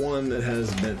 we got one that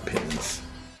has bent pins.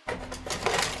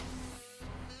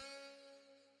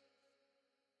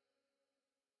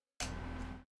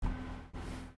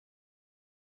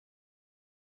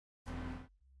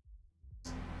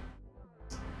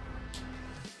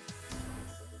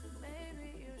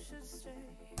 Maybe you should stay.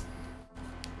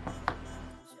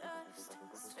 Just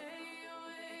stay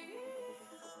away.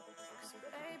 'Cause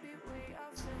baby, we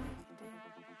are fading.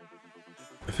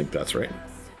 I think that's right.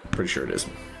 Pretty sure it is.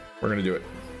 We're gonna do it.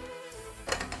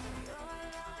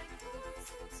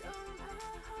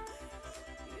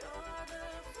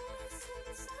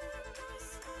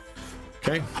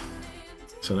 Okay,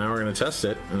 so now we're gonna test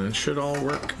it, and it should all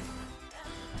work.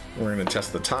 We're gonna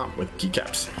test the top with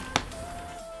keycaps.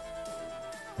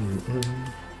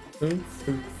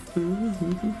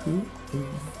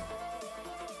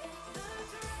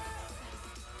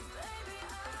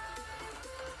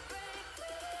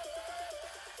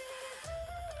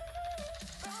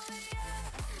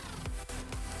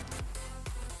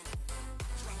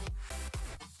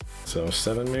 So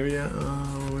 7 maybe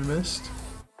we missed.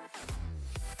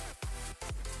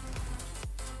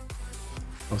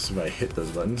 Also, if I hit those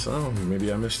buttons, oh,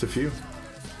 maybe I missed a few.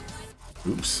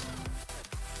 Oops.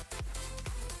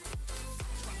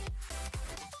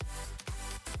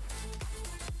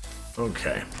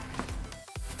 Okay.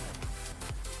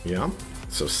 Yeah,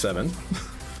 so 7.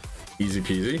 Easy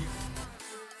peasy.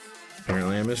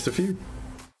 Apparently I missed a few.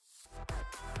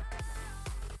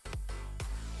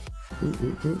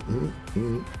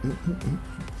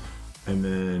 And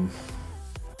then,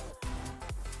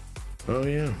 oh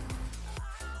yeah,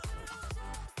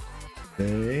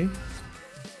 A,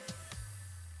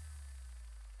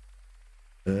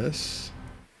 S,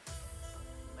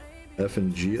 F,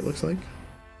 and G it looks like.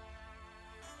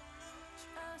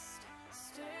 Just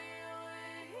stay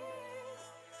away.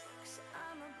 'Cause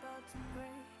I'm about to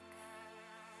break.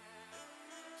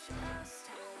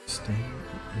 Just Stay.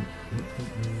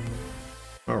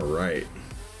 All right.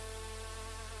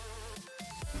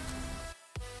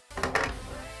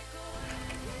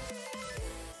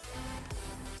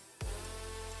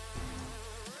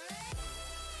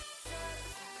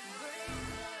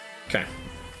 Okay.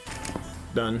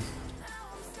 Done.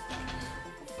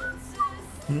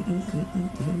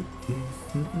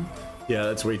 Yeah,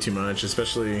 that's way too much,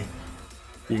 especially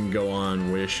you can go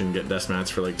on Wish and get desk mats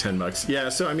for like $10. Yeah,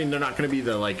 so I mean they're not going to be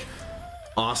the like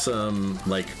awesome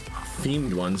like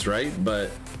themed ones, right?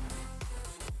 But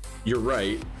you're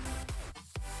right.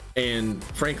 And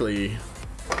frankly,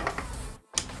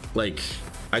 like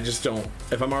I just don't,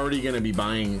 if I'm already going to be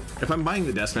buying, if I'm buying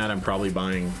the desk mat, I'm probably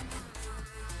buying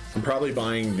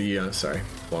the sorry,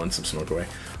 blowing some smoke away.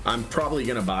 I'm probably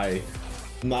going to buy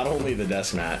not only the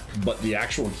desk mat, but the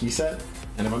actual key set.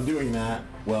 And if I'm doing that,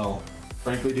 well,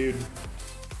 frankly, dude,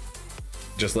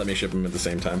 just let me ship them at the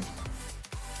same time.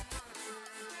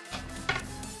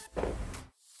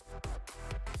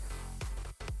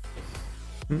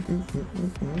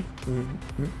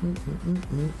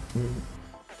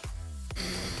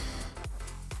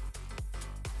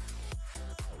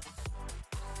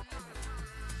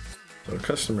 So,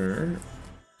 customer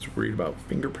is worried about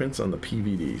fingerprints on the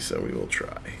PVD, so we will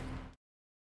try.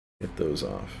 Get those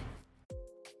off.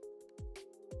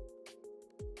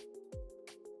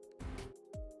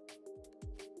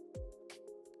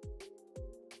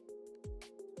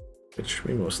 Which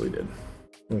we mostly did.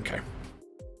 Okay.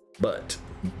 But.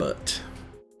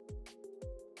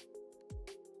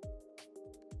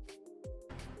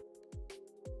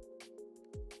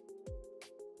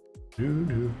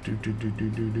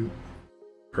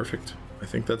 Perfect. I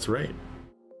think that's right.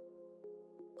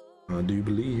 I do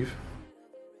believe.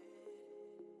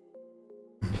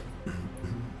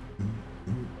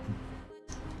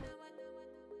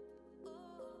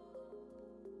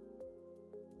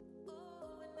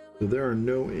 So there are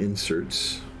no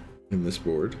inserts in this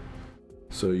board.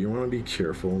 So you want to be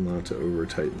careful not to over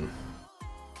tighten.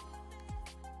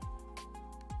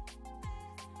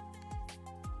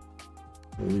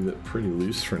 We'll leave it pretty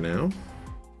loose for now.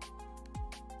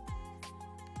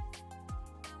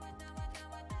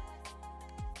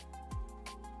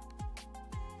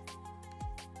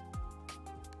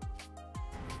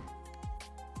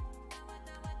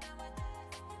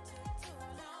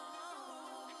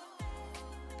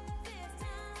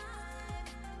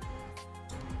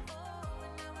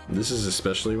 This is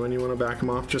especially when you want to back them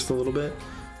off just a little bit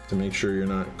to make sure you're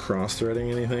not cross-threading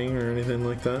anything or anything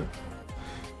like that,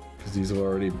 because these have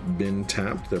already been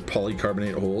tapped. They're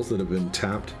polycarbonate holes that have been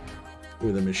tapped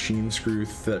with a machine screw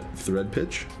thread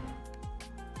pitch.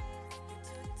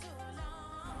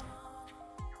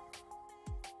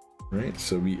 Right,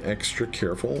 so be extra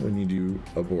careful when you do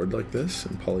a board like this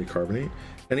in polycarbonate.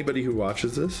 Anybody who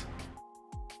watches this,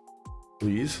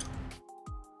 please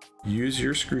use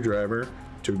your screwdriver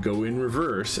to go in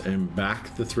reverse and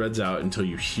back the threads out until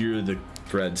you hear the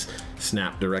threads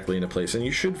snap directly into place. And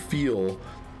you should feel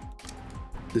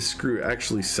the screw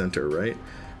actually center, right?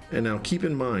 And now keep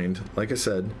in mind, like I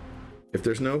said, if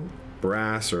there's no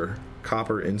brass or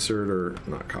copper insert, or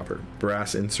not copper,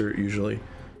 brass insert usually,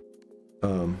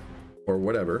 or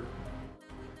whatever,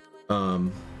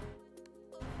 then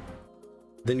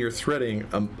you're threading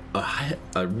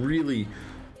a really,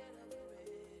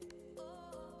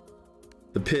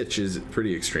 the pitch is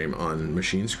pretty extreme on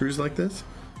machine screws like this,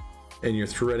 and you're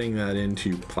threading that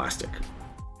into plastic,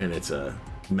 and it's a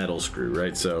metal screw,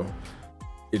 right? So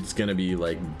it's gonna be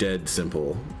like dead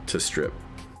simple to strip.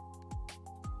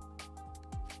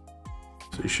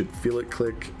 So you should feel it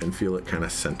click and feel it kind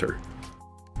of center,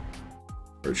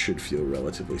 or it should feel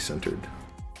relatively centered.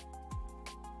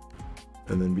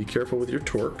 And then be careful with your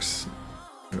Torx,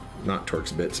 not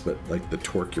Torx bits, but like the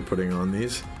torque you're putting on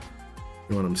these.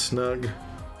 You want them snug,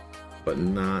 but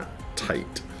not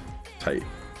tight,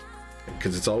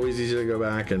 because it's always easy to go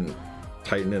back and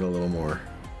tighten it a little more.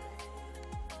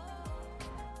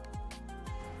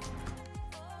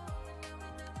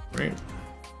 Right.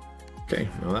 Okay,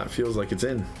 now that feels like it's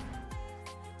in.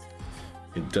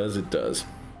 It does, it does.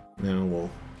 Now we'll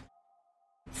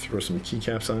throw some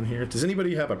keycaps on here. Does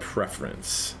anybody have a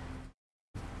preference?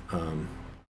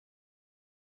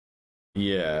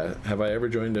 Yeah, have I ever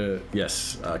joined a,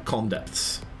 yes, Calm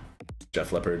Depths,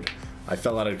 Jeff Leopard. I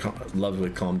fell out of love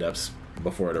with Calm Depths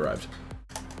before it arrived.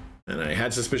 And I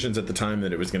had suspicions at the time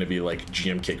that it was gonna be like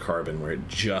GMK Carbon, where it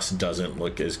just doesn't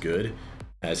look as good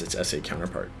as its SA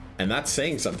counterpart. And that's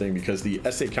saying something, because the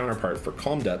SA counterpart for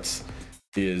Calm Depths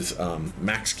is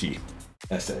Max Key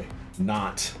SA,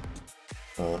 not,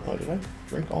 oh, did I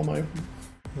drink all my,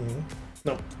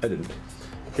 no, I didn't.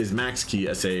 Is Max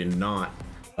Key SA, not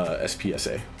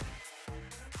SPSA.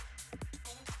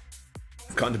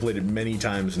 I've contemplated many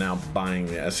times now buying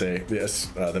the SA,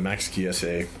 the Max Key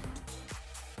SA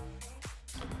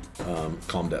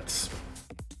Calm Depths,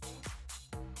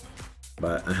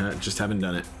 but I just haven't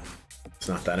done it. It's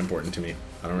not that important to me.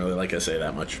 I don't really like SA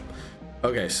that much.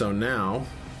 Okay, so now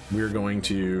we're going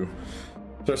to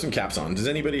throw some caps on. Does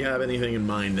anybody have anything in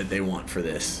mind that they want for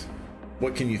this?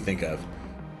 What can you think of?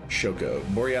 Shoko.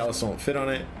 Borealis won't fit on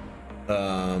it.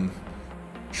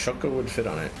 Shoko would fit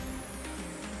on it.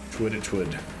 It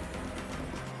would.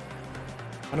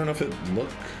 I don't know if it'd look.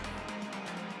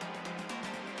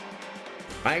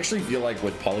 I actually feel like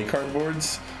with polycarb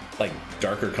boards, like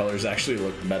darker colors actually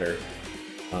look better.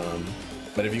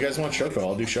 But if you guys want Shoko,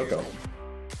 I'll do Shoko.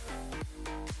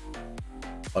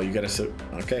 Oh, you gotta sit.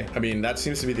 Okay. I mean, that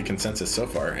seems to be the consensus so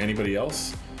far. Anybody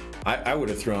else? I would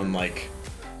have thrown like,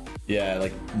 yeah,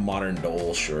 like modern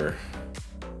Dole, sure.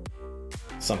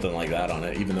 Something like that on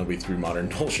it, even though we threw modern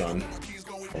Dolce on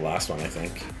the last one, I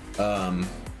think.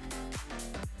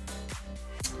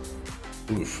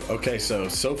 Oof. Okay, so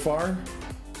far,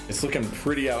 it's looking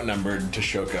pretty outnumbered to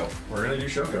Shoko. We're gonna do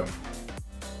Shoko.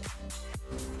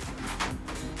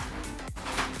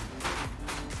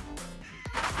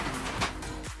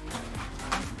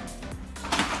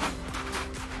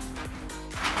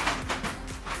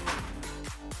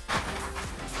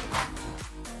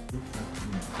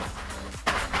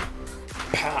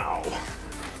 Pow!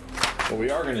 What we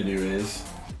are gonna do is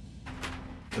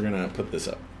we're gonna put this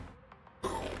up.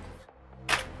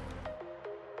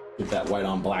 Get that white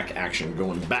on black action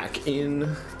going back in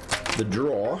the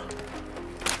drawer.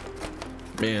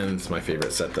 Man, it's my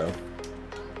favorite set though.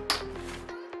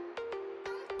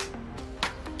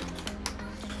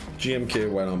 GMK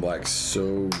white on black,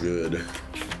 so good.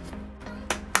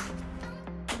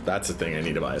 That's the thing I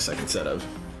need to buy a second set of.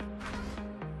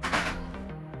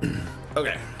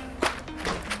 Okay.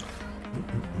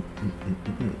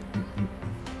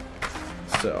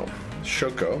 So,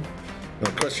 Shoko. Now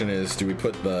the question is, do we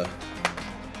put the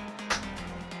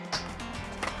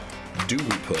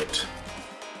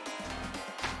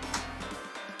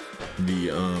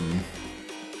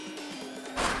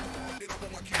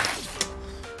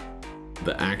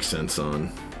accents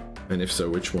on? And if so,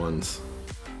 which ones?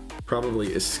 Probably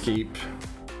escape.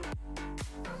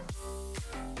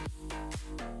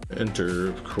 Enter,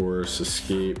 of course,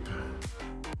 escape.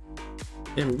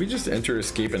 Yeah, we just enter,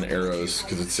 escape, and arrows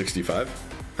because it's 65.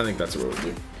 I think that's what we'll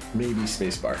do. Maybe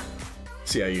spacebar.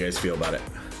 See how you guys feel about it.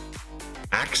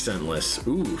 Accentless.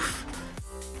 Oof.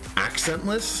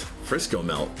 Accentless? Frisco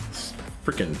melt.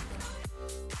 Freaking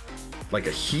like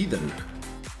a heathen.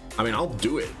 I mean, I'll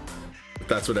do it if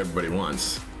that's what everybody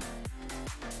wants.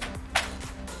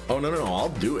 Oh, no, I'll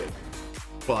do it.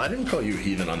 Well, I didn't call you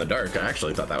heathen on the dark. I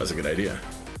actually thought that was a good idea.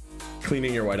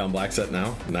 Cleaning your white on black set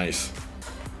now? Nice.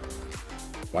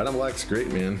 White on black's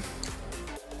great, man.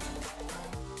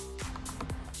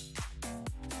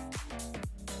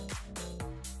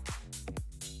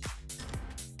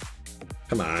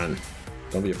 Come on.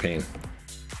 Don't be a pain.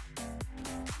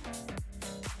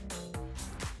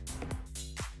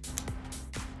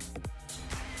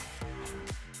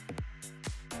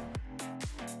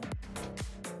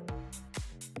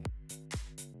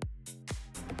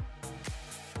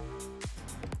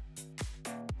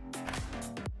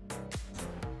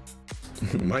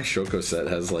 My Shoko set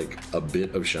has like a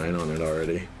bit of shine on it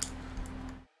already.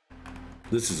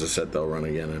 This is a set they'll run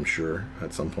again, I'm sure,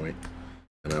 at some point.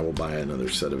 And I will buy another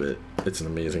set of it. It's an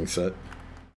amazing set.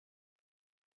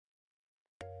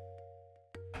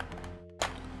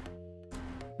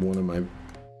 One of my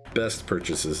best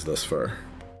purchases thus far.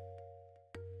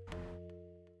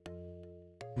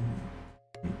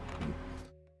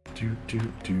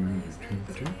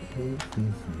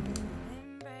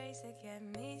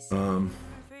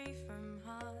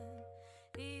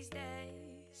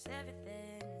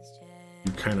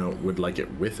 You kind of would like it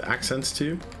with accents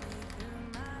too?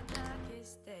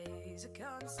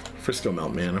 Frisco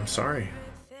melt, man, I'm sorry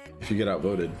if you get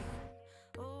outvoted,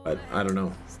 but I don't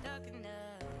know.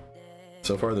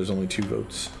 So far there's only 2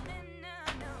 votes.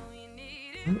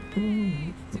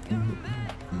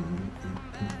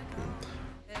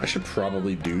 I should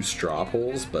probably do straw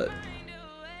polls, but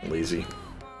I'm lazy.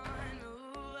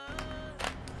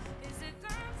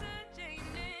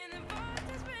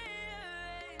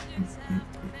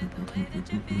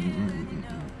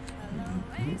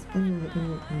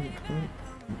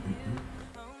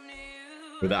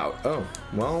 Without, oh,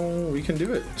 well, we can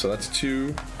do it. So that's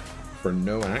 2 for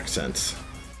no accents.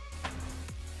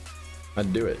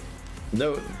 I'd do it.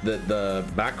 Note that the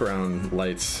background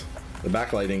lights, the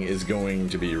backlighting is going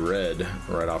to be red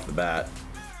right off the bat.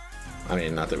 I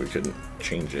mean, not that we couldn't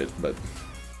change it, but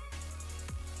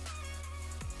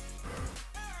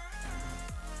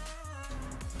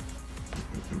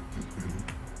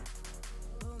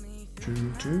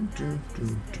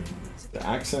the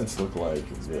accents look like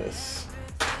this.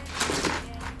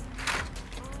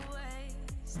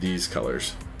 These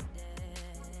colors.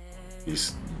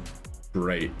 These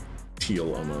bright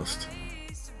teal almost.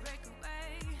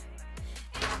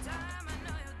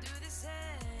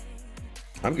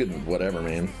 I'm good with whatever,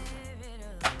 man.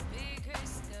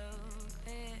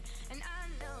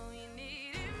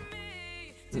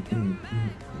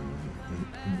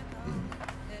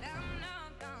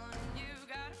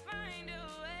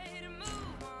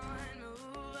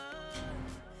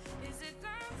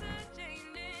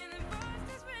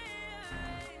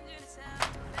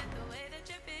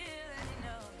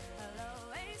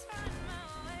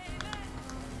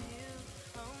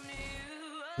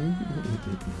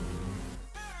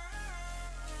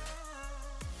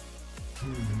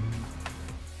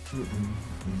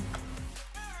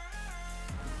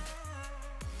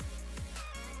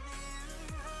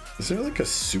 Is there like a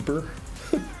super?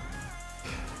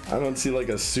 I don't see like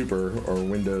a super or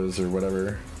Windows or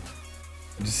whatever.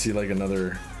 I just see like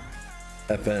another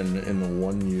FN in the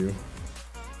 1U.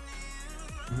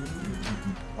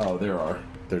 Oh, there are.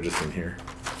 They're just in here.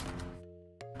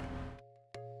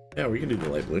 Yeah, we can do the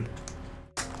light blue.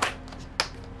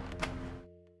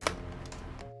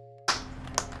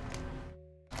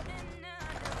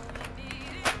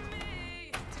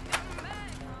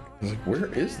 I was like, where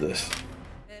is this?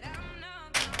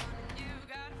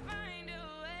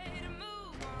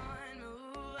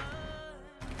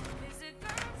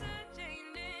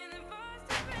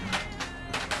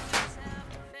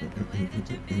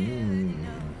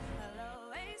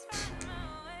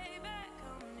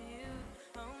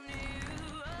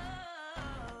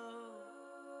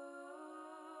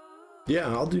 Yeah,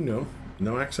 I'll do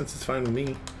no accents. It's fine with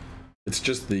me. It's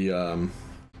just the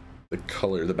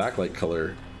color, the backlight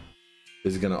color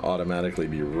is gonna automatically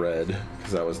be red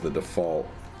because that was the default.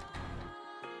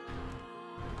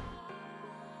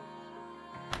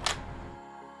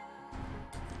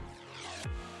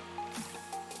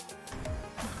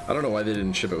 I don't know why they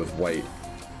didn't ship it with white,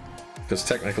 because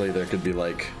technically there could be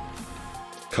like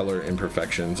color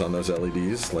imperfections on those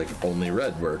LEDs, like only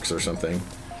red works or something.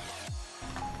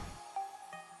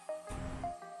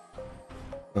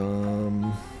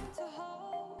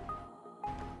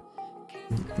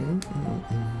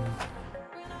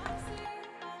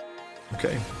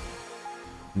 Okay,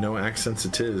 no accents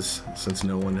it is, since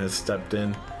no one has stepped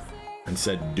in and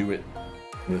said do it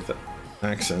with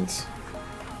accents.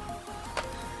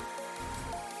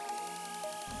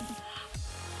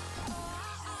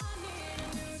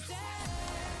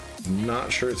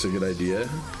 Not sure it's a good idea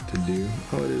to do.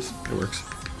 Oh, it is. It works.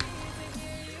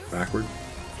 Backward.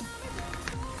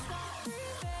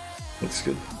 Looks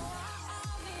good.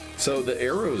 So the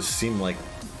arrows seem like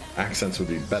accents would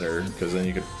be better because then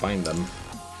you could find them.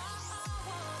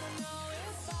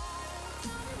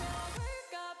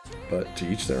 But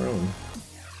to each their own.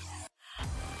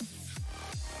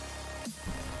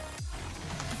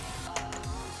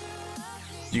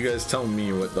 You guys tell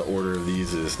me what the order of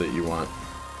these is that you want.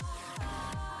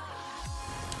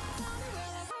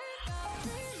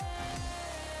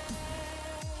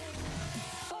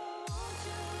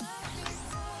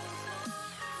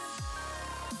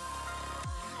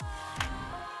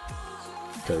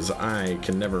 Because I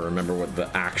can never remember what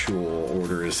the actual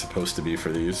order is supposed to be for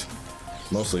these.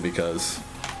 Mostly because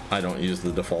I don't use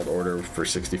the default order for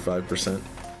 65%.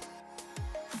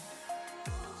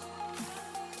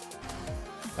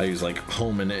 I use like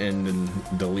home and end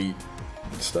and delete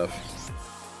stuff.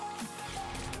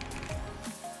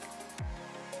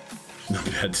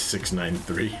 Notepad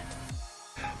 693.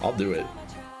 I'll do it.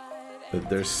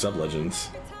 There's sub-legends.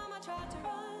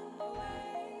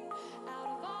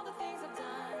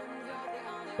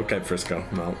 Okay, Frisco.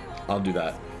 No, I'll do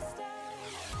that.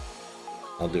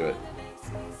 I'll do it.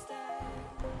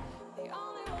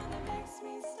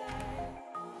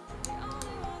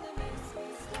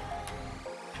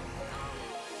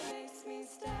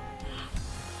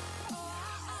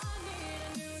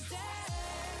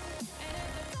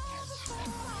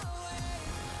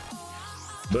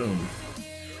 Boom.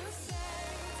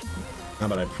 How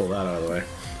about I pull that out of the way?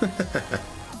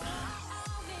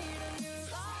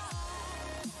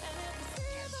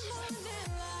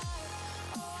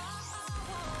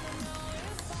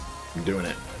 I'm doing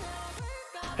it.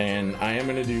 And I am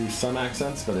going to do some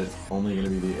accents, but it's only going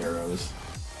to be the arrows.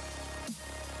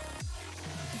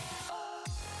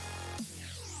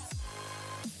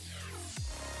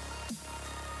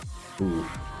 Ooh.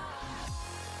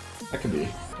 That could be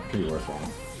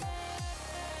worthwhile.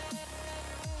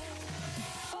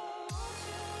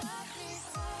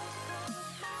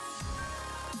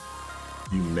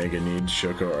 You mega need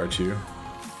Shoko R2.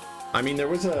 I mean, there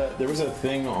was a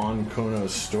thing on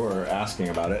Kono's store asking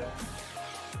about it.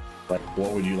 Like,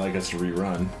 what would you like us to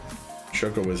rerun?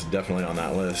 Shoko was definitely on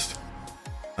that list.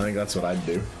 I think that's what I'd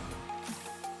do.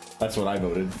 That's what I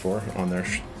voted for on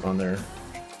their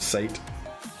site.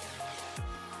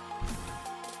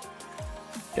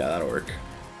 Yeah, that'll work.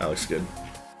 That looks good.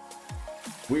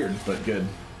 Weird, but good.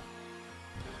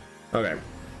 Okay.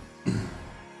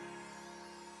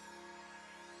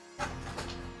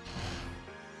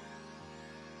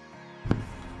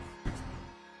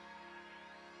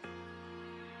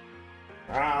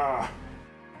 Ah.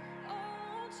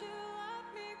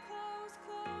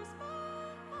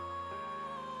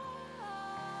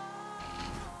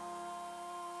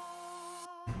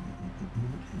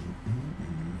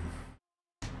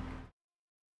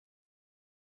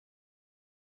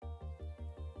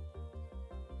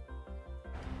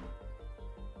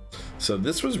 So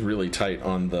this was really tight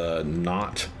on the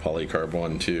not polycarb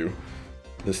one too.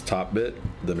 This top bit,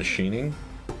 the machining,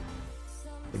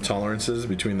 the tolerances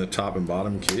between the top and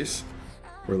bottom case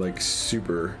were like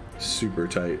super, super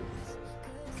tight.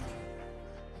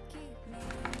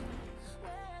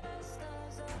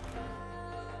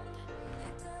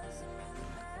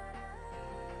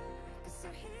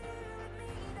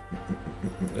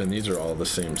 And these are all the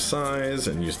same size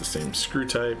and use the same screw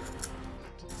type.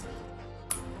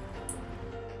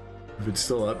 If it's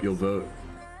still up, you'll vote.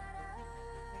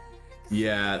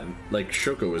 Yeah, like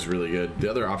Shoko was really good. The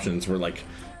other options were like,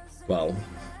 well,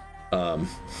 I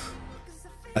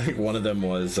think one of them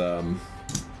was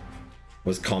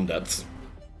calm depths,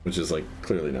 which is like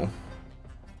clearly no.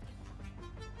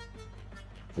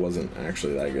 Wasn't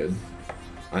actually that good.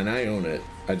 And I own it.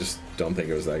 I just don't think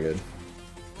it was that good.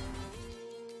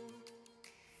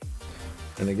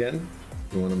 And again,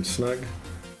 you want them snug.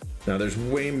 Now there's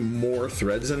way more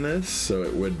threads in this, so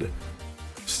it would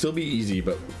still be easy,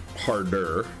 but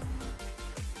harder.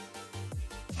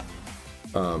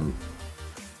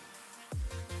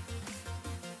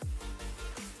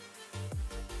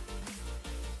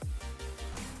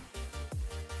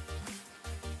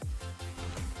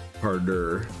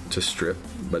 Harder to strip,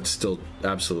 but still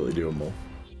absolutely doable.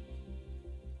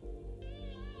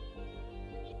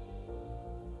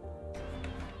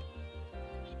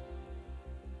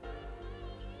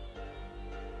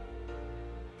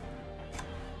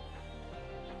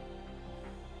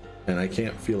 And I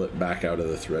can't feel it back out of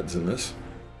the threads in this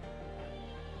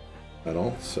at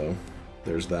all, so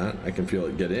there's that. I can feel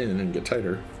it get in and get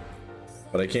tighter,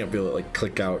 but I can't feel it like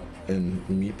click out and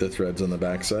meet the threads on the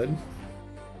backside.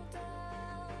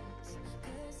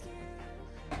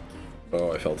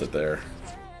 Oh, I felt it there.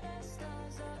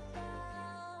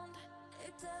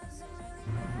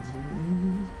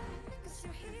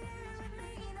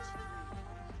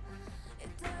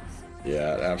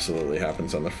 Yeah, it absolutely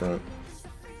happens on the front,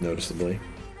 noticeably.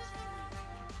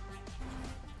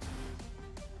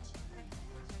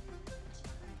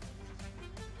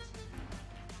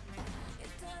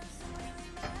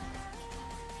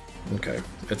 Okay,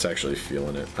 it's actually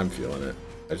feeling it. I'm feeling it.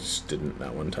 I just didn't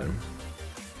that one time.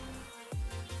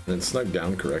 And it's snugged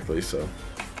down correctly, so.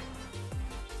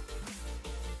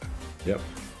 Yep.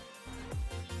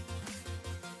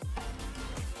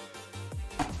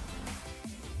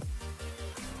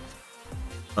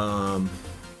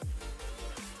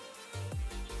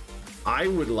 I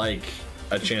would like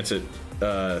a chance at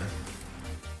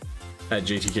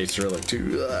JTK Cyrillic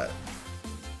too.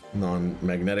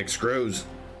 Non-magnetic screws.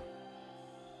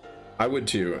 I would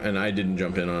too, and I didn't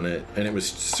jump in on it, and it was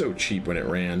so cheap when it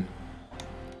ran.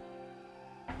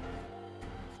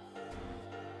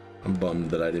 I'm bummed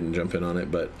that I didn't jump in on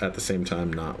it, but at the same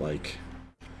time, not like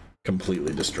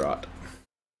completely distraught.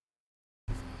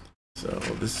 So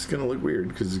this is gonna look weird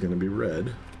because it's gonna be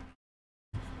red,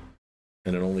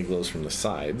 and it only glows from the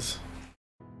sides.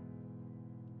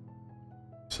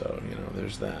 So, you know,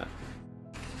 there's that.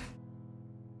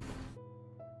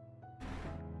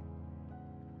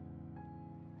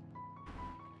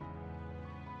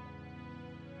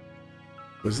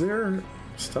 Was there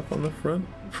stuff on the front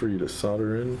for you to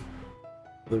solder in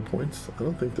other points? I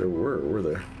don't think there were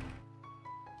there?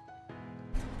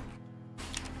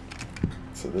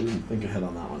 So they didn't think ahead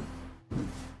on that one.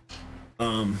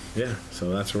 Yeah,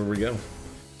 so that's where we go.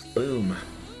 Boom.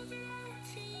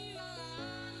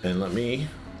 And let me...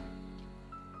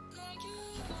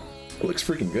 It looks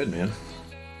freaking good, man.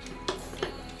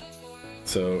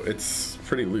 So it's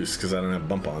pretty loose because I don't have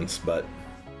bump-ons, but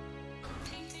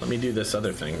let me do this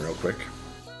other thing real quick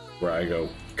where I go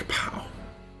kapow.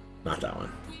 Not that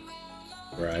one.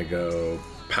 Where I go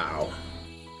pow.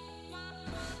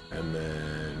 And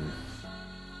then...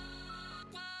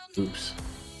 Oops.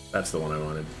 That's the one I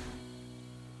wanted.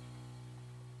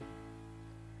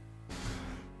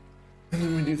 And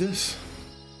then we do this.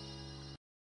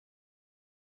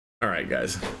 Alright,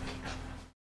 guys.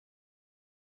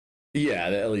 Yeah,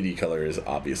 the LED color is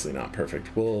obviously not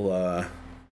perfect. We'll,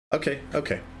 okay.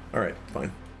 Alright,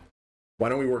 fine. Why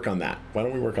don't we work on that? Why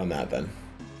don't we work on that then?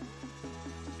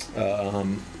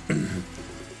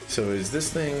 So is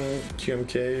this thing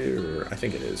QMK, or I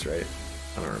think it is, right?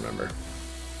 I don't remember.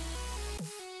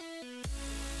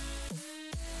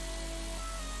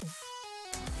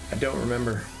 I don't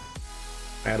remember.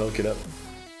 I had to look it up.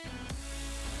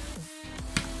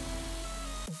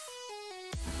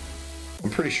 I'm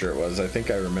pretty sure it was. I think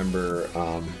I remember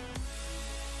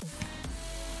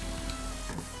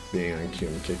being on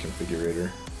QMK configurator.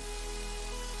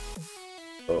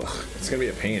 Ugh, it's gonna be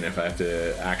a pain if I have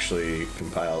to actually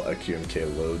compile a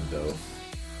QMK load though,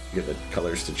 to get the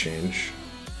colors to change.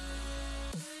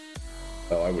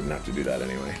 Oh, I wouldn't have to do that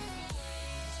anyway.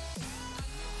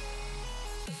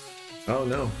 Oh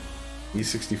no,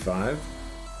 E65.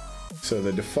 So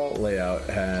the default layout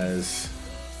has,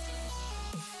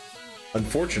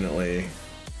 unfortunately,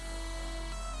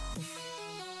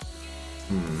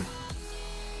 I'm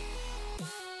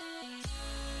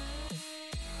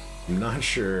not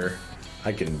sure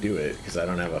I can do it because I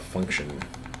don't have a function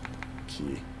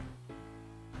key.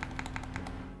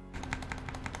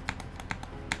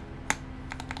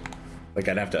 Like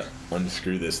I'd have to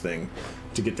unscrew this thing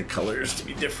to get the colors to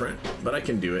be different, but I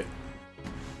can do it.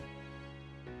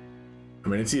 I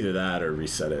mean, it's either that or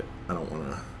reset it. I don't want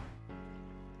to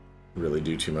really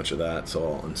do too much of that, so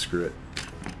I'll unscrew it.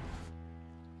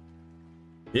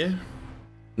 Yeah,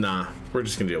 Nah, we're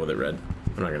just gonna deal with it red.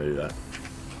 I'm not gonna do that.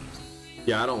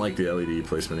 Yeah, I don't like the LED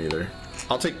placement either.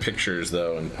 I'll take pictures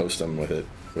though and post them with it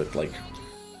with like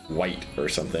white or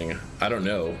something. I don't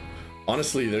know.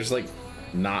 Honestly, there's like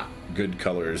not good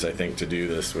colors I think to do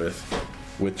this with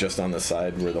just on the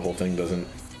side where the whole thing doesn't.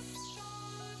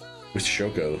 With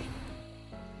Shoko.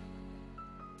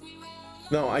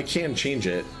 No, I can change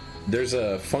it. There's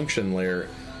a function layer.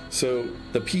 So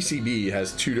the PCB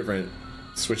has two different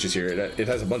switches here. It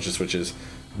has a bunch of switches.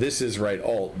 This is right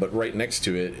alt, but right next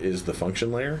to it is the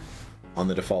function layer on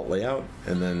the default layout,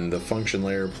 and then the function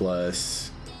layer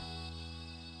plus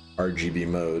RGB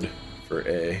mode for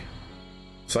A.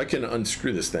 So I can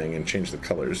unscrew this thing and change the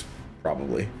colors,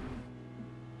 probably.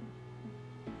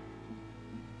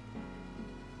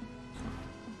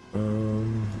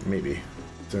 Maybe. Is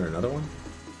there another one?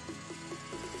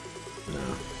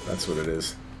 No, that's what it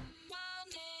is.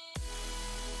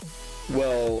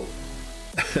 Well,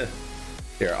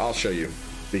 here, I'll show you,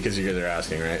 because you guys are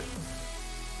asking, right?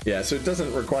 Yeah, so it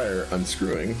doesn't require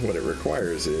unscrewing. What it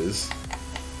requires is,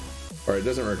 or it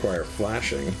doesn't require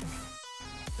flashing.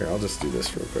 Here, I'll just do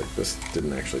this real quick. This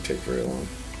didn't actually take very long.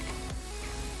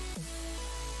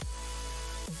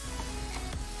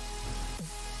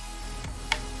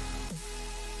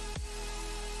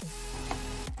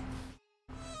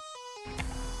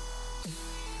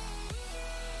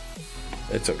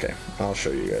 It's okay. I'll show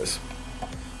you guys.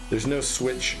 There's no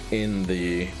switch in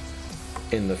the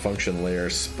function layer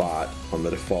spot on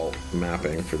the default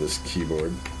mapping for this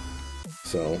keyboard,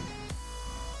 so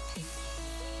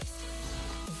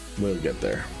we'll get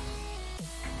there.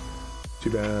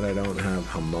 Too bad I don't have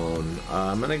Hamon.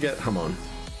 I'm gonna get Hamon.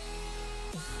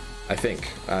 I think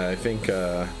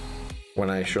when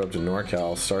I show up to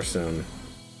NorCal, Starstone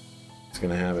is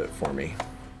gonna have it for me.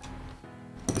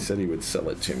 He said he would sell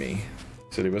it to me.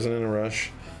 He said he wasn't in a rush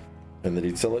and that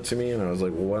he'd sell it to me, and I was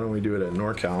like, well, why don't we do it at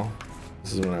NorCal?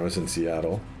 This is when I was in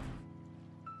Seattle.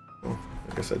 Oh,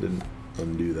 I guess I didn't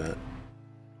undo that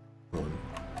one.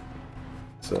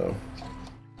 So,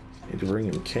 I need to bring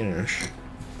him cash.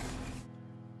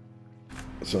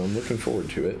 So I'm looking forward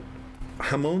to it.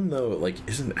 Hamon, though, like,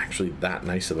 isn't actually that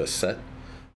nice of a set.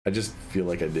 I just feel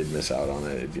like I did miss out on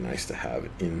it. It'd be nice to have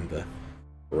in the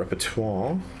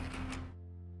repertoire.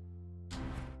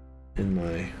 In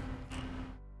my...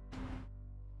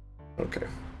 Okay,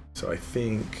 so I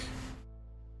think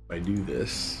if I do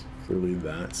this, clearly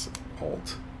that's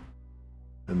alt,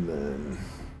 and then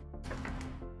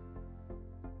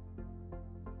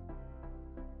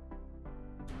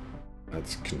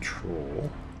that's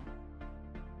control,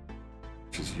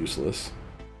 which is useless.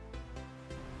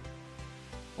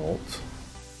 Alt,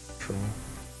 control,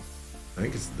 I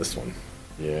think it's this one.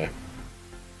 Yeah.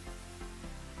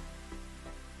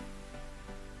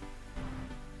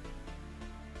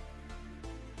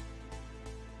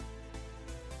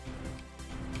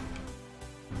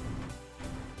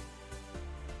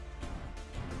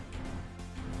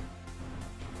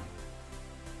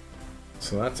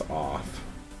 So that's off.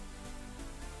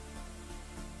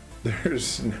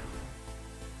 There's no...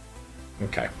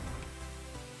 Okay.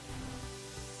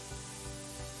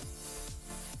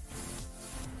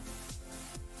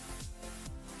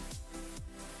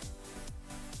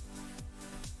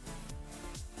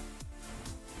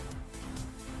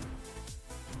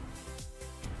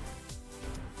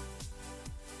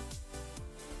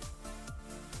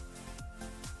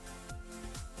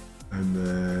 And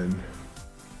then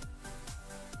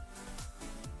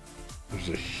there's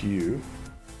a hue.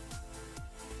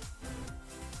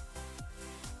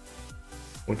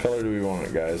 What color do we want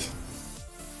it, guys?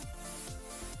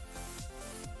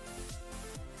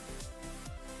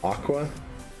 Aqua?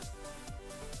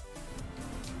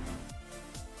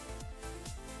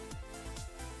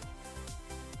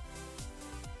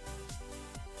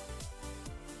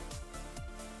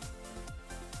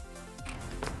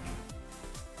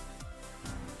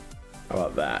 How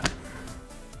about that?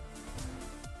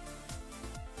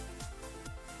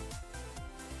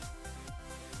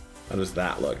 How does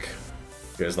that look?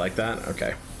 You guys like that?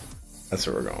 Okay. That's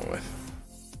what we're going with.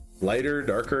 Lighter,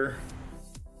 darker,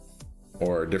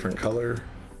 or a different color?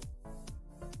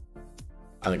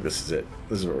 I think this is it.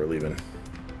 This is what we're leaving.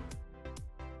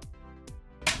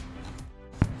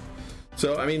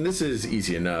 So, I mean, this is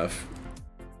easy enough.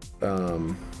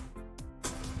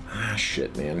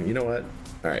 Shit, man. You know what?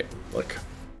 All right, look.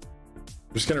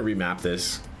 I'm just gonna remap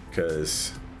this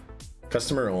because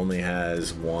customer only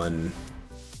has one.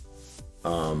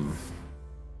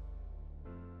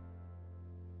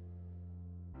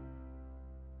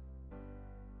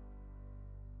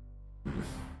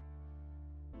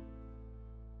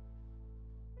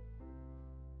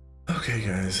 Okay,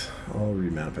 guys, I'll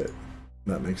remap it.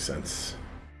 That makes sense.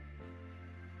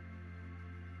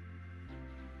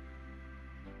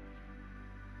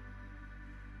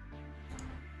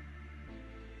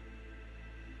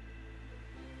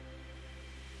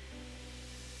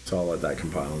 So I'll let that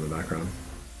compile in the background.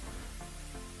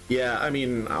 Yeah, I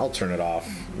mean, I'll turn it off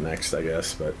next, I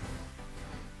guess, but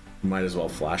might as well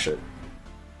flash it.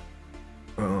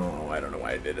 Oh, I don't know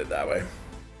why I did it that way.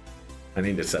 I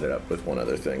need to set it up with one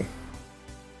other thing.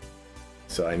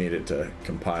 So I need it to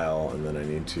compile, and then I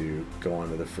need to go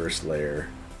onto the first layer.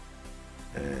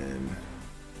 And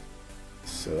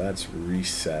so that's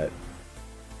reset.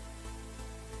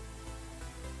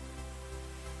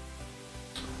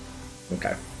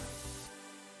 Okay.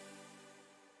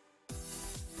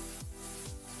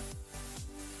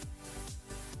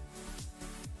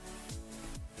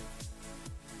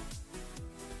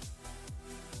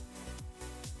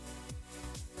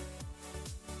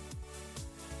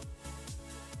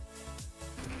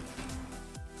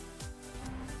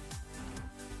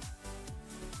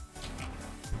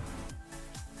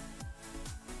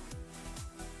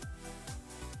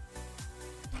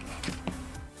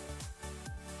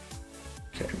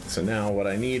 So now what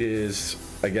I need is,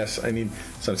 I guess I need,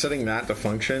 so I'm setting that to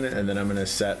function, and then I'm going to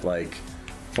set like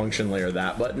function layer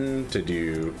that button to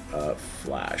do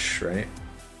flash, right?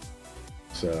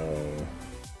 So,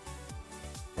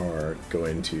 or go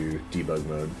into debug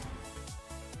mode.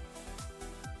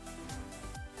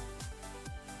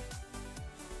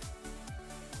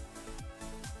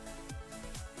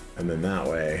 And then that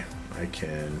way I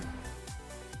can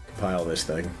compile this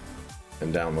thing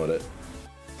and download it.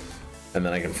 And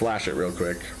then I can flash it real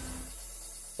quick,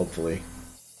 hopefully.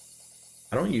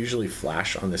 I don't usually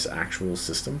flash on this actual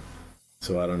system,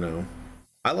 so I don't know.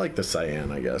 I like the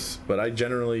cyan, I guess, but I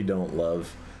generally don't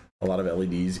love a lot of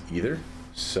LEDs either.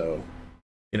 So,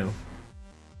 you know,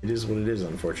 it is what it is,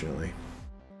 unfortunately.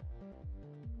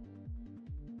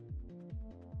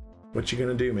 What you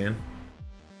gonna do, man?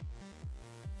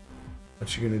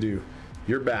 What you gonna do?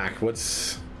 You're back.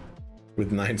 What's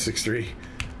with 963?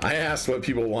 I asked what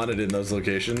people wanted in those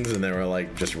locations, and they were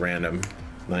like just random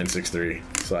 963.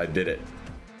 So I did it.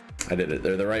 I did it.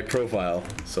 They're the right profile,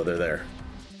 so they're there.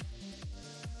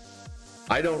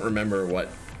 I don't remember what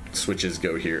switches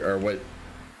go here, or what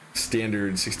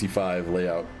standard 65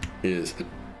 layout is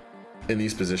in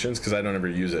these positions, because I don't ever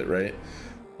use it, right?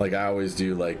 Like I always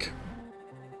do like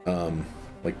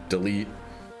delete.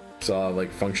 So I'll have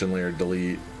like function layer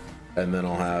delete, and then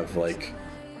I'll have like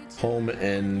home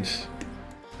end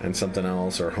and something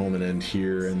else, or home and end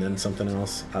here and then something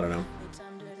else. I don't know.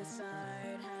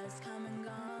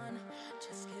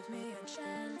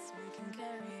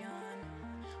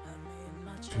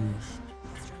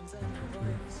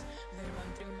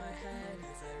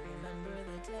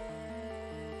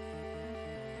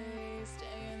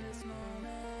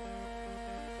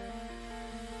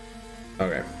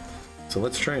 Okay, so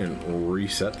let's try and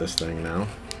reset this thing now.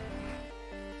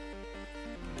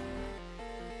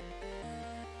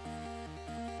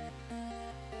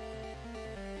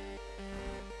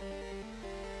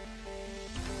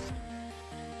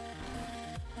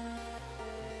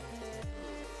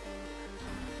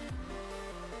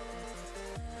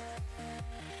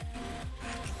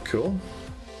 Cool.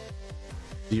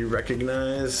 Do you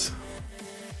recognize?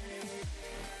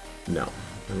 No,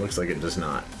 it looks like it does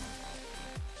not.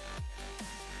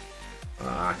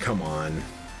 Ah, come on.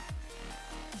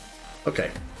 Okay.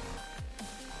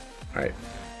 All right.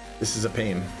 This is a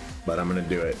pain, but I'm gonna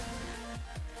do it.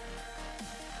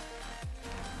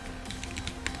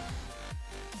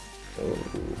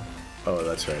 Oh,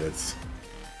 that's right. It's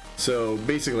so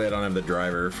basically I don't have the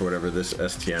driver for whatever this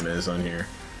STM is on here.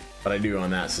 But I do on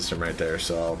that system right there,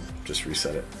 so I'll just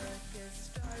reset it.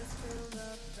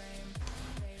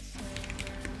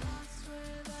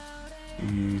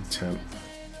 Temp.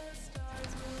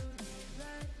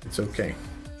 It's okay.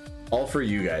 All for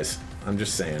you guys. I'm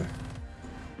just saying.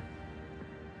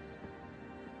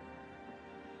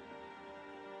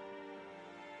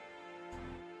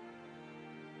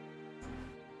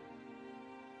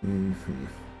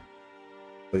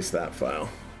 Place that file.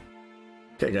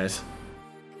 Okay, guys.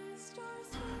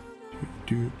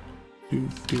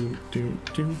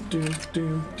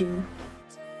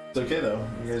 It's okay though.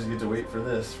 You guys get to wait for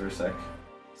this for a sec.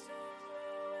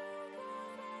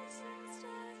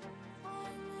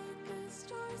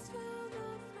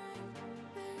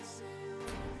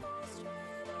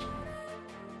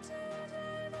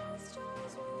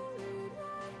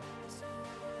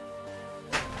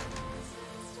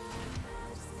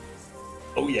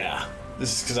 Oh yeah,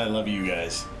 this is because I love you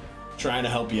guys. Trying to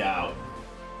help you out.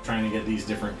 trying to get these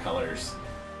different colors,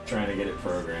 trying to get it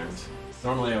programmed.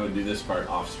 Normally I would do this part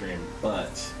off stream, but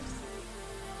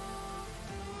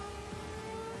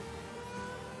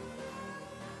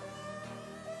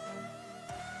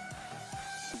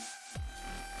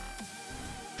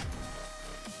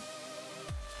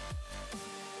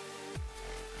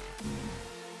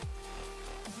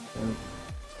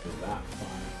that fine.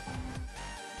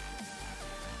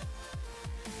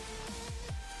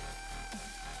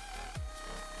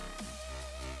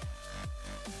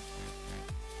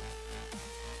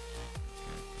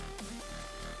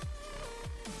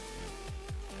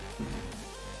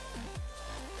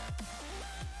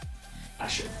 I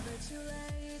should.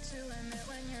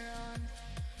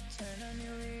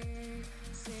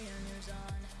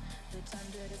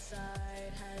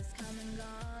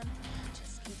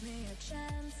 Give me a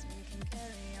chance, we can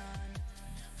carry on.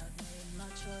 I've made my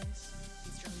choice.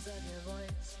 These drums of your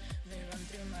voice, they run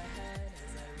through my head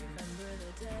as I remember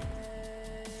the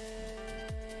day.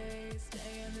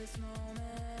 Stay in this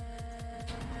moment.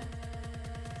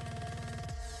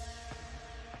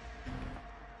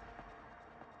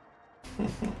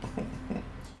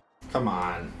 Come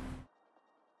on.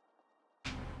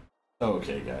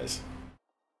 Okay, guys.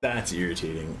 That's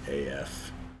irritating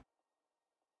AF.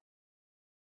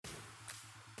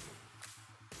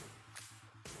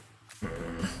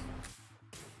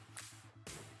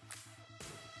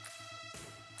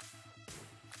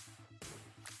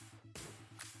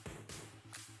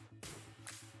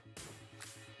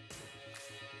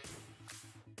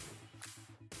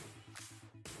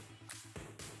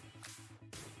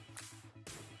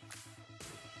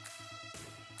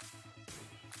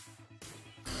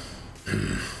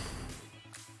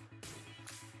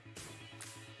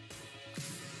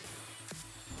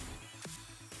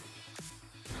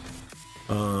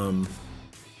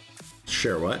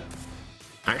 Share what?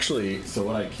 Actually, so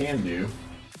what I can do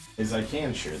is I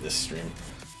can share this stream.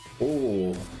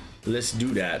 Oh, let's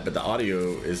do that, but the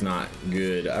audio is not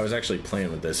good. I was actually playing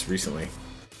with this recently.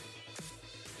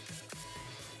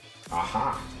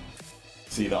 Aha.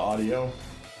 See the audio?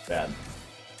 Bad.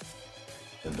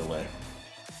 The delay.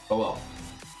 Oh well.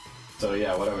 So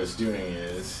yeah, what I was doing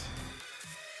is,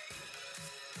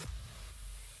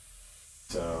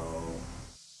 so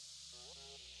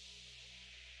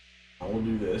I will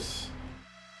do this.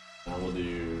 I will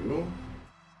do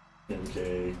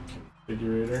MK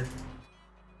configurator.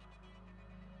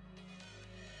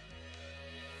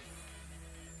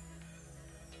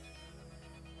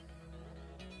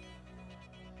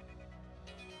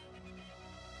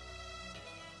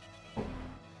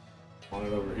 On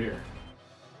it over here.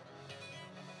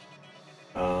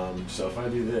 So if I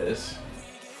do this,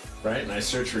 right, and I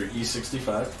search for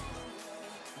E65,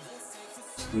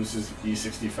 exclusive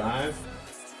E65,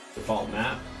 default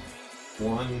map,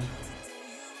 1,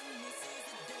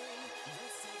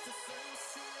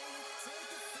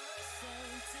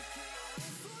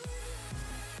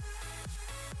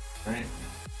 right?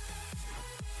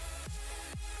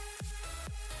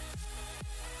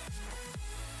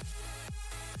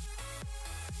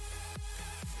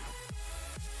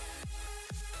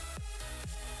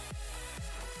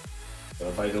 So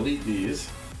if I delete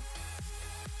these,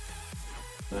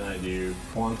 then I do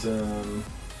quantum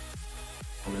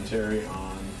commentary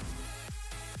on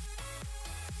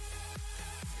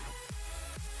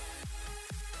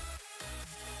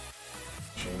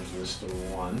change this to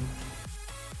 1,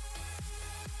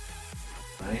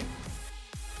 right?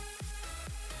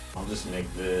 I'll just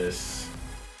make this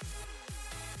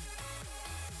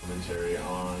commentary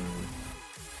on,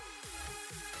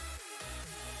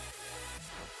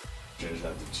 change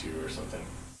that to 2 or something.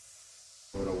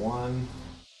 Go to 1,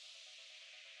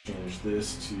 change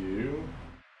this to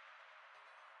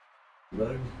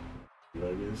debug.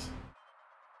 Debug is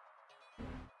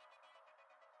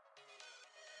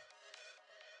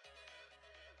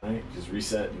right, just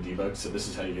reset and debug. So this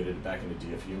is how you get it back into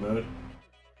DFU mode.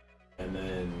 And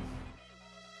then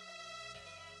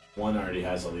 1 already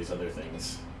has all these other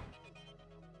things.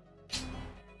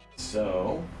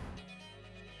 So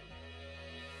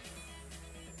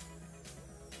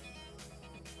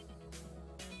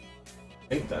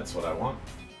I think that's what I want.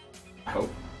 I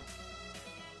hope.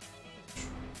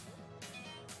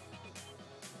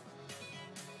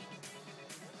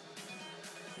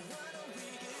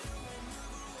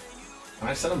 Can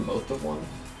I set them both to 1?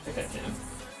 I think I can.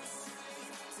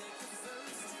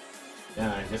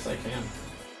 Yeah, I guess I can.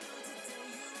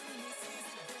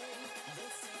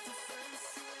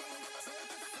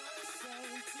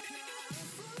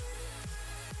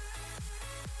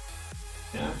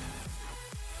 Yeah.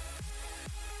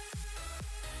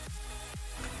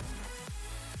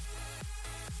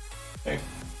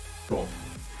 Cool.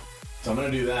 So I'm gonna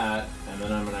do that, and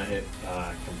then I'm gonna hit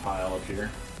compile up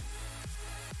here.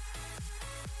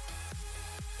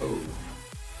 Oh.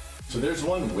 So there's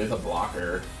one with a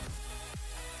blocker.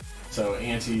 So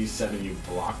anti-7U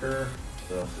blocker.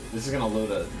 Ugh. This is gonna load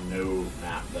a no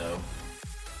map though.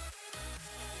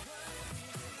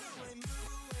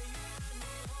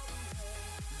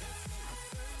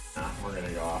 Nah, we're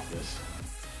gonna go off this.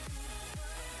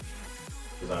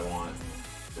 Because I want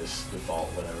this default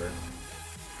whatever.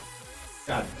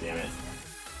 God damn it.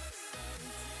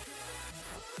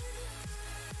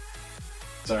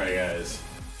 Sorry guys.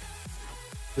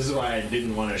 This is why I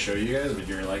didn't want to show you guys, but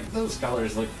you're like, those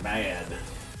colors look bad.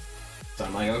 So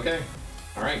I'm like, okay.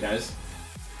 Alright guys.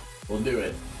 We'll do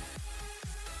it.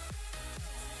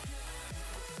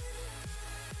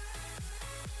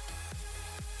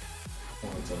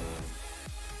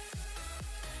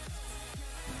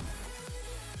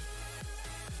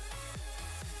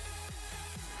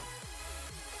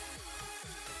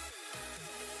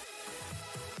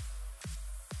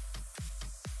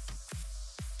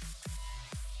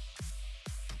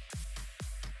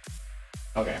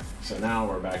 Okay, so now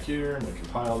we're back here. I'm gonna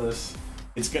compile this.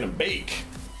 It's gonna bake.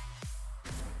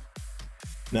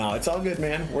 No, it's all good,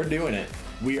 man. We're doing it.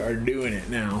 We are doing it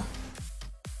now.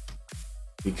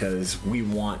 Because we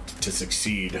want to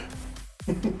succeed.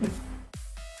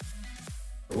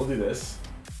 We'll do this.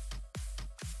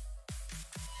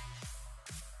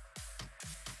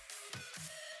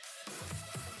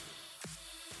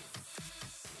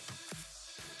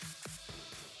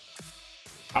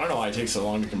 I don't know why it takes so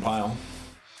long to compile.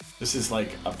 This is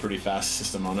like a pretty fast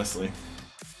system, honestly.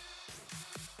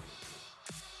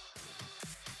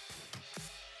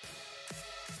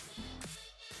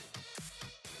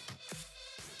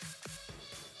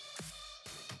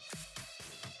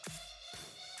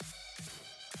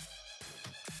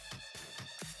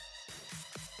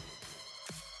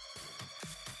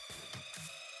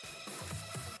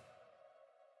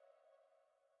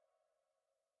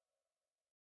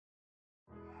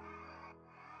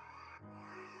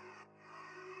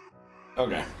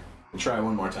 Okay, we'll try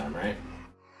one more time, right?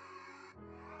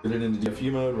 Get it into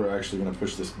DFU mode. We're actually going to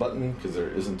push this button because there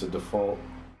isn't a default,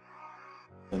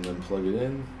 and then plug it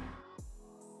in.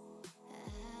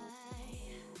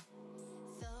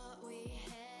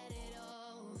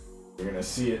 You're going to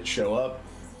see it show up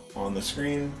on the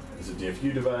screen as a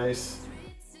DFU device,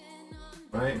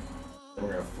 right? Then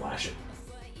we're going to flash it.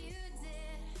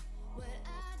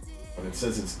 When it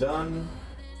says it's done,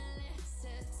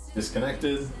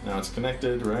 disconnected, now it's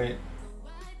connected, right?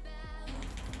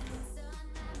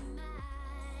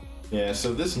 Yeah,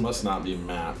 so this must not be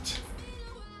mapped.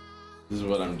 This is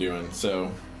what I'm doing. So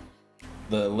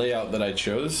the layout that I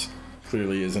chose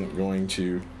clearly isn't going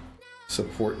to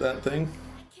support that thing.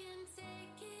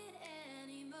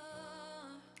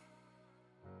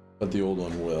 But the old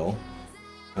one will.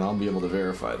 And I'll be able to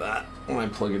verify that when I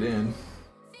plug it in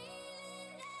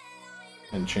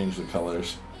and change the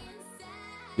colors.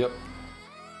 Yep.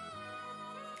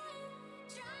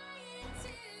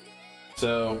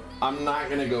 So I'm not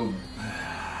gonna go.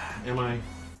 Am I?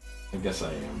 I guess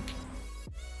I am.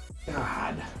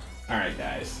 God. All right,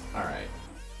 guys. All right.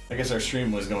 I guess our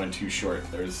stream was going too short.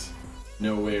 There's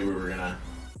no way we were gonna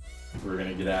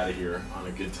get out of here on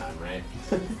a good time, right?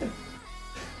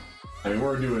 I mean,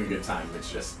 we're doing a good time.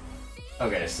 It's just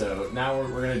okay. So now what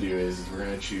we're gonna do is we're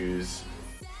gonna choose.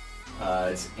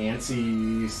 It's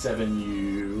ANSI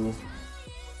 7U.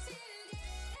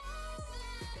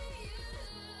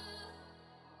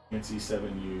 ANSI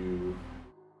 7U.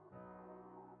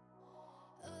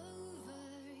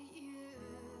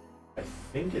 I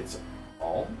think it's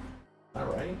all. All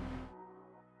right.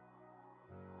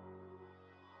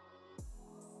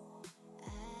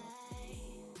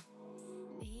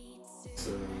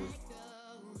 So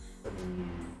 7U.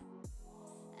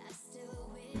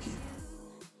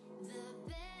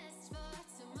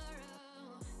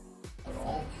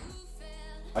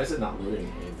 Why is it not loading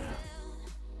a map?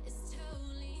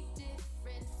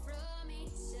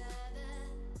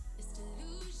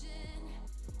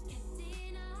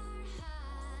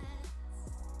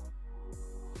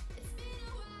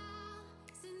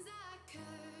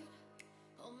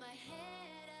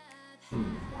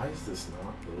 Why is this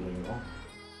not loading at all?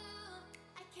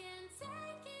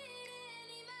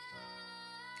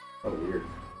 Oh, weird.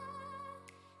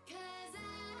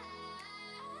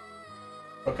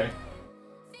 Okay.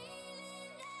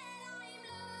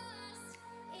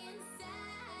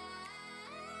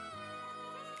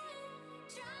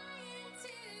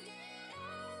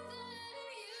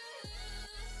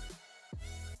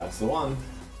 That's the one.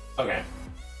 Okay.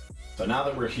 So now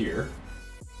that we're here,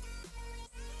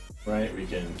 right? We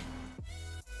can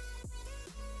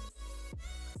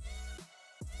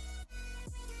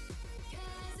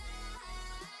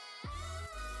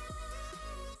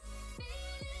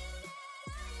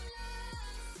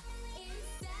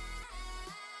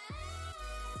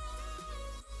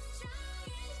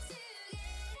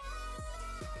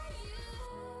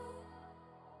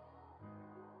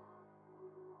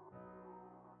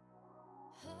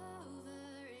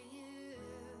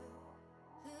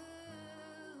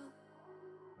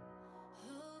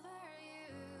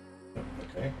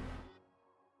okay.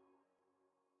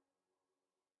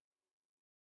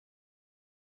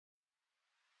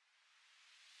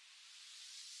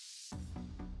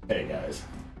 Hey guys.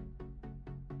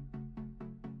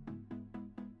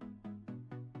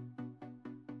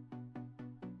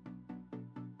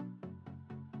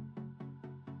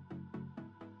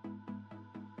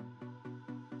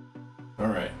 All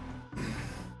right.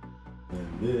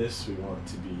 And this we want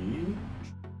to be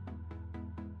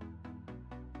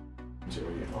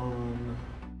Jerry on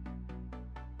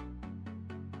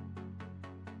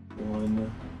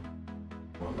one.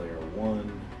 Want layer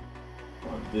one.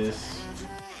 Want this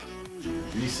to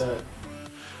reset.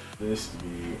 This to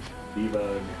be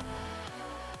debug.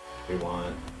 We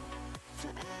want.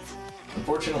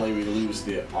 Unfortunately, we lose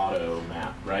the auto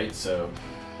map, right? So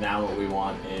now what we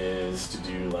want is to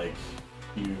do like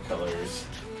hue colors.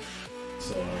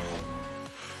 So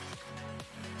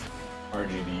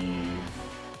RGB,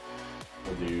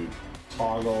 we'll do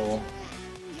toggle.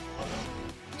 Oh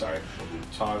no, sorry, we'll do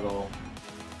toggle.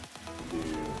 We'll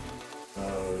do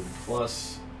mode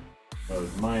plus, mode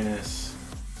minus,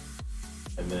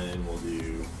 and then we'll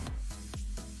do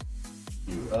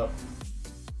hue up,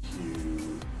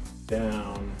 hue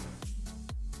down,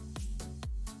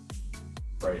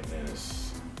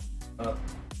 brightness up,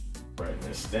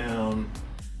 brightness down.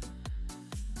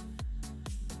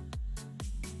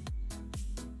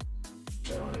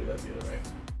 I don't want to do that the other way.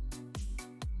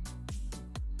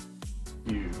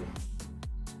 Hue,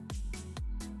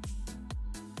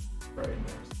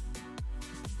 brightness,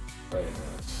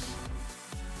 brightness,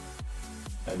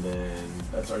 and then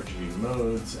that's RGB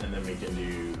modes, and then we can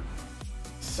do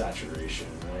saturation,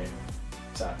 right?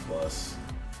 Sat plus,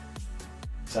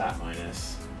 sat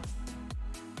minus.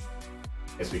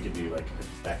 I guess we could do like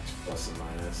effect plus and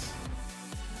minus.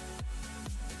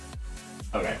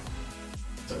 Okay.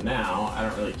 So now I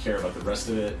don't really care about the rest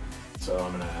of it, so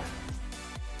I'm gonna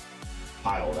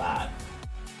pile that.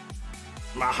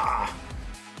 Maha!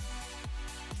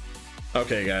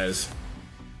 Okay, guys.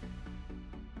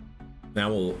 Now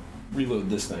we'll reload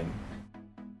this thing,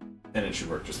 and it should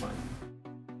work just fine.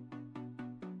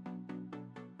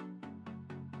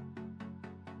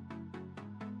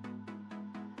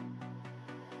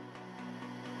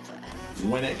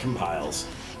 When it compiles.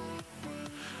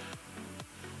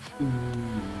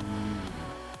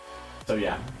 So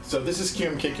yeah, so this is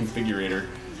QMK configurator.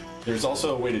 There's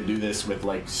also a way to do this with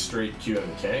like straight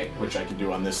QMK, which I can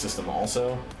do on this system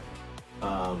also.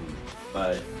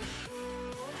 But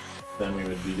then we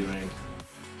would be doing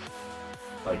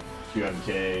like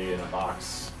QMK in a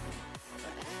box,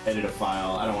 edit a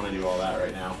file. I don't want to do all that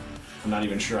right now. I'm not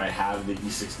even sure I have the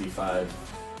E65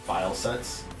 file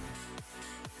sets.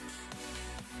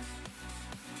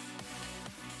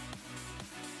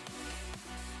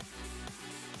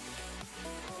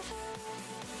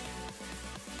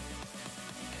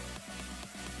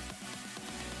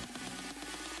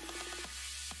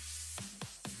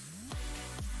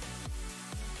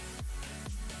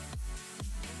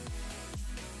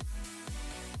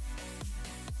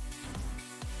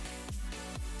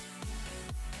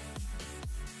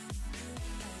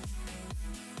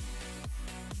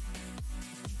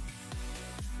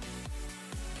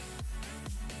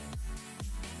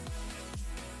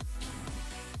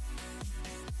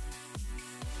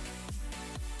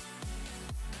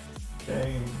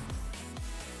 Okay,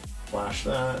 flash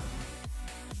that.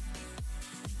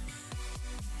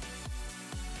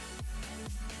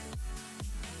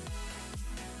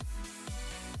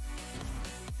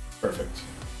 Perfect.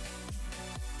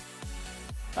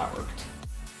 That worked.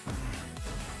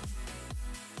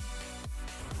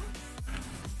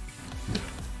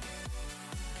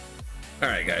 All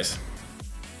right, guys.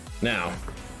 Now,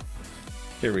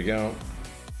 here we go.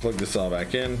 Plug this all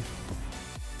back in.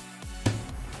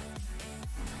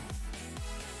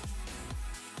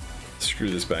 Screw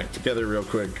this back together real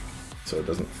quick so it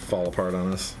doesn't fall apart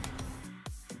on us.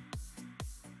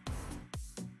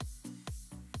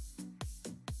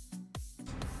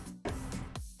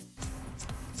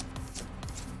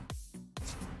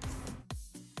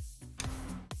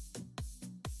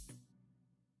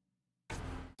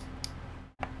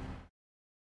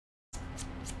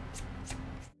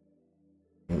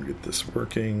 We'll get this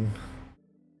working.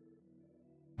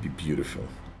 Be beautiful.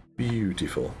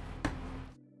 Beautiful.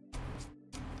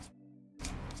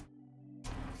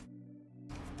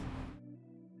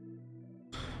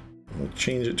 We'll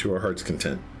change it to our heart's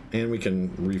content. And we can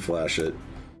reflash it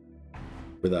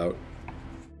without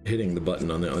hitting the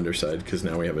button on the underside, because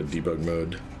now we have a debug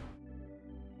mode.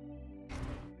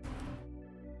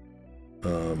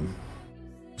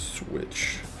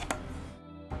 Switch.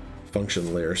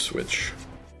 Function layer switch.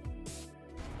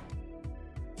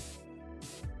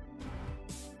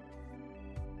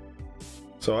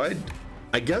 So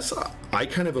I guess I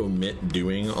kind of omit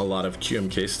doing a lot of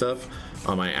QMK stuff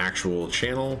on my actual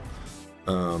channel.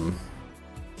 I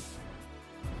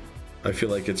feel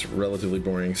like it's relatively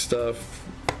boring stuff,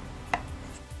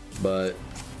 but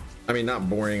I mean, not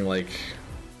boring, like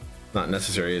not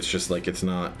necessary. It's just like it's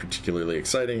not particularly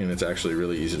exciting, and it's actually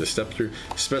really easy to step through,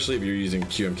 especially if you're using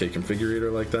QMK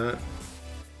configurator like that.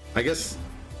 I guess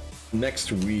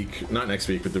next week, not next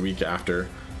week, but the week after,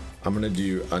 I'm gonna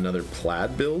do another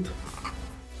plaid build,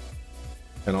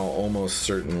 and I'll almost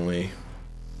certainly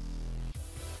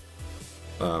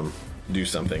do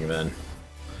something then.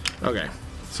 Okay,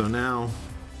 so now,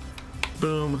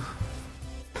 boom,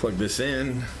 plug this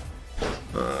in.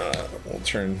 We'll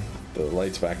turn the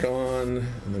lights back on,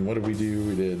 and then what did we do?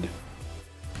 We did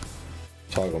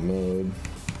toggle mode.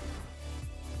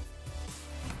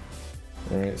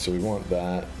 All right, so we want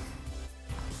that.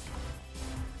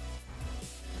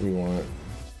 We want,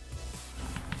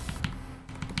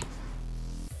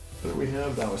 what did we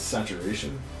have? That was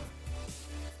saturation.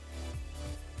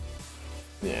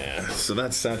 Yeah, so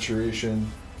that's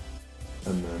saturation,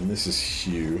 and then this is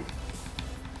hue.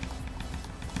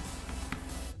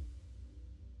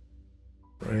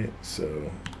 Right,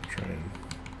 so try and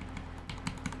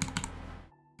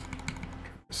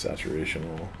saturation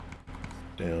all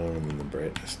down and the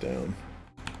brightness down,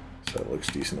 so it looks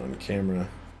decent on camera.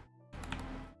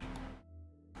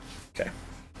 Okay,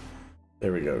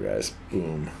 there we go, guys.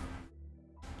 Boom.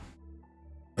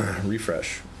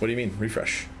 Refresh. What do you mean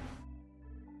refresh?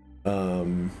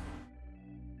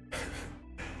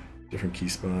 Different key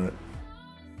spot.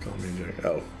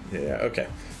 Oh, yeah, okay.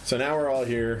 So now we're all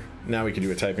here. Now we can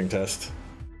do a typing test.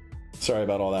 Sorry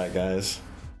about all that, guys.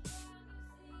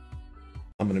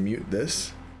 I'm gonna mute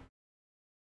this.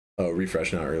 Oh,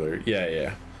 refresh now earlier.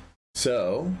 Yeah.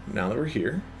 So now that we're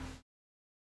here,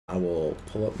 I will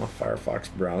pull up my Firefox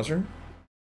browser,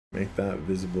 make that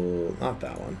visible, not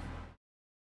that one.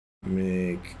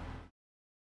 Make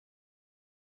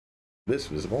this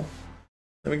visible.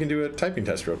 Then we can do a typing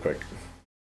test real quick.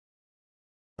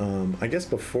 I guess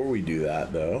before we do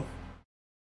that, though,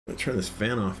 I'm gonna turn this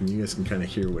fan off and you guys can kind of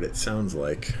hear what it sounds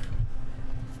like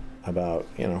about,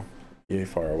 you know, yay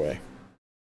far away.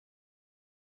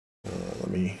 Let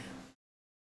me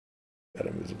get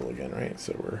invisible again, right?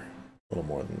 So we're a little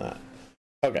more than that.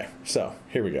 Okay, so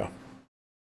here we go.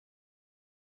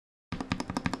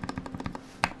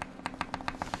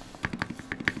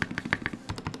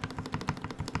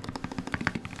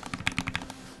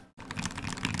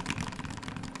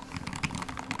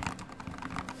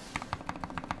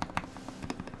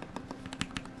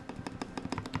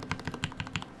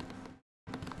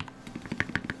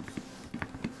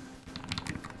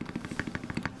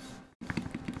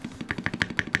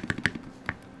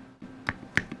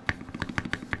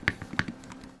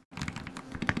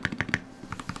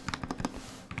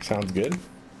 Sounds good.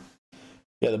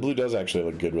 Yeah, the blue does actually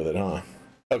look good with it, huh?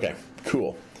 Okay,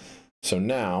 cool. So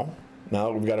now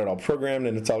that we've got it all programmed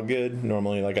and it's all good,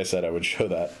 normally, like I said, I would show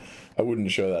that. I wouldn't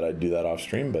show that, I'd do that off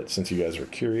stream, but since you guys were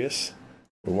curious,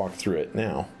 we'll walk through it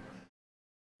now.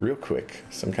 Real quick,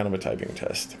 some kind of a typing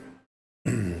test.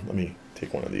 Let me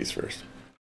take one of these first.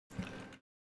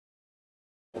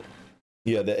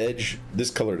 Yeah, the edge,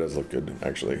 this color does look good,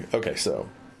 actually. Okay, so.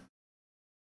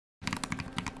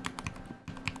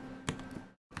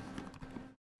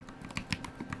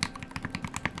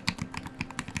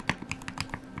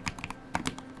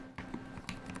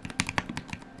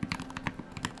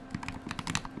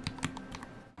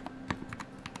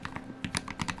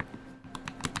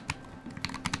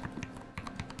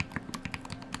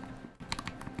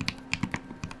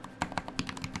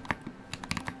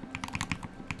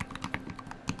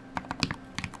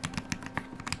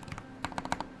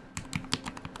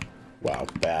 Wow,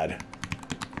 bad.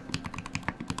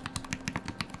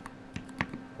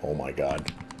 Oh my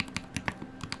God.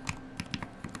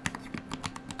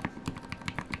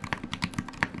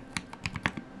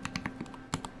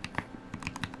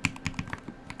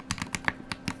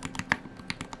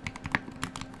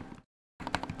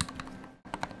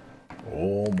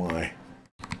 Oh my.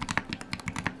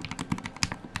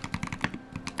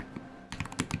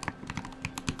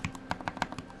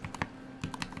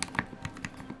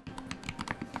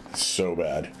 so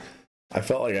bad. I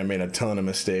felt like I made a ton of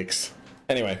mistakes.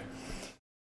 Anyway,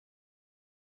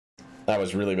 that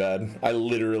was really bad. I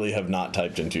literally have not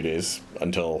typed in 2 days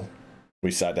until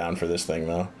we sat down for this thing,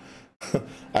 though.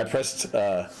 I pressed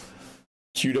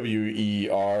Q, W, E,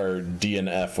 R, D, and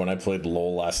F when I played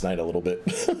LOL last night a little bit.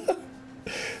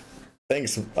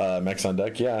 Thanks, Mex on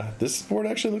Deck. Yeah, this board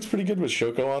actually looks pretty good with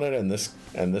Shoko on it and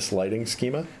this lighting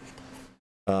schema.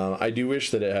 I do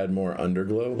wish that it had more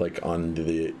underglow, like on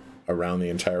around the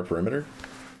entire perimeter,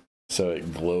 so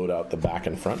it glowed out the back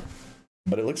and front.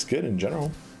 But it looks good in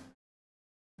general.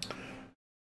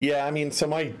 Yeah, I mean, so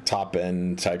my top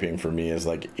end typing for me is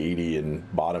like 80,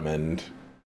 and bottom end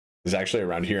is actually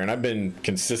around here, and I've been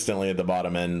consistently at the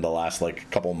bottom end the last like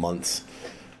couple months.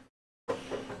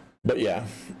 But yeah,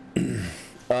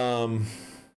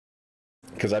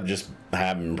 because I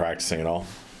haven't been practicing at all.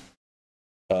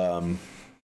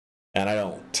 And I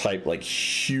don't type like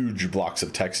huge blocks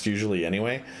of text usually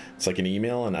anyway. It's like an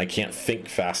email, and I can't think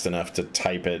fast enough to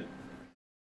type it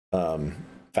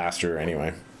faster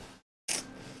anyway.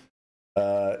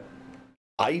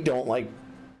 I don't like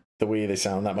the way they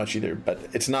sound that much either, but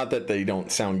it's not that they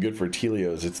don't sound good for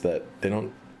Tealios, it's that they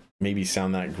don't maybe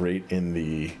sound that great in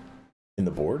the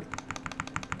board.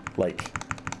 Like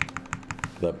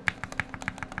the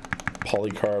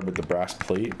polycarb with the brass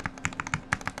plate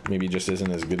maybe just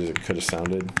isn't as good as it could have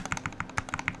sounded.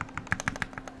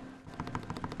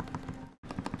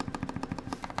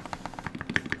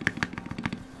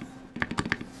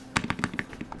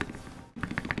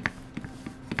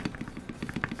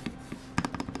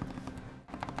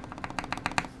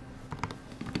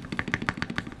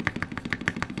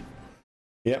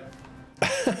 Yep.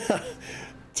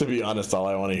 To be honest, all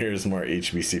I want to hear is more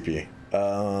HBCP.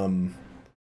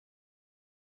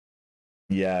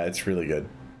 Yeah, it's really good.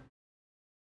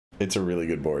 It's a really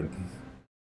good board.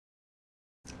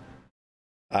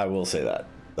 I will say that.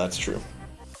 That's true.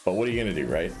 But what are you going to do,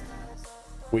 right?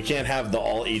 We can't have the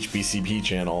all HBCP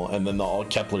channel and then the all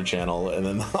Kepler channel and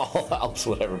then the all Alps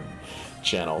whatever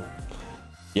channel.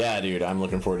 Yeah, dude, I'm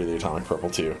looking forward to the Atomic Purple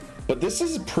too. But this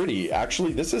is pretty.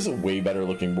 Actually, this is a way better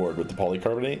looking board with the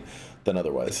polycarbonate than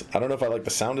otherwise. I don't know if I like the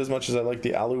sound as much as I like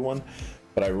the alu one,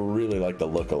 but I really like the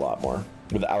look a lot more,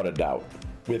 without a doubt.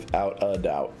 Without a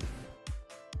doubt.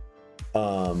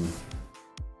 Atomic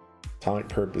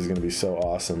Perp is going to be so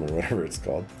awesome, or whatever it's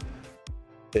called.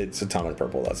 It's Atomic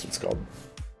Purple, that's what it's called.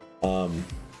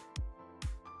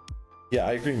 Yeah,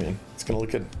 I agree, man. It's going to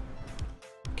look good.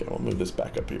 Okay, we'll move this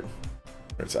back up here.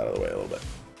 It's out of the way a little bit.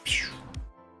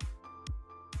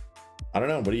 I don't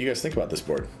know. What do you guys think about this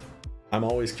board? I'm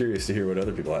always curious to hear what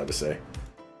other people have to say. It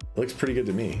looks pretty good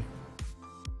to me.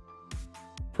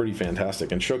 Pretty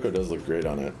fantastic. And Shoko does look great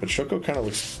on it. But Shoko kind of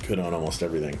looks good on almost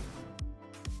everything.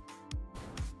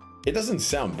 It doesn't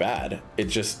sound bad. It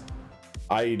just...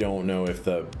 I don't know if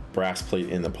the brass plate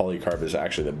in the polycarb is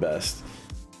actually the best.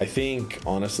 I think,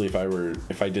 honestly, if I were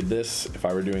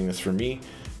doing this for me,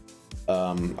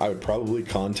 I would probably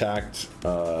contact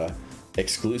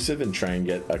Exclusive and try and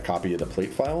get a copy of the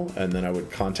plate file, and then I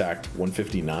would contact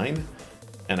 159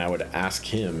 and I would ask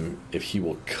him if he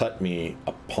will cut me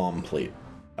a palm plate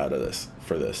out of this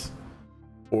for this.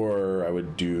 Or I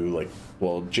would do like,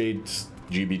 well, Jade's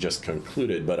GB just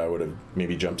concluded, but I would have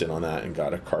maybe jumped in on that and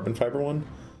got a carbon fiber one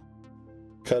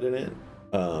cut in it.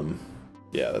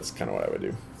 Yeah, that's kind of what I would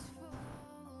do.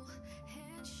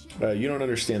 You don't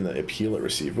understand the appeal it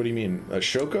received. What do you mean, a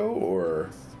Shoko or?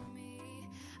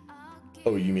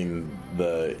 Oh, you mean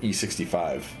the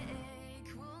E65?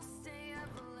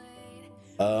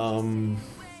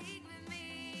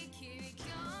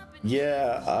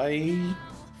 Yeah, I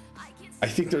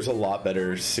think there's a lot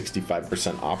better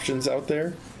 65% options out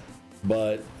there,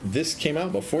 but this came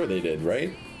out before they did,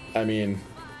 right? I mean,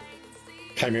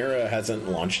 Chimera hasn't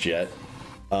launched yet.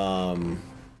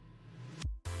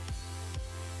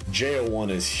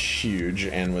 J01 is huge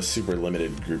and was super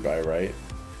limited group buy, right?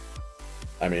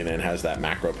 I mean, and has that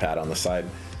macro pad on the side.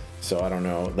 So I don't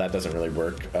know, that doesn't really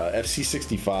work.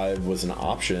 FC65 was an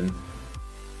option,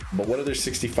 but what other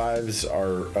 65s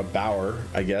are a Bauer,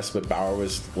 I guess, but Bauer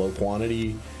was low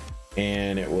quantity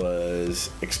and it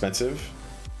was expensive.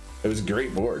 It was a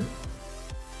great board.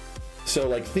 So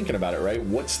like thinking about it, right?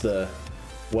 What's the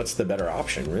better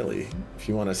option really? If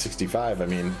you want a 65, I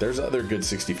mean, there's other good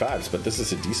 65s, but this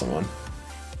is a decent one.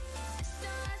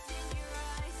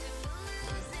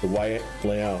 The white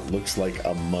layout looks like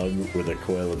a mug with a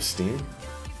coil of steam.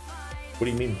 What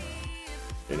do you mean?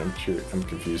 Wait, I'm curious. I'm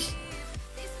confused.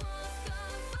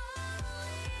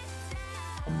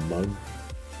 A mug?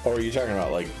 Oh, are you talking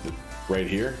about like right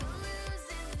here?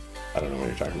 I don't know what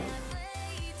you're talking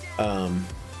about.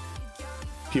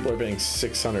 People are paying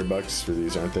 $600 for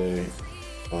these, aren't they?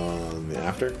 On the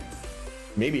after,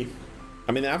 maybe.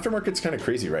 I mean, the aftermarket's kind of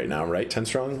crazy right now, right? 10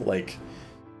 strong. Like,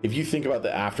 if you think about the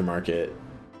aftermarket,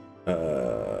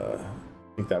 I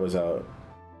think that was out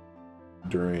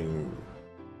during.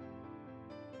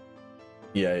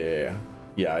 Yeah.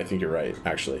 I think you're right,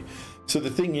 actually. So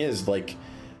the thing is, like,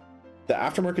 the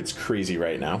aftermarket's crazy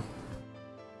right now.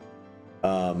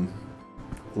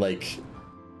 Like,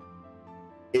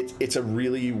 it's a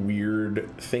really weird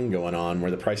thing going on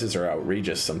where the prices are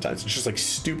outrageous sometimes. It's just like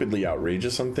stupidly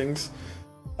outrageous on things.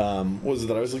 Was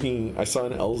that I saw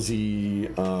an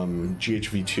LZ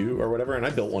GHV2 or whatever, and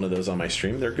I built one of those on my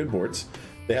stream. They're good boards.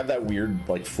 They have that weird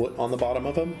like foot on the bottom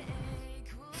of them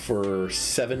for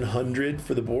 $700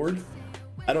 for the board.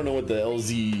 I don't know what the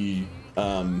LZ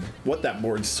what that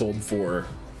board sold for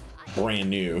brand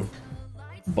new,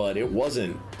 but it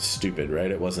wasn't stupid,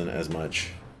 right? It wasn't as much.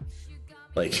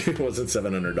 Like, it wasn't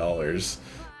 $700.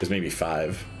 It was maybe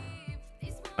 $5.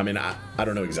 I mean, I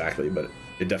don't know exactly, but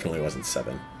it definitely wasn't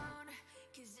 $7.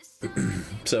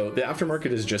 So the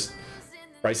aftermarket is just,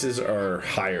 prices are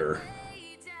higher,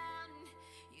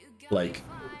 like,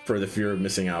 for the fear of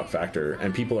missing out factor,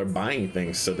 and people are buying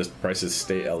things so the prices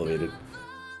stay elevated.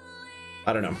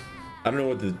 I don't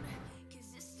know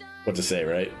what to say,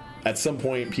 right? At some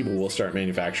point, people will start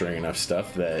manufacturing enough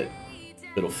stuff that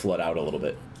it'll flood out a little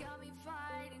bit.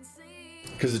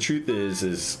 Because the truth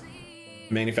is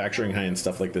manufacturing high-end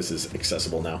stuff like this is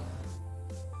accessible now.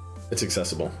 It's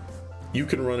accessible. You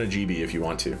can run a GB if you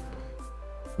want to.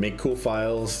 Make cool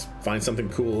files, find something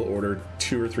cool, order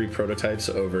 2 or 3 prototypes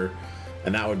over,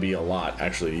 and that would be a lot.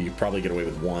 Actually, you'd probably get away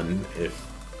with 1 if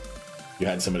you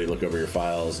had somebody look over your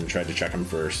files and tried to check them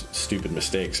for stupid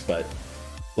mistakes. But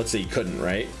let's say you couldn't,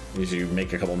 right? You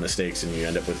make a couple mistakes and you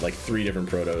end up with like 3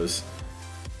 different protos.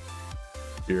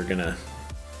 You're gonna...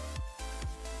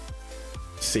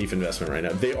 Safe investment right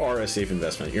now. They are a safe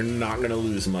investment. You're not going to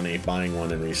lose money buying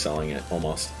one and reselling it,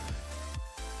 almost,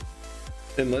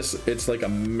 unless it's like a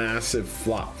massive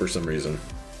flop for some reason,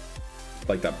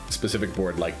 like that specific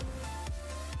board, like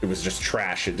it was just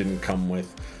trash, it didn't come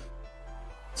with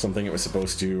something it was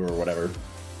supposed to or whatever.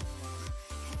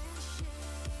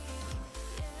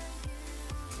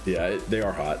 Yeah, they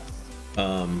are hot.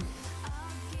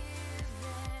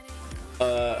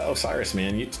 Osiris,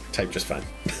 man, you typed just fine.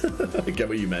 I get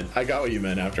what you meant. I got what you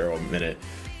meant after a minute.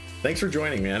 Thanks for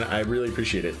joining, man. I really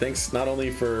appreciate it. Thanks not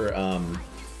only for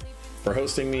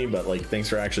hosting me, but like thanks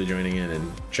for actually joining in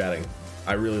and chatting.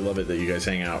 I really love it that you guys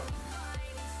hang out.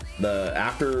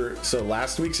 So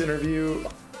last week's interview,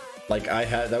 like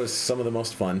that was some of the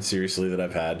most fun, seriously, that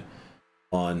I've had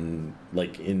on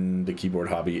like in the keyboard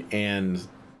hobby, and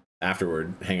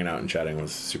afterward hanging out and chatting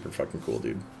was super fucking cool,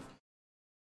 dude.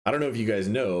 I don't know if you guys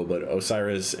know, but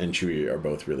Osiris and Chewy are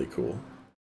both really cool.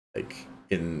 Like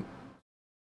at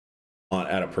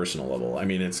a personal level. I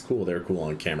mean, it's cool. They're cool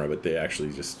on camera, but they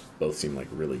actually just both seem like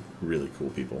really, really cool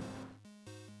people.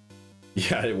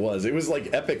 Yeah, it was. It was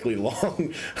like epically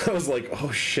long. I was like,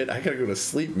 oh shit, I gotta go to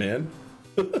sleep, man.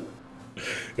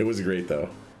 It was great though.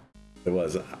 It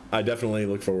was. I definitely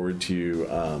look forward to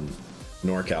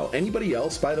NorCal. Anybody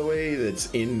else, by the way,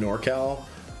 that's in NorCal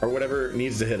or whatever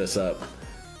needs to hit us up.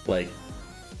 Like,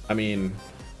 I mean,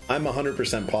 I'm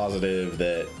 100% positive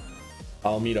that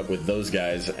I'll meet up with those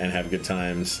guys and have good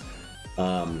times.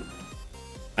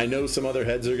 I know some other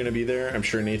heads are going to be there. I'm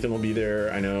sure Nathan will be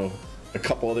there. I know a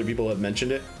couple other people have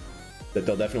mentioned it, that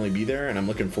they'll definitely be there, and I'm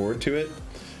looking forward to it.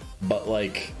 But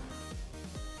like,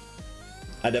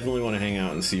 I definitely want to hang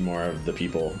out and see more of the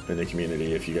people in the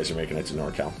community if you guys are making it to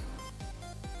NorCal.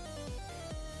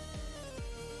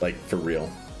 Like, for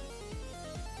real.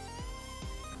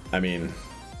 I mean,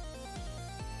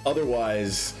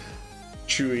 otherwise,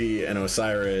 Chewy and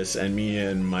Osiris and me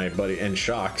and my buddy and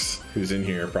Shocks, who's in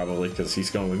here probably because he's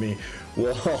going with me,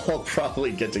 we'll all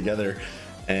probably get together,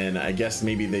 and I guess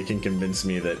maybe they can convince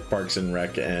me that Parks and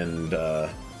Rec and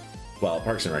well,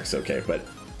 Parks and Rec's okay, but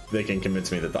they can convince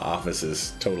me that The Office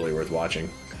is totally worth watching.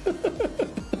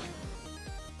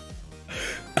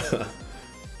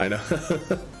 I know.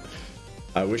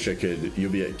 I wish I could. You'll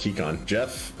be at KeyCon.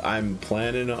 Jeff, I'm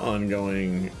planning on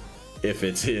going. If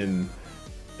it's in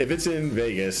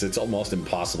Vegas, it's almost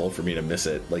impossible for me to miss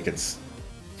it. Like, it's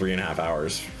 3.5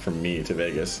 hours from me to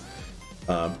Vegas.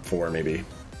 4 maybe.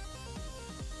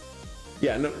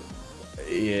 Yeah, no.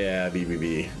 Yeah,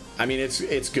 BBB. I mean,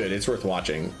 it's good. It's worth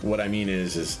watching. What I mean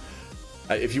is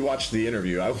if you watch the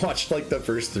interview, I watched like the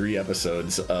first 3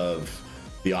 episodes of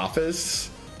The Office,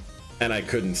 and I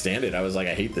couldn't stand it. I was like,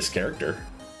 I hate this character.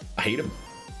 I hate him.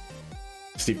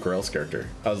 Steve Carell's character.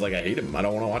 I was like, I hate him. I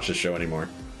don't want to watch this show anymore.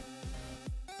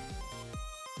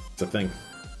 It's a thing.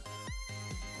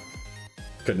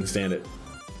 Couldn't stand it.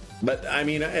 But I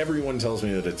mean, everyone tells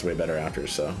me that it's way better after,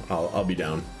 so I'll be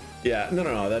down. Yeah,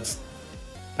 no, that's...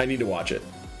 I need to watch it.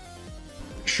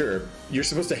 Sure, you're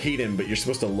supposed to hate him, but you're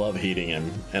supposed to love hating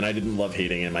him. And I didn't love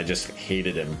hating him, I just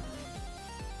hated him.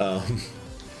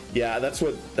 Yeah, that's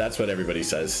what everybody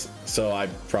says. So I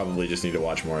probably just need to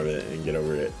watch more of it and get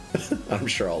over it. I'm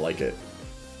sure I'll like it.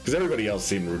 Because everybody else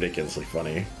seemed ridiculously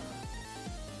funny.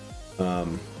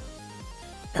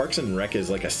 Parks and Rec is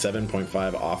like a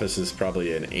 7.5. Office is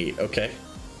probably an 8. Okay.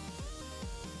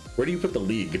 Where do you put The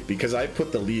League? Because I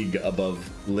put The League above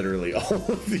literally all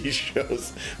of these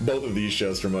shows. Both of these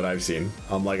shows from what I've seen.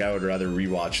 I'm like, I would rather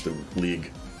rewatch The League.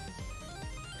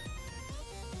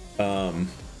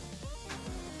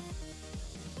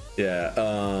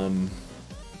 Yeah,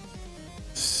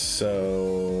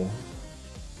 so...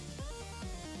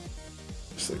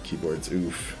 Just the keyboards,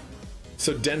 oof.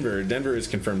 So Denver is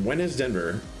confirmed. When is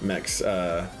Denver, Mex?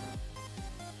 I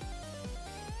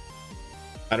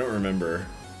don't remember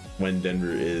when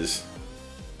Denver is.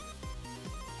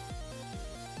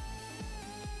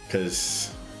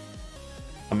 Because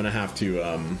I'm gonna have to,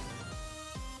 I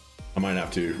might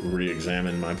have to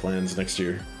re-examine my plans next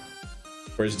year.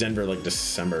 Or is Denver like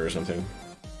December or something?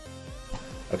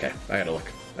 Okay, I gotta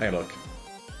look.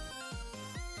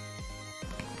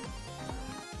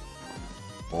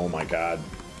 Oh my god.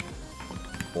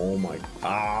 Oh my...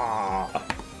 Ah!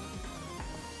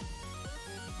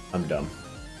 I'm dumb.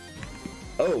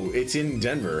 Oh, it's in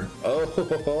Denver.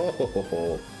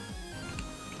 Oh,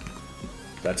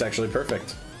 that's actually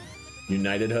perfect.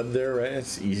 United Hub there, right?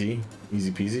 It's easy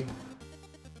peasy.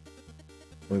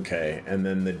 Okay, and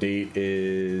then the date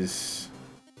is...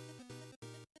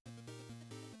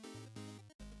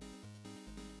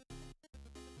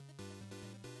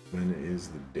 When is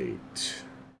the date?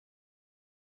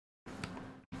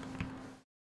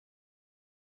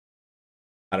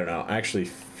 I don't know. I actually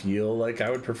feel like I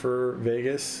would prefer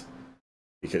Vegas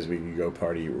because we could go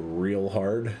party real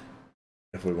hard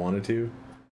if we wanted to,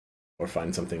 or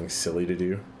find something silly to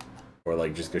do, or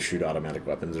like just go shoot automatic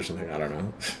weapons or something. I don't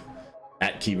know.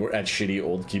 At shitty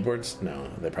old keyboards? No,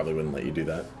 they probably wouldn't let you do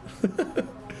that.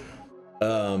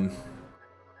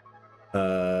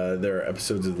 There are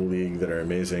episodes of The League that are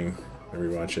amazing. I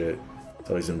rewatch it. It's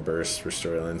always in bursts for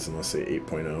storylines, and they'll say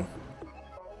 8.0.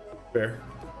 Fair.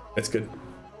 It's good.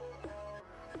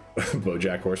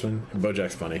 BoJack Horseman.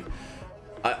 BoJack's funny.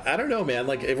 I don't know, man.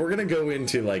 Like, if we're gonna go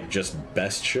into like just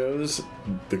best shows,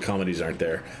 the comedies aren't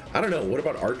there. I don't know. What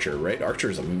about Archer? Right? Archer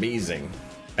is amazing.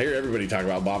 I hear everybody talk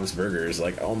about Bob's Burgers,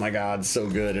 like, oh my god, so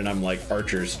good, and I'm like,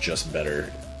 Archer's just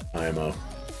better. IMO.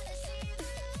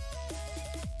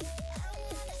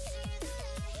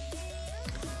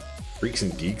 Freaks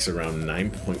and Geeks around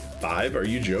 9.5. Are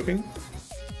you joking?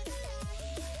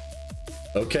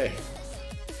 Okay.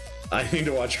 I need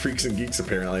to watch Freaks and Geeks,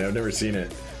 apparently. I've never seen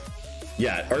it.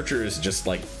 Yeah, Archer is just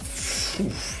like...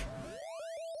 Oof.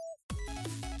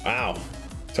 Wow.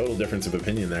 Total difference of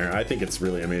opinion there. I think it's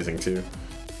really amazing, too.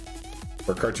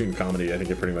 For cartoon comedy, I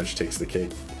think it pretty much takes the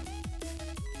cake.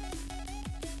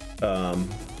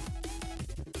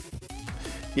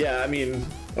 Yeah, I mean,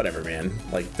 whatever, man.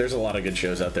 Like, there's a lot of good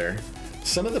shows out there.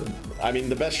 Some of the... I mean,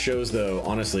 the best shows, though,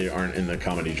 honestly, aren't in the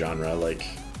comedy genre. Like,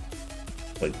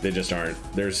 they just aren't.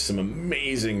 There's some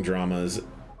amazing dramas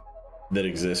that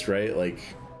exist, right? Like,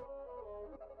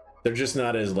 they're just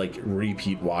not as, like,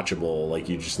 repeat watchable. Like,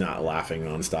 you're just not laughing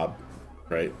nonstop,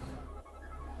 right?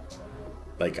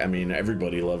 Like, I mean,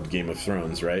 everybody loved Game of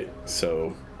Thrones, right?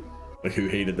 So, like, who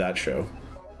hated that show?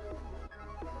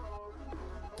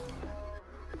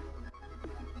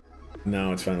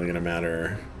 Now it's finally gonna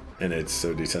matter, and it's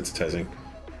so desensitizing.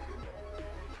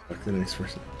 Fuck the next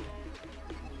person.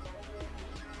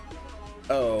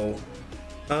 Oh,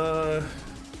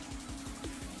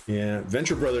 yeah,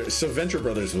 Venture Brothers. So Venture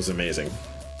Brothers was amazing.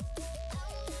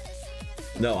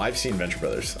 No, I've seen Venture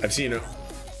Brothers. I've seen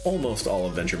almost all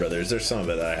of Venture Brothers. There's some of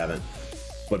it that I haven't,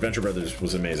 but Venture Brothers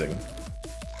was amazing.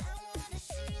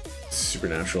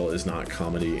 Supernatural is not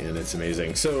comedy, and it's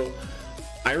amazing. So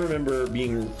I remember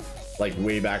being like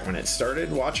way back when it started,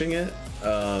 watching it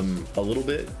a little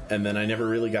bit, and then I never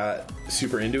really got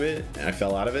super into it, and I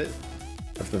fell out of it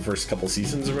after the first couple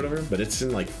seasons or whatever. But it's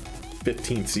in like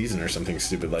 15th season or something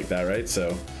stupid like that, right?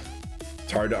 So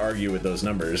it's hard to argue with those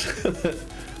numbers.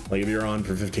 Like, if you're on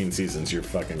for 15 seasons, you're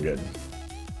fucking good.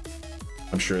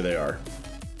 I'm sure they are.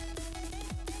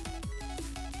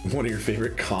 One of your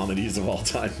favorite comedies of all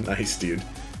time. Nice, dude.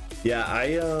 Yeah,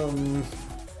 I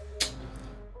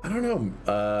don't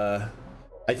know.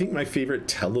 I think my favorite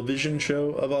television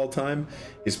show of all time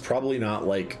is probably not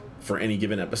like for any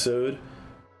given episode,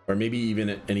 or maybe even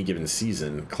at any given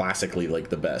season, classically like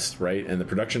the best, right? And the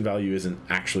production value isn't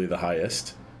actually the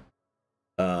highest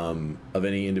of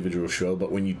any individual show,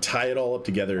 but when you tie it all up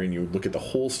together and you look at the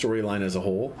whole storyline as a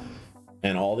whole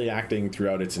and all the acting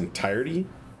throughout its entirety,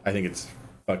 I think it's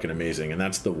fucking amazing. And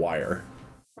that's The Wire.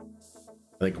 I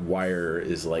think Wire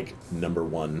is like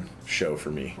 #1 show for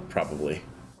me, probably.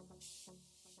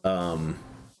 And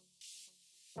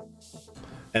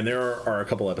there are a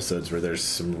couple episodes where there's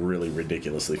some really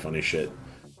ridiculously funny shit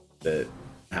that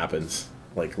happens.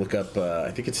 Like, look up, I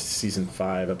think it's season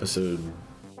 5, episode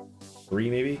 3,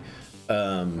 maybe.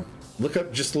 Look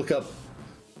up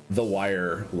The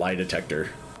Wire lie detector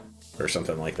or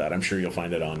something like that. I'm sure you'll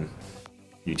find it on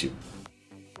YouTube.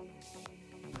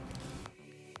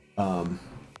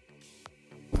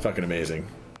 Fucking amazing.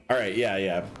 All right,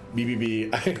 yeah.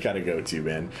 BBB, I gotta go too,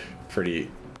 man. Pretty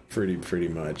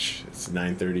much. It's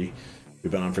 9:30.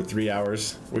 We've been on for 3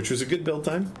 hours, which was a good build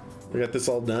time. We got this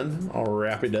all done, all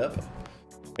wrapped up,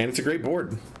 and it's a great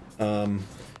board.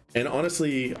 And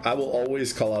honestly, I will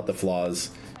always call out the flaws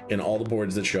in all the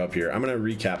boards that show up here. I'm gonna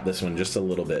recap this one just a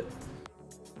little bit.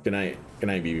 Good night,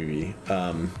 BBB.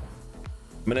 I'm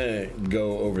gonna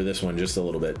go over this one just a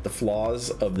little bit. The flaws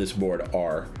of this board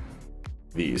are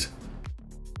these.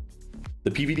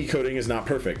 The PVD coating is not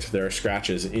perfect. There are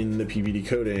scratches in the PVD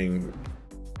coating,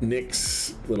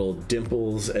 nicks, little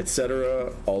dimples,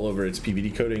 etc., all over its PVD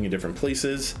coating in different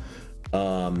places.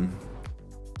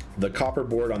 The copper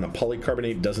board on the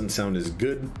polycarbonate doesn't sound as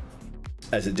good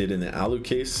as it did in the alu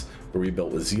case where we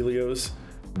built with Tealios.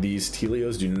 These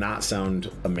Tealios do not sound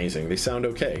amazing. They sound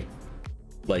okay.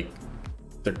 Like,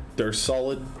 they're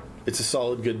solid. It's a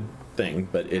solid good thing,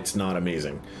 but it's not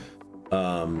amazing.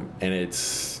 And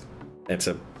it's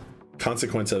a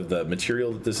consequence of the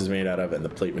material that this is made out of and the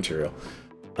plate material,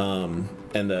 and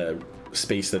the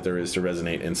space that there is to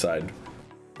resonate inside.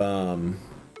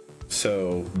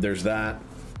 So there's that.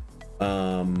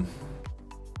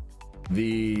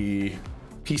 The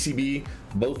PCB,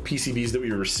 both PCBs that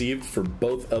we received for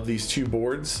both of these two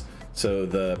boards, so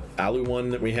the alu one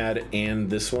that we had and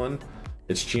this one,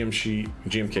 it's GMK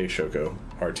Shoko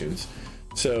R-Tunes.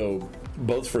 So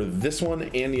both for this one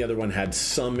and the other one had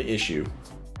some issue.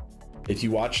 If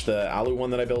you watch the alu one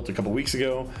that I built a couple weeks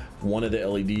ago, one of the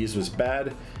LEDs was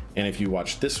bad, and if you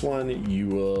watch this one, you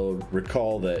will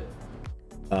recall that,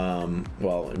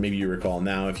 well, maybe you recall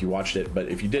now if you watched it, but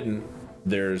if you didn't,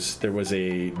 there was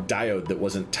a diode that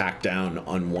wasn't tacked down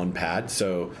on one pad,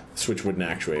 so the switch wouldn't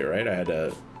actuate, right? I had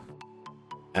to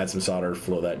add some solder,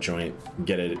 flow that joint,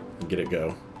 get it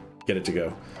to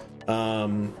go.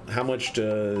 How much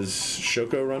does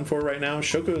Shoko run for right now?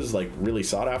 Shoko is like really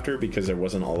sought after because there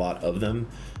wasn't a lot of them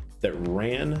that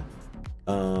ran.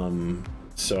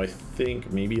 So I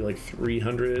think maybe like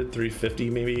 300, 350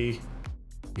 maybe.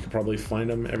 You could probably find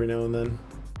them every now and then.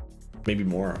 Maybe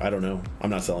more, I don't know. I'm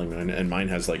not selling mine, and mine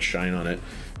has like shine on it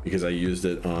because I used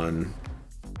it on,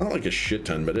 not like a shit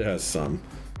ton, but it has some.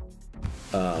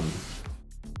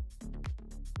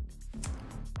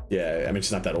 Yeah, I mean,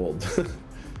 it's not that old.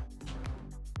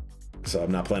 So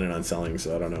I'm not planning on selling,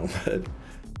 so I don't know. But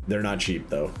they're not cheap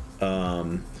though.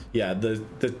 Yeah, the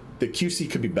QC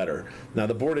could be better. Now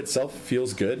the board itself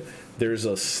feels good. There's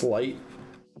a slight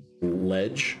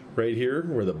ledge right here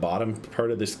where the bottom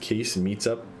part of this case meets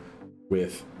up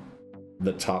with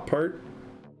the top part,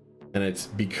 and it's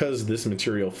because this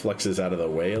material flexes out of the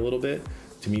way a little bit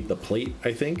to meet the plate,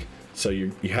 I think. So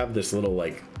you have this little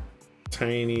like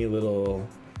tiny little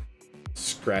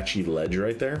scratchy ledge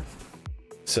right there.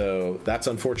 So that's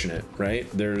unfortunate, right?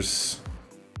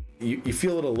 You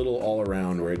feel it a little all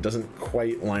around where it doesn't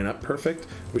quite line up perfect,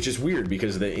 which is weird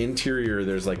because the interior,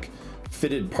 there's like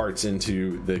fitted parts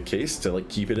into the case to like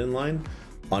keep it in line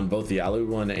on both the alu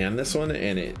one and this one,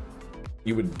 and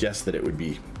you would guess that it would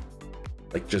be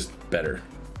like just better.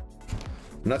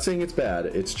 I'm not saying it's bad,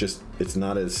 it's just it's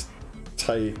not as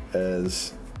tight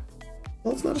as,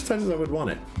 well, it's not as tight as I would want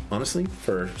it, honestly.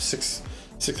 For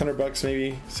 $600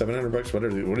 maybe,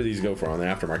 $700. What do these go for on the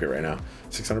aftermarket right now?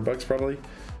 $600 probably.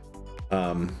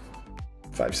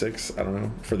 5-6, I don't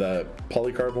know. For the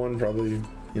polycarb one, probably,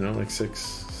 you know, like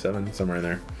 6-7, somewhere in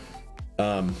there.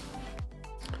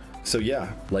 So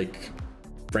yeah, like,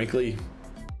 frankly,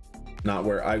 not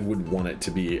where I would want it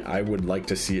to be. I would like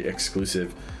to see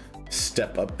Exclusive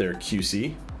step up their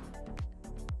QC.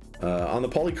 On the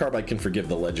polycarb, I can forgive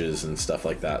the ledges and stuff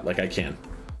like that. Like, I can.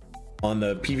 On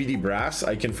the PVD brass,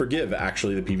 I can forgive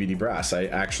actually the PVD brass. I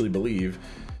actually believe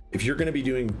if you're going to be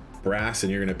doing brass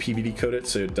and you're going to PVD coat it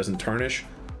so it doesn't tarnish,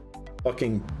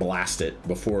 fucking blast it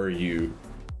before you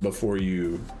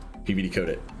PVD coat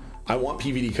it. I want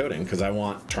PVD coating because I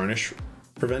want tarnish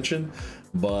prevention,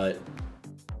 but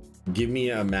give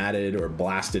me a matted or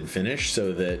blasted finish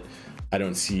so that I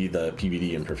don't see the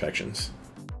PVD imperfections.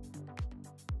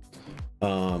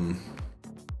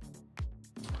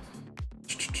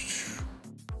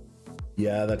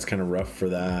 Yeah, that's kind of rough for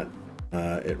that.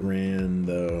 It ran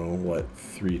though, what,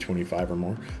 325 or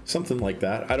more? Something like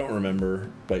that. I don't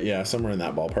remember, but yeah, somewhere in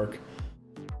that ballpark.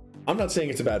 I'm not saying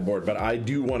it's a bad board, but I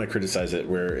do want to criticize it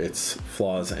where its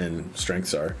flaws and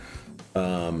strengths are.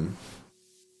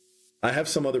 I have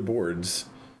some other boards,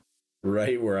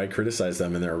 right, where I criticize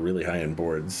them and they're really high-end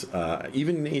boards.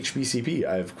 Even HBCP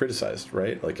I've criticized,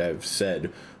 right? Like I've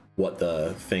said what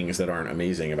the things that aren't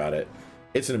amazing about it.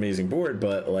 It's an amazing board,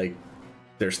 but like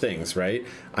there's things, right?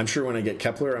 I'm sure when I get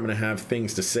Kepler, I'm going to have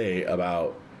things to say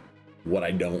about what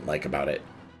I don't like about it,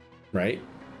 right?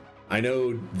 I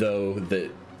know, though,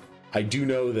 that I do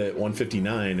know that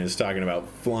 159 is talking about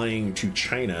flying to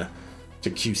China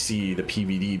to QC the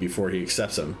PVD before he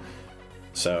accepts them.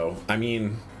 So, I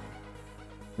mean,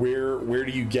 where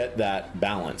do you get that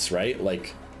balance, right?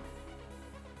 Like,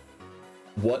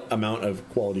 what amount of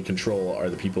quality control are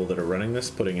the people that are running this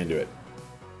putting into it?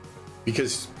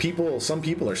 Because some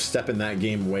people are stepping that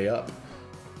game way up,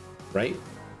 right?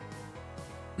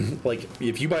 Like,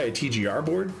 if you buy a TGR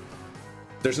board,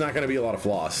 there's not going to be a lot of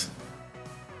flaws.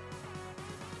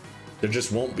 There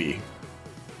just won't be,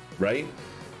 right?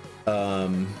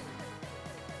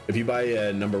 If you buy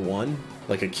a number one,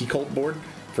 like a key cult board,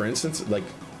 for instance, like,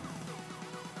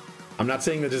 I'm not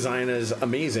saying the design is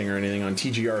amazing or anything on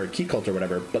TGR or key cult or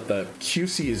whatever, but the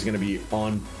QC is going to be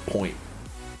on point.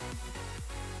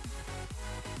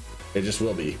 It just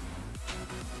will be.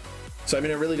 So, I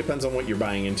mean, it really depends on what you're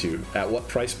buying into, at what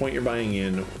price point you're buying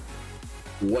in,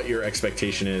 what your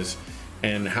expectation is,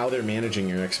 and how they're managing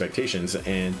your expectations.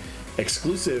 And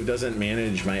Exclusive doesn't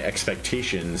manage my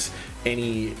expectations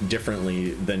any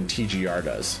differently than TGR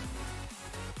does.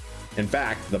 In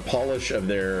fact, the polish of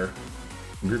their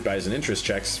group buys and interest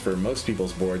checks for most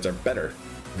people's boards are better,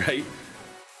 right,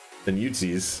 than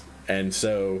Utzi's. And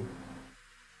so,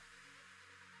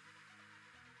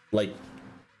 like,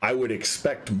 I would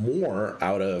expect more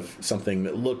out of something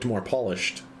that looked more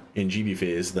polished in GB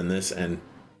phase than this, and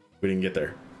we didn't get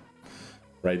there.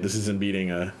 Right, this isn't beating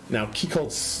a... Now, Key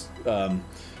Cult's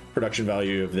production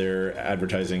value of their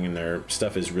advertising and their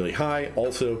stuff is really high.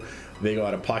 Also, they go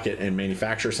out of pocket and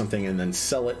manufacture something and then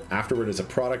sell it afterward as a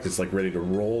product. It's like ready to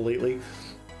roll lately.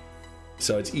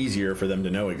 So it's easier for them to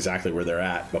know exactly where they're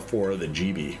at before the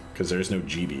GB, because there's no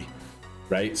GB,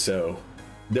 right? So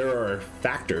there are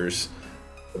factors,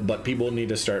 but people need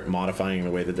to start modifying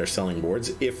the way that they're selling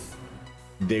boards if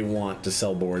they want to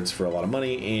sell boards for a lot of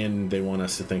money and they want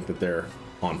us to think that they're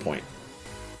on point.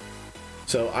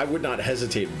 So I would not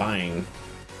hesitate buying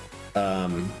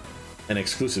an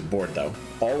exclusive board, though.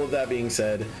 All of that being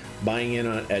said, buying in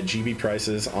at GB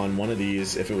prices on one of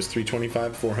these, if it was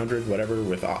 325, 400, whatever,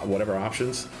 with whatever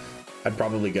options, I'd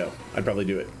probably go. I'd probably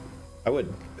do it. I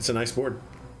would. It's a nice board.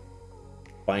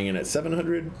 Buying in at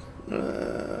 700,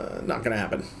 not gonna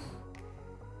happen.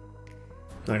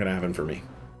 Not gonna happen for me.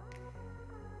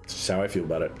 It's just how I feel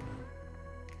about it.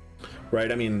 Right,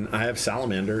 I mean, I have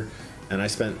Salamander, and I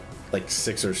spent like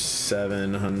 600 or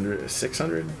 700,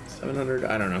 600, 700,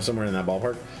 I don't know, somewhere in that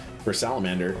ballpark for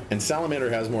Salamander. And Salamander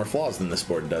has more flaws than this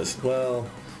board does. Well,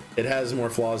 it has more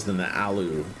flaws than the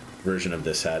Alu version of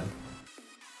this had.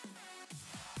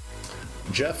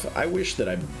 Jeff, I wish that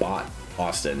I bought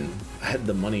Austin. I had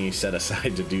the money set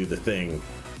aside to do the thing,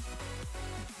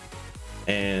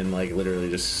 and like literally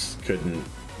just couldn't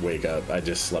wake up. I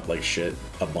just slept like shit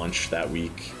a bunch that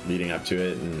week leading up to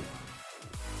it, and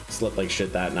slept like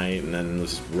shit that night, and then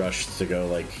was rushed to go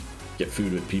like get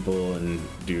food with people and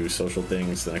do social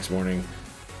things the next morning.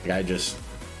 Like, I just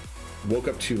woke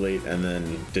up too late and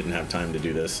then didn't have time to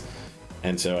do this,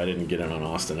 and so I didn't get in on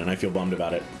Austin, and I feel bummed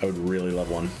about it. I would really love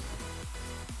one.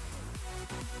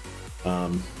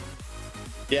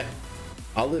 Yeah,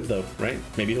 I'll live though, right?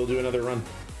 Maybe he'll do another run.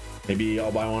 Maybe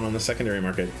I'll buy one on the secondary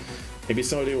market. Maybe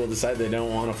somebody will decide they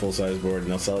don't want a full-size board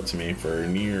and they'll sell it to me for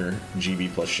near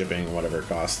GB plus shipping, whatever it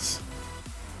costs.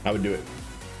 I would do it.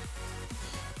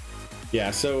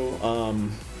 Yeah, so,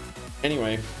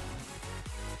 anyway,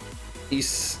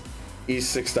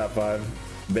 E6.5,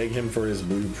 beg him for his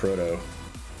blue proto.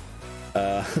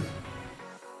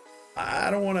 I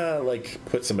don't want to, like,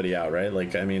 put somebody out, right?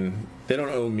 Like, I mean, they don't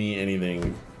owe me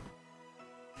anything.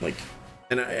 Like,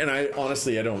 and I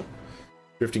honestly, I don't...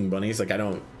 Drifting Bunnies, like, I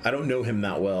don't know him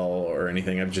that well or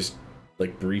anything. I've just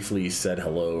like briefly said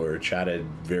hello or chatted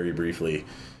very briefly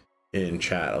in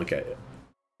chat. Like,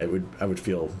 I would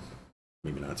feel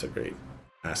maybe not so great.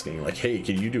 Asking like, hey,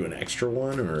 can you do an extra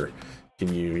one, or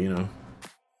can you, you know,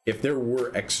 if there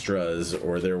were extras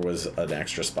or there was an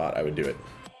extra spot, I would do it.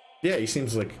 Yeah, he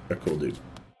seems like a cool dude.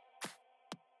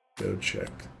 Go check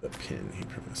the pin he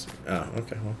promised me. Oh,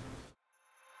 okay, well.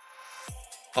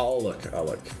 I'll look.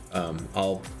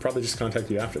 I'll probably just contact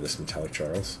you after this, Metallic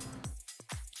Charles.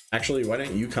 Actually, why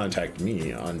don't you contact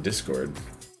me on Discord?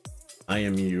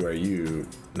 IMURU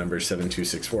number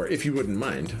 7264, if you wouldn't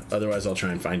mind. Otherwise, I'll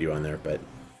try and find you on there, but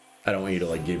I don't want you to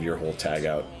like give your whole tag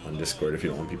out on Discord if you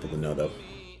don't want people to know, though.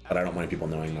 But I don't mind people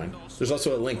knowing mine. There's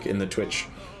also a link in the Twitch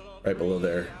right below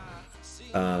there.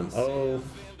 Oh,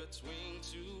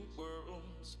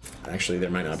 actually, there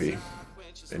might not be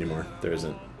anymore. There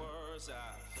isn't.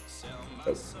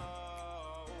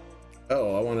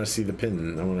 Oh, I want to see the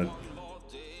pin. I want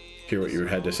to hear what you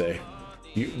had to say.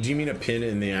 Do you mean a pin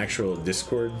in the actual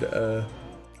Discord? I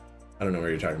don't know what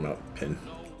you're talking about. Pin.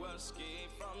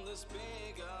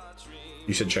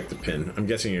 You should check the pin. I'm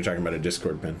guessing you're talking about a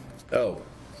Discord pin. Oh.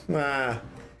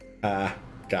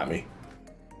 Got me.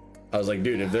 I was like,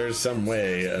 dude, if there's some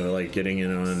way of like getting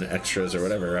in on extras or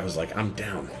whatever, I was like, I'm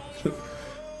down.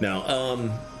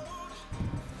 No,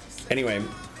 anyway,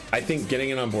 I think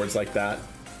getting in on boards like that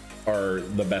are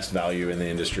the best value in the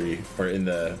industry or in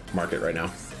the market right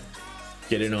now.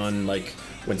 Get in on like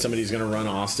when somebody's gonna run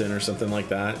Austin or something like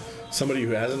that. Somebody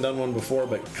who hasn't done one before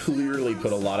but clearly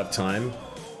put a lot of time,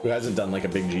 who hasn't done like a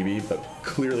big GB but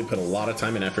clearly put a lot of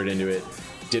time and effort into it,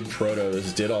 did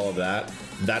protos, did all of that.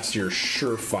 That's your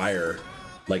surefire,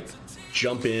 like,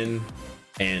 jump in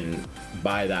and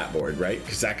buy that board, right?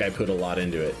 Because that guy put a lot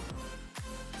into it.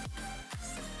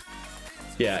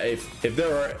 Yeah,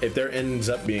 if there ends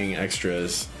up being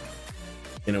extras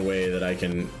in a way that I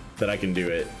can do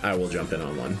it, I will jump in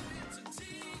on one.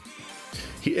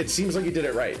 It seems like he did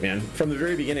it right, man. From the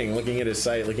very beginning, looking at his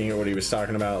site, looking at what he was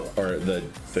talking about, or the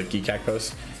Geek Hack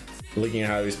post, looking at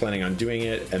how he was planning on doing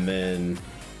it, and then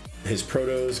his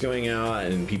protos going out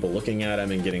and people looking at him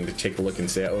and getting to take a look and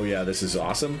say, oh yeah, this is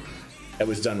awesome. It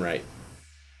was done right.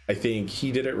 I think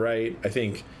he did it right. I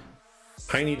think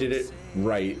Piney did it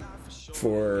right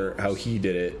for how he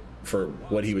did it, for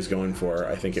what he was going for.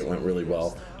 I think it went really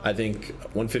well. I think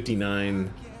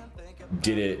 159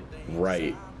 did it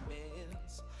right.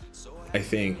 I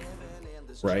think,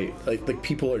 right, like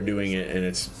people are doing it and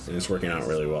it's working out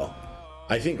really well.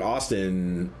 I think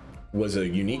Austin was a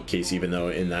unique case, even though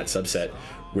in that subset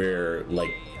where like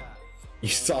you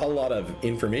saw a lot of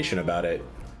information about it,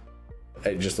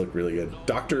 it just looked really good.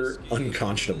 Dr.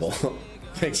 Unconscionable,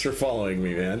 thanks for following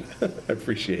me, man. I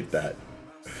appreciate that.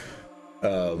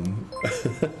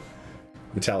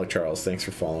 Metallic Charles, thanks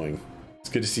for following. It's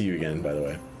good to see you again, by the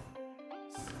way.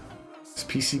 This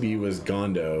PCB was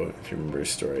Gondo, if you remember his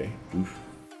story. Oof.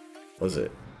 Was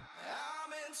it?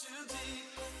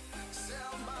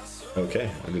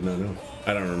 Okay, I did not know.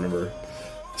 I don't remember.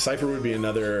 Cypher would be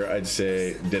another, I'd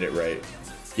say, did it right.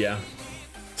 Yeah.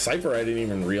 Cypher, I didn't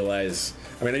even realize.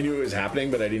 I mean, I knew it was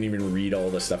happening, but I didn't even read all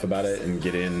the stuff about it and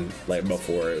get in like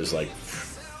before. It was like,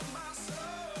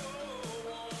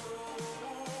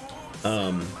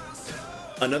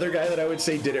 another guy that I would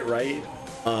say did it right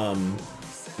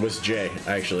was Jay,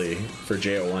 actually, for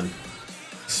J01.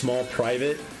 Small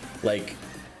private, like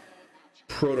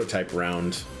prototype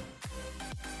round,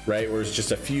 right? Where it's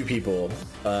just a few people.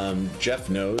 Jeff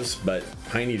knows, but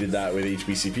Piney did that with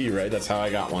HBCP, right? That's how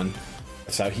I got one.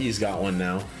 That's how he's got one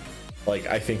now. Like,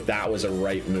 I think that was a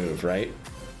right move, right?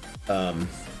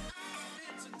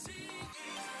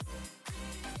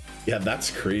 Yeah, that's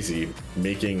crazy.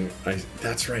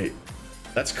 That's right.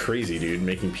 That's crazy, dude.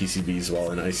 Making PCBs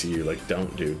while in ICU. Like,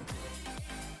 don't, dude.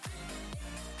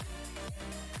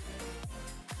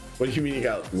 What do you mean you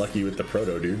got lucky with the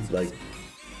proto, dude? Like,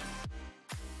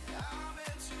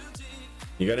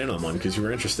 you got in on one because you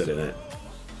were interested in it.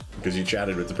 Because you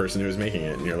chatted with the person who was making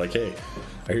it, and you're like, hey,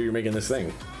 I hear you're making this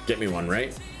thing. Get me one,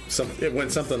 right? It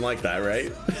went something like that,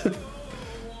 right?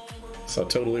 So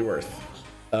totally worth.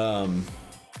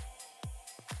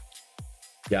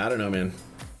 Yeah, I don't know, man.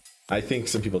 I think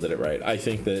some people did it right. I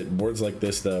think that boards like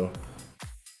this, though,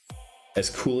 as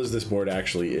cool as this board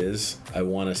actually is, I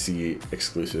want to see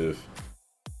exclusive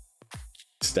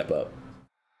step up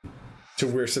to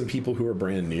where some people who are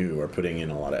brand new are putting in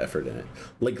a lot of effort in it.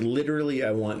 Like, literally,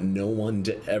 I want no one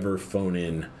to ever phone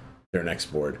in their next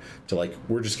board to like,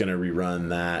 we're just gonna rerun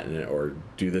that or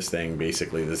do this thing,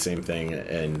 basically the same thing,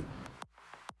 and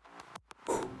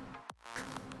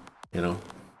you know,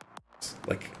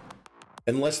 like,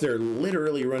 unless they're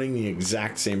literally running the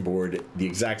exact same board the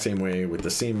exact same way with the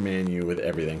same menu with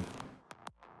everything.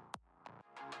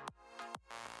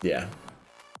 Yeah,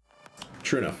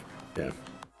 True enough. Yeah.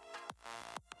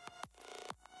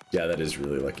 Yeah, that is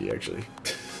really lucky, actually.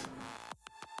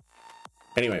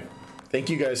 Anyway, thank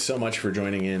you guys so much for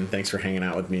joining in. Thanks for hanging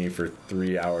out with me for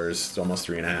 3 hours, almost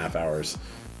 3.5 hours.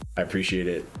 I appreciate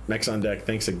it. Mechs on Deck,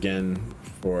 thanks again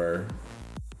for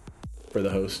the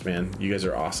host, man. You guys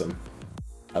are awesome.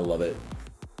 I love it.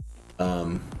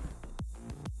 10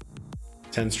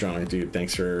 strong, dude.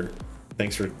 Thanks for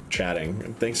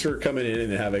chatting. Thanks for coming in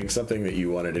and having something that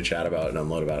you wanted to chat about and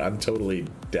unload about. I'm totally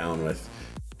down with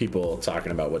people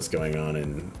talking about what's going on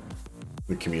in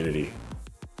the community.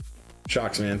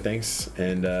 Shocks, man. Thanks,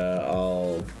 and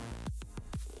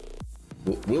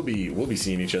we'll be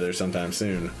seeing each other sometime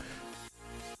soon.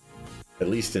 At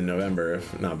least in November,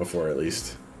 if not before, at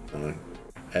least.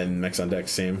 And Mechs on Deck,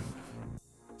 same.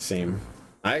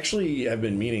 I actually have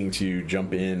been meaning to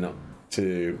jump in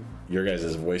to your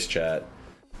guys' voice chat,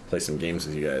 play some games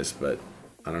with you guys, but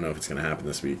I don't know if it's gonna happen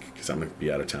this week because I'm gonna be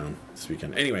out of town this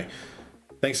weekend. Anyway,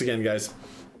 thanks again, guys.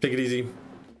 Take it easy.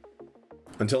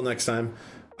 Until next time,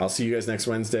 I'll see you guys next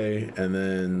Wednesday, and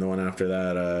then the one after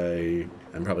that,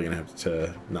 I'm probably gonna have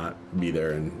to not be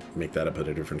there and make that up at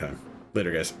a different time.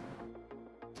 Later, guys.